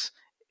matters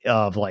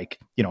of like,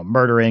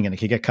 murdering, and it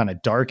can get kind of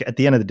dark, at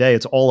the end of the day,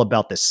 it's all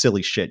about the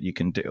silly shit you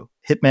can do.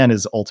 Hitman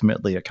is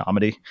ultimately a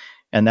comedy.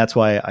 And that's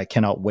why I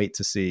cannot wait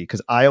to see,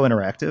 because IO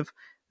Interactive,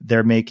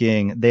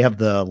 they have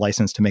the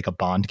license to make a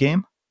Bond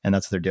game, and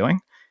that's what they're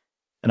doing.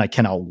 And I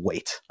cannot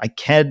wait. I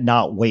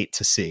cannot wait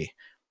to see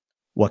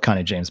what kind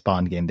of James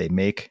Bond game they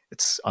make.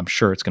 I'm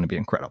sure it's going to be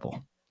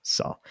incredible.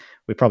 So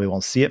we probably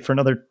won't see it for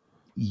another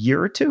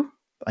year or two.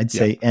 I'd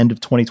say end of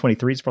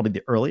 2023 is probably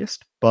the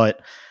earliest,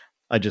 but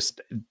I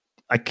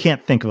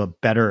can't think of a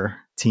better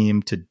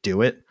team to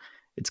do it.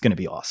 It's going to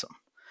be awesome.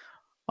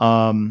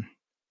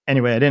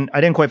 Anyway, I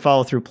didn't quite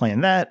follow through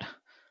playing that.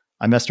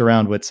 I messed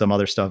around with some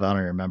other stuff. I don't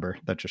even remember.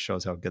 That just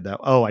shows how good that.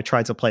 Oh, I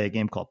tried to play a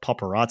game called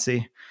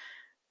Paparazzi,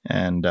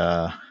 and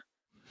that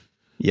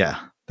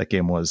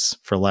game was,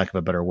 for lack of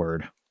a better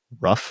word,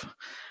 rough.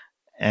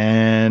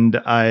 And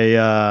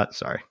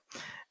sorry,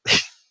 I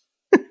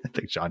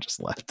think John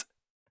just left.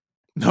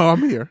 No,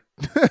 I'm here.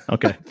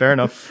 Okay, fair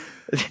enough.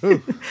 I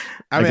mean,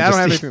 I don't have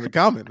anything to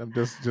comment. I'm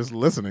just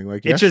listening.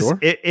 Like, yeah, sure.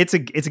 It's a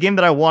game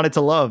that I wanted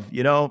to love.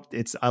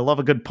 I love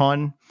a good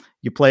pun.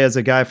 You play as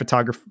a guy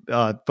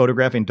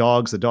photographing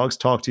dogs. The dogs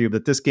talk to you,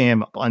 but this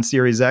game on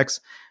Series X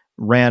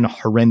ran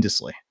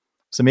horrendously.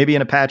 So maybe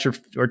in a patch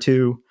or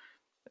two,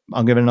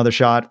 I'll give it another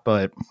shot,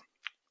 but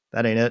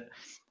that ain't it.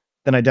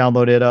 Then I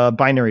downloaded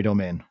Binary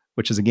Domain,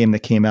 which is a game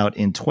that came out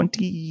in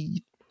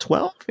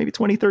 2012, maybe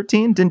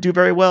 2013. Didn't do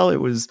very well. It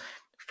was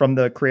from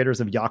the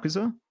creators of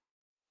Yakuza.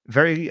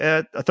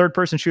 A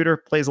third-person shooter,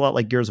 plays a lot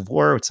like Gears of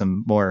War with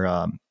some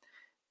more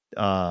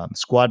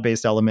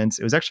squad-based elements.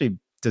 It was actually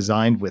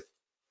designed with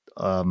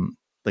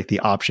like the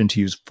option to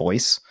use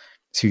voice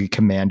to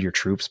command your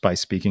troops by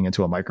speaking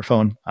into a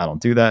microphone. I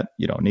don't do that.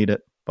 You don't need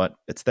it, but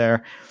it's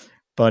there.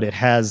 But it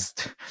has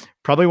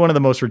probably one of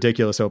the most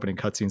ridiculous opening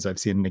cutscenes I've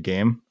seen in a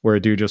game, where a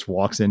dude just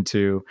walks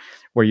into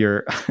where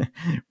you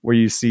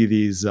see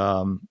these.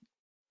 There's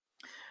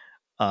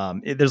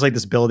like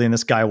this building.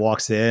 This guy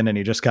walks in and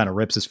he just kind of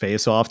rips his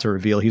face off to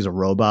reveal he's a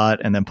robot,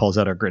 and then pulls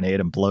out a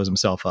grenade and blows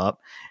himself up.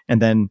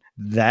 And then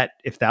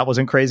if that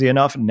wasn't crazy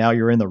enough, now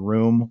you're in the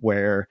room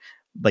where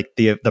like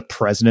the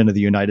president of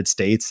the United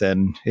States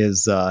and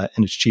his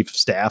chief of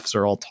staffs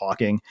are all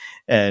talking,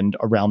 and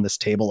around this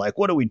table, like,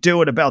 what are we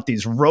doing about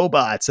these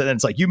robots? And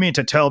it's like, you mean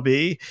to tell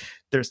me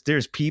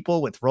there's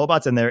people with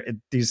robots, and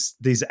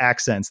these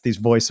accents, these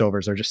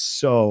voiceovers are just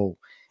so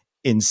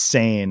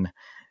insane.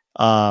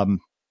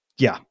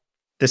 Yeah,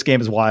 this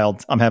game is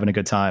wild. I'm having a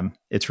good time.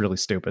 It's really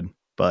stupid,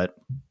 but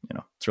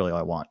it's really all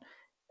I want.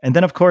 And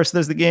then, of course,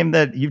 there's the game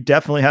that you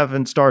definitely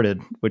haven't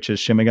started, which is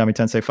Shin Megami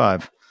Tensei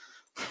 5.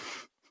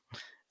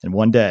 And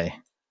one day,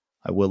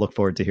 I will look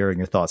forward to hearing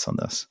your thoughts on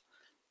this.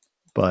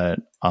 But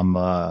I'm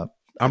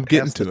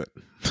getting to it.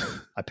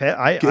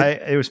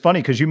 It was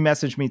funny because you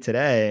messaged me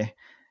today.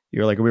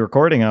 You're like, "Are we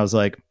recording?" And I was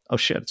like, "Oh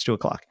shit, it's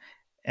 2:00."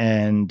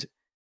 And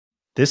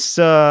this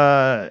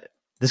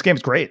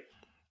game's great.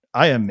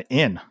 I am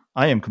in.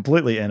 I am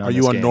completely in. Are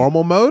you on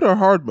normal mode or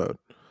hard mode?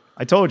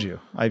 I told you.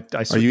 Are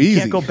you easy?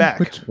 Can't go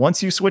back.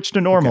 Once you switch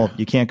to normal,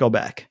 You can't go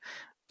back.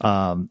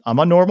 I'm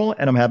on normal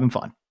and I'm having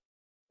fun.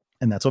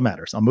 And that's what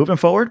matters. I'm moving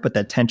forward, but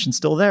that tension's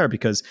still there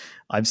because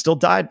I've still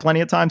died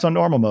plenty of times on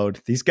normal mode.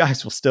 These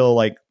guys will still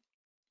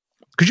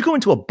because you go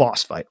into a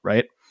boss fight,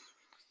 right?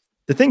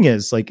 The thing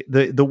is,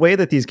 the way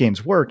that these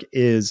games work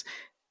is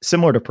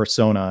similar to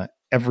Persona.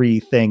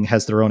 Everything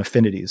has their own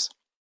affinities.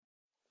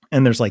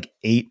 And there's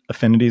 8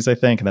 affinities, I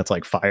think. And that's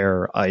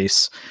fire,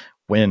 ice,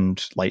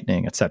 wind,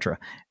 lightning, etc.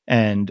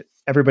 And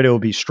everybody will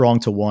be strong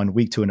to one,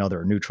 weak to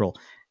another, or neutral.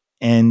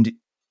 And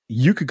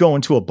you could go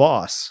into a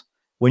boss.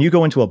 When you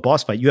go into a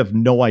boss fight, you have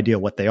no idea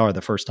what they are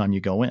the first time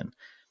you go in.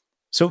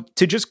 So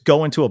to just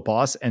go into a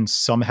boss and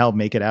somehow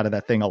make it out of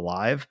that thing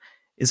alive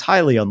is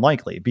highly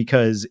unlikely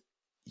because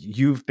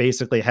you've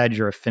basically had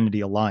your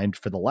affinity aligned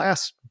for the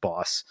last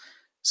boss.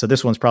 So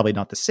this one's probably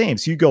not the same.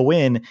 So you go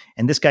in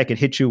and this guy could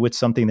hit you with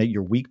something that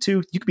you're weak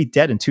to. You could be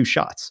dead in 2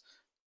 shots.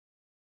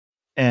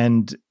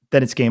 And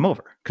then it's game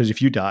over. Because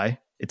if you die,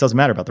 it doesn't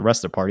matter about the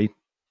rest of the party.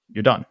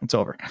 You're done. It's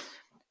over.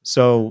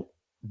 So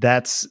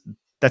that's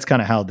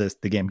kind of how the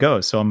game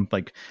goes. So I'm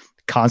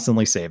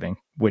constantly saving,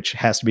 which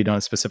has to be done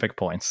at specific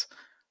points.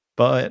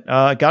 But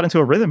got into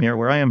a rhythm here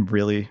where I am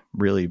really,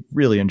 really,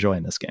 really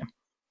enjoying this game.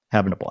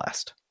 Having a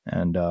blast.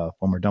 And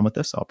when we're done with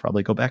this, I'll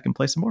probably go back and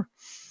play some more.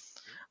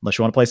 Unless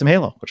you want to play some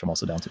Halo, which I'm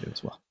also down to do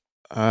as well.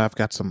 I've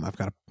got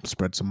to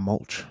spread some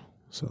mulch.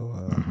 So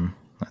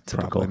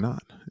probably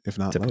not. If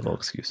not typical later.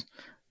 Excuse.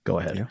 Go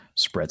ahead.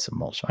 Spread some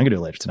mulch. I'm going to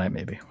do it later tonight,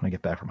 maybe, when I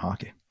get back from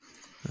hockey.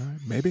 All right,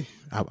 maybe.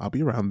 I'll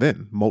be around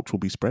then. Mulch will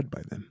be spread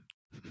by then.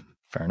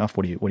 Fair enough.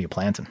 What are you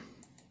planting?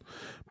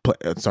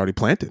 It's already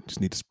planted. Just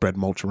need to spread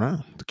mulch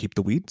around to keep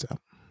the weeds out.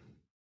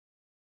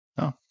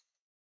 Oh.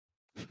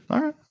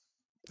 All right.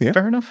 Yeah.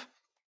 Fair enough.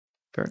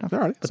 All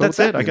right. But so that's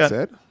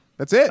it.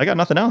 That's it. I got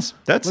nothing else.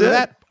 That's Look it.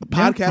 At that.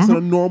 Podcast at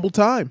a normal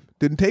time.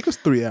 Didn't take us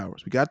 3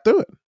 hours. We got through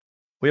it.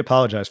 We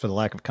apologize for the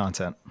lack of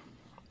content.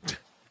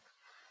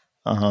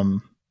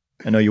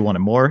 I know you wanted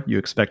more. You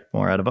expect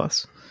more out of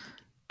us.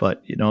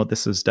 But,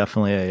 this is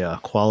definitely a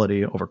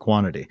quality over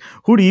quantity.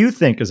 Who do you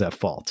think is at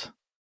fault?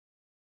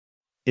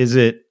 Is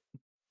it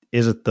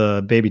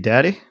the baby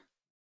daddy?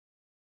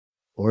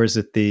 Or is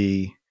it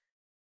this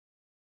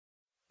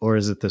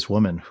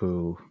woman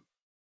who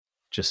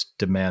just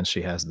demands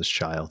she has this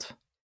child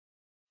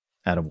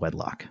out of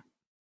wedlock?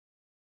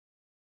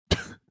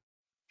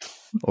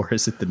 Or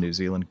is it the New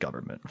Zealand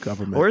government?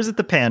 Or is it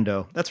the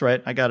Pando? That's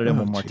right. I got it in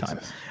one more time.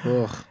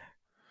 Ugh.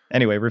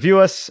 Anyway, review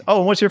us. Oh,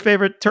 and what's your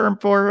favorite term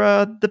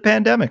for the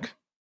pandemic?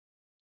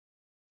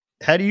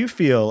 How do you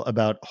feel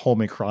about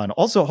Omicron?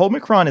 Also,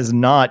 Omicron is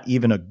not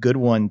even a good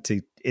one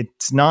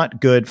it's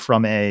not good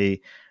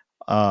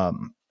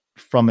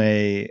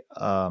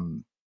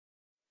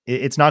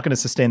it's not going to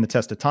sustain the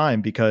test of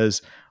time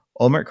because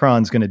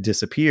Omicron's going to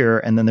disappear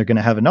and then they're going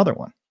to have another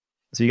one.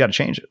 So you got to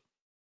change it.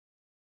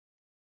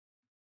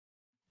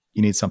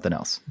 You need something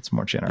else. It's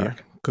more generic.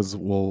 Yeah, because,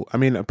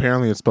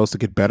 apparently it's supposed to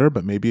get better,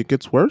 but maybe it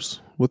gets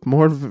worse with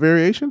more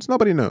variations.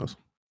 Nobody knows.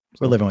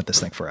 We're living with this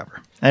thing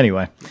forever.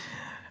 Anyway,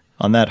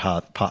 on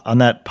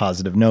that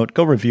positive note,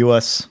 go review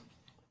us.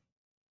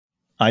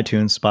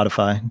 iTunes,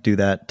 Spotify, do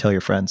that. Tell your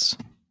friends.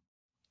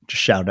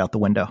 Just shout it out the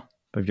window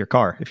of your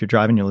car. If you're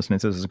driving, you're listening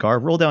to this as a car,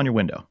 roll down your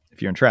window.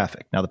 If you're in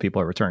traffic, now that people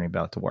are returning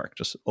about to work,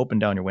 just open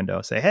down your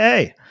window, say,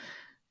 hey,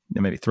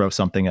 and maybe throw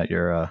something at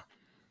your,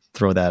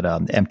 throw that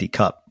empty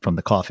cup from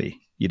the coffee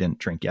you didn't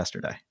drink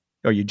yesterday,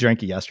 or you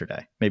drank it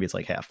yesterday. Maybe it's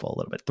half full a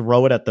little bit.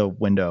 Throw it at the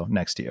window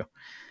next to you.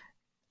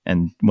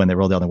 And when they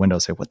roll down the window,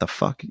 say, what the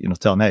fuck?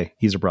 Tell them, hey,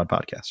 He's Abroad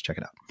podcast. Check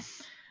it out.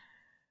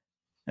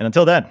 And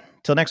until then,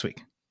 till next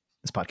week,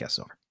 this podcast is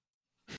over.